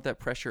one. You don't want that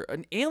pressure.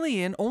 An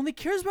alien only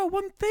cares about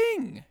one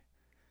thing.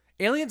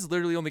 Aliens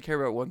literally only care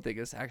about one thing.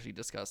 It's actually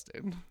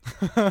disgusting.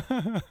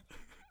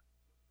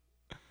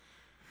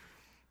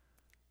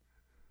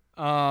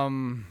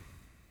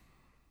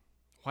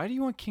 Why do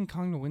you want King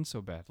Kong to win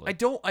so badly? I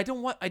don't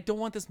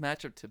want this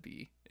matchup to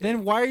be.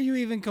 Then why are you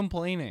even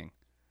complaining?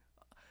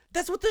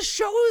 That's what the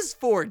show is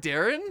for,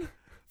 Darren.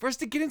 For us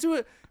to get into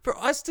it, for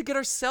us to get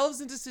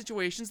ourselves into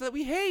situations that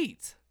we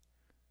hate.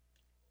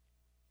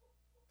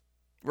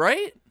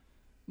 Right?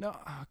 No,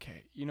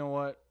 okay. You know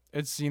what?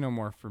 It's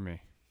Xenomorph for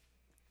me.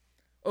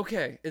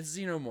 Okay, it's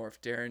Xenomorph,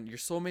 Darren. Your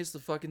soulmate's the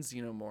fucking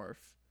Xenomorph.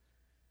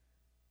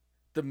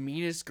 The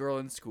meanest girl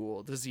in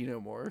school, the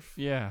Xenomorph.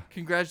 Yeah.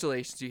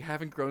 Congratulations, you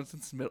haven't grown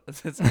since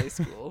high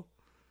school.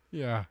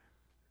 Yeah.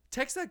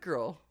 Text that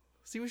girl.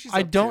 See what she's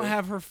I up don't to.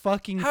 have her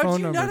fucking How phone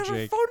do you number, not have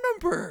Jake. her phone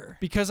number?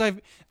 Because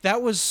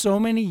that was so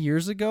many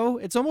years ago.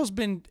 It's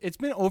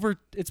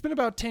been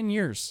about 10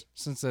 years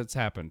since that's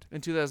happened.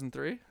 In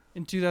 2003?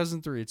 In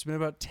 2003. It's been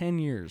about 10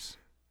 years.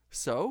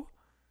 So?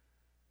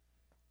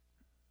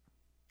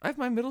 I have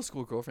my middle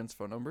school girlfriend's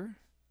phone number.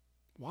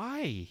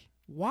 Why?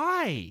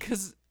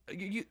 Because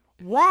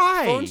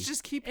Why? phones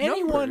just keep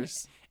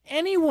numbers.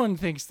 Anyone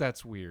thinks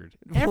that's weird.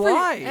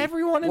 Why?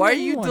 Everyone. Why are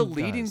you anyone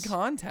deleting does.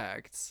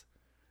 contacts?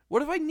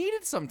 What if I need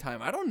it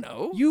sometime? I don't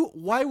know.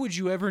 Why would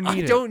you ever need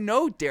it? I don't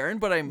know, Darren,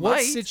 but I What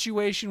might.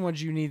 situation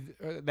would you need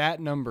that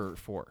number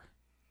for?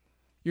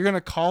 You're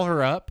gonna call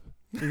her up.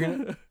 You're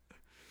gonna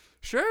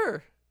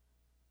Sure.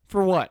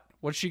 for what?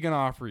 What's she gonna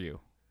offer you?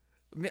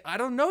 I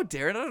don't know,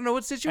 Darren. I don't know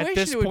what situation At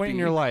this it would point be. in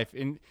your life,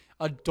 in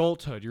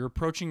adulthood, you're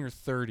approaching your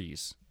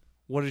 30s.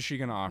 What is she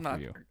gonna offer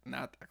you?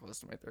 Not that close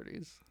to my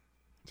 30s.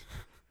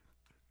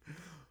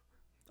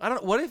 I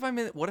don't. What if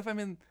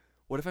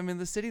I'm in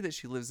the city that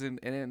she lives in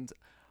and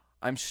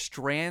I'm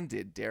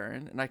stranded,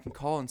 Darren, and I can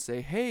call and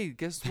say, "Hey,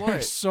 guess what?"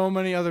 There's so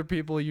many other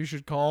people you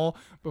should call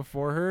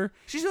before her.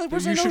 She's the only Dude,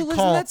 person I you know who should lives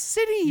call- in that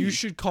city. You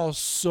should call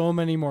so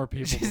many more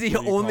people. She's the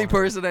before you only call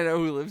her. person I know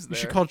who lives there.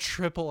 You should call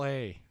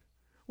AAA.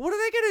 What are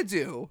they gonna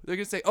do? They're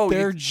gonna say, "Oh,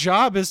 Their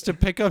job is to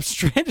pick up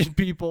stranded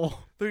people.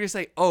 they're gonna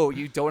say, "Oh,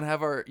 you don't have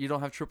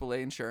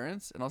AAA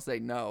insurance," and I'll say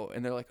no,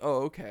 and they're like,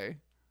 "Oh, okay."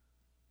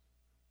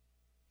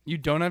 You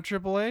don't have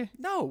AAA?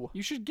 No.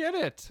 You should get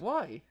it.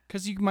 Why?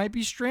 Because you might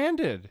be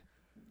stranded.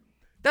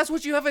 That's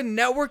what you have a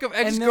network of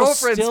And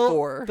ex-girlfriends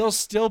for. They'll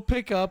still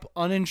pick up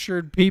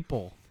uninsured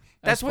people.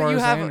 That's as what far you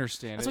as have- I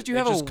understand that's it. what you It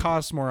have just a-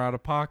 costs more out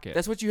of pocket.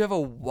 That's what you have a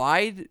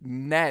wide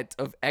net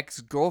of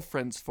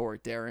ex-girlfriends for,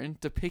 Darren,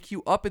 to pick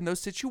you up in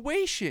those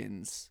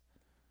situations.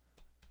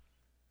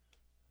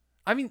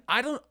 I mean,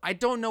 I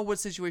don't know what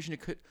situation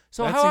it could.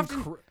 So That's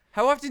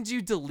how often do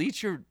you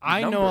delete your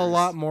I know a numbers?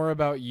 lot more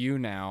about you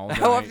now.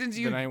 How often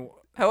do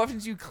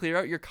you clear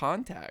out your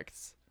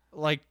contacts?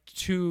 like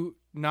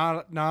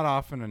not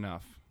often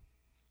enough.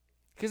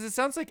 Because it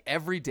sounds like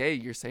every day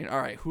you're saying, "All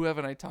right, who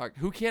haven't I talked?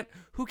 Who can't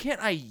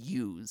I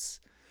use?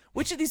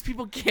 Which of these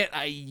people can't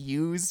I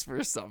use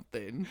for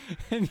something?"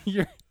 And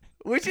you're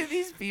Which of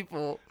these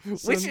people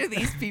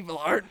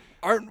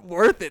aren't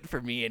worth it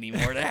for me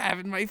anymore to have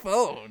in my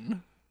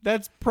phone?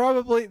 That's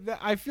probably.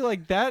 I feel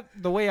like that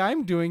the way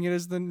I'm doing it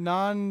is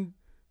the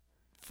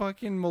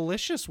fucking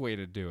malicious way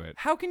to do it.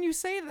 How can you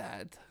say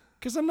that?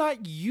 Because I'm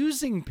not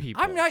using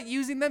people. I'm not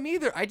using them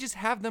either. I just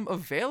have them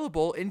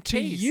available in to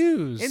case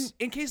use.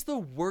 in case the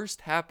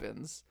worst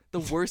happens. The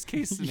worst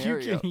case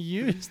scenario. You can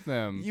use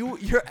them.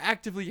 You're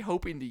actively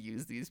hoping to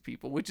use these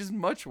people, which is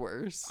much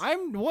worse.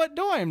 I'm what?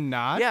 No, I'm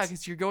not. Yeah,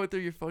 because you're going through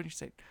your phone. You're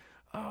saying,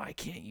 "Oh, I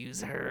can't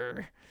use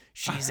her.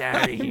 She's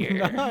out of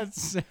here." I'm not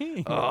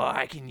saying. Oh,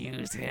 I can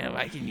use him.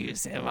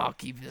 I'll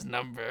keep his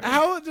number.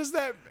 How does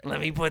that? Let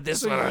me put this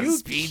So one on you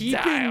speed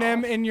keeping dial.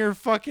 them in your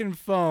fucking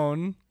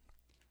phone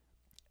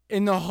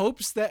in the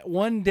hopes that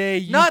one day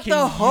you Not can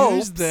the hopes.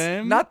 use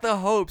them. Not the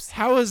hopes.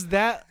 How is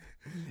that?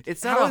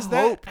 It's How not is a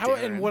that? hope. How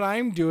and what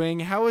I'm doing?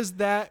 How is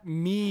that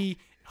me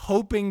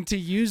hoping to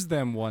use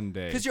them one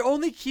day? Because you're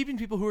only keeping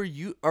people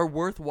who are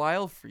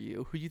worthwhile for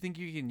you, who you think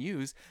you can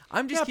use.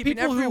 I'm just keeping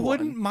people everyone. who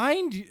wouldn't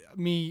mind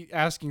me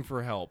asking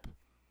for help.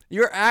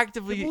 You're People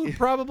actively who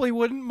probably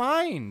wouldn't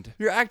mind.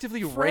 You're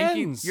actively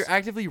Friends.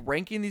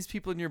 ranking these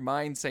people in your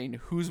mind, saying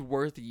who's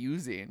worth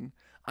using.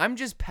 I'm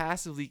just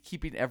passively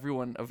keeping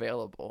everyone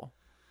available.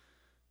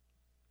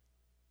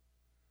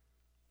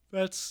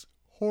 That's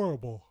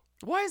horrible.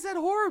 Why is that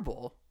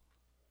horrible?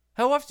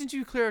 How often do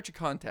you clear out your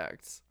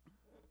contacts?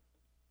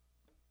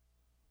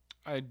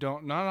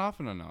 Not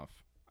often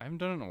enough. I haven't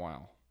done it in a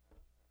while.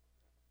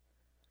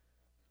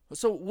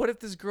 So what if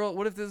this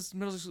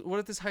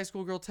high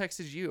school girl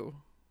texted you?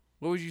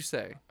 What would you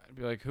say? I'd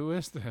be like, who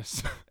is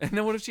this? And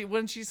then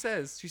when she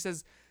says,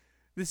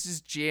 "This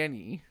is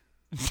Janny."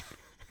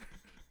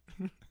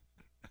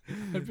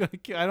 I'd be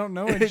like, I don't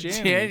know a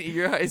Janny. Janny,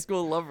 your high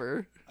school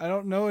lover. I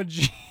don't know a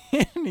Janny.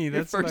 Your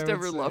That's what first I would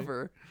ever say.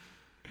 lover.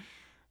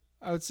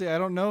 I would say I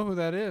don't know who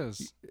that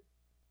is.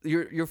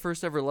 Your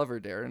first ever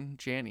lover, Darren.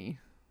 Janny.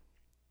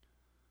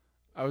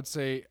 I would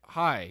say,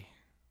 hi.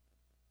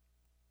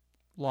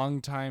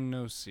 Long time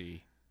no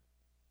see.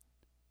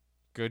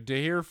 Good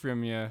to hear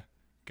from you.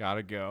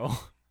 Gotta go.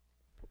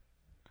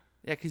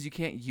 Yeah, because you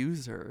can't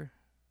use her.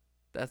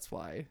 That's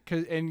why.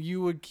 And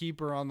you would keep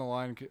her on the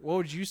line. What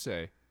would you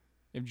say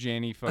if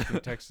Janny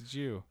fucking texted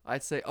you?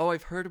 I'd say, "Oh,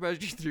 I've heard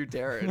about you through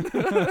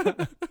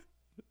Darren.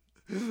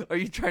 Are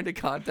you trying to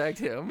contact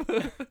him?"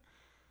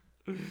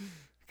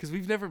 Because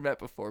we've never met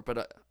before,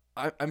 but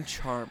I'm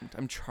charmed.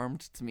 I'm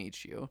charmed to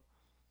meet you.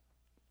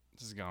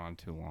 This has gone on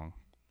too long.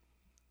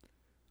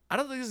 I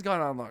don't think this has gone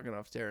on long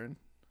enough, Darren.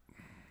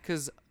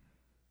 Because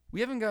we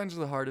haven't gotten to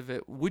the heart of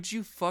it. Would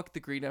you fuck the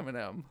green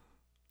M&M?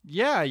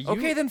 Yeah.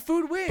 Okay, then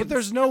food wins. But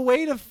there's no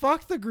way to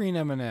fuck the green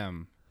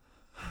M&M.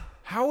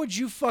 How would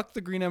you fuck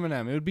the green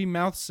M&M? It would be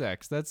mouth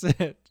sex. That's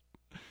it.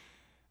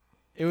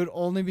 It would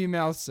only be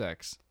mouth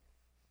sex.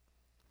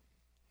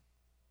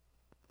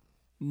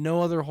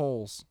 No other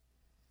holes.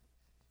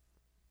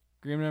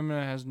 Green M&M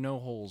has no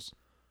holes.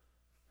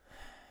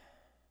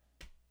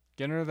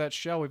 Get under that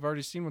shell. We've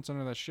already seen what's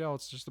under that shell.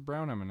 It's just the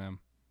brown M&M.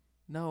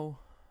 No.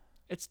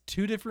 It's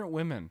two different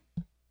women.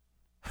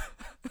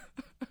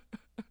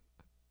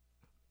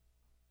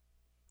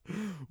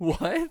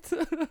 What?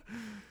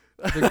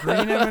 The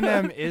green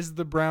M&M is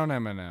the brown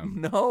M&M.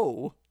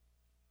 No.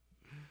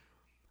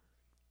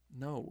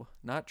 No,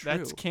 not true.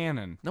 That's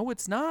canon. No,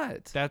 it's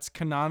not. That's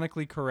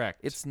canonically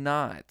correct. It's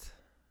not.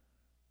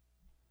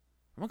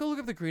 I'm gonna go look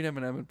up the green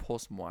M&M and pull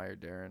some wire,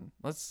 Darren.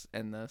 Let's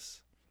end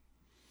this.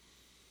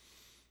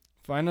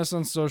 Find us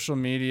on social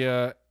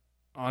media,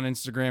 on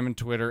Instagram and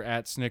Twitter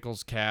at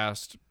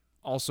SnicklesCast.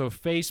 Also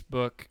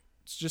Facebook.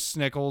 It's just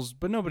Snickles,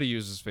 but nobody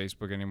uses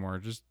Facebook anymore.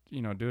 Just,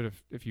 do it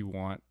if you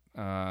want.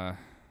 And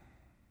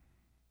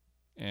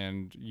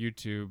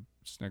YouTube,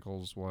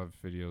 Snickles will have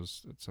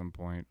videos at some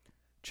point.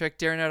 Check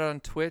Darren out on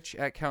Twitch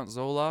at Count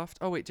Zoloft.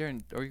 Oh wait,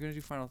 Darren, are you gonna do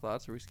final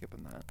thoughts? Or are we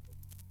skipping that?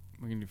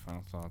 We can do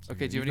final thoughts.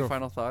 Okay. Do you have any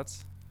final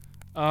thoughts?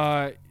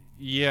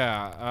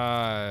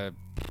 Yeah.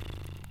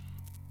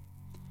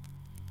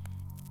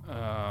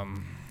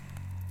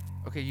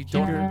 Okay, you Keep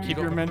don't your you keep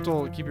don't-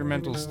 your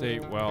mental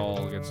state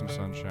well. Get some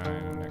sunshine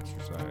and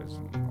exercise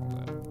and all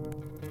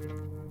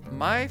that.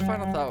 My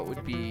final thought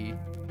would be,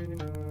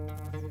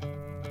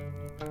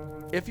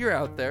 if you're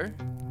out there,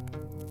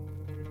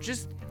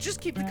 just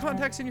keep the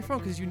contacts in your phone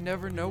because you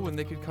never know when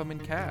they could come in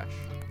cash,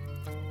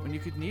 when you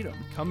could need them.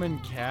 Come in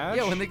cash.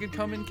 Yeah, when they could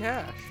come in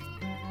cash.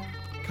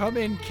 come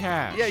in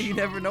cash. Yeah, you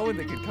never know when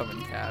they could come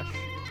in cash.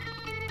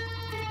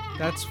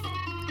 That's a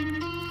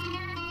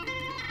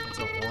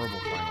horrible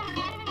final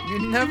thought.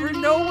 You never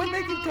know when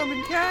they could come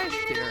in cash,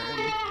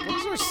 Darren. What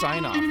is our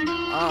sign off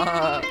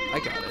now?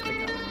 I got it. Are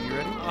you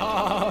ready?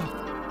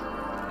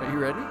 Are you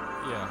ready?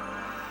 Yeah.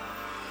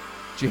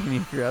 Janie,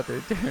 if you're out there,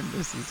 Darren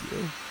misses you.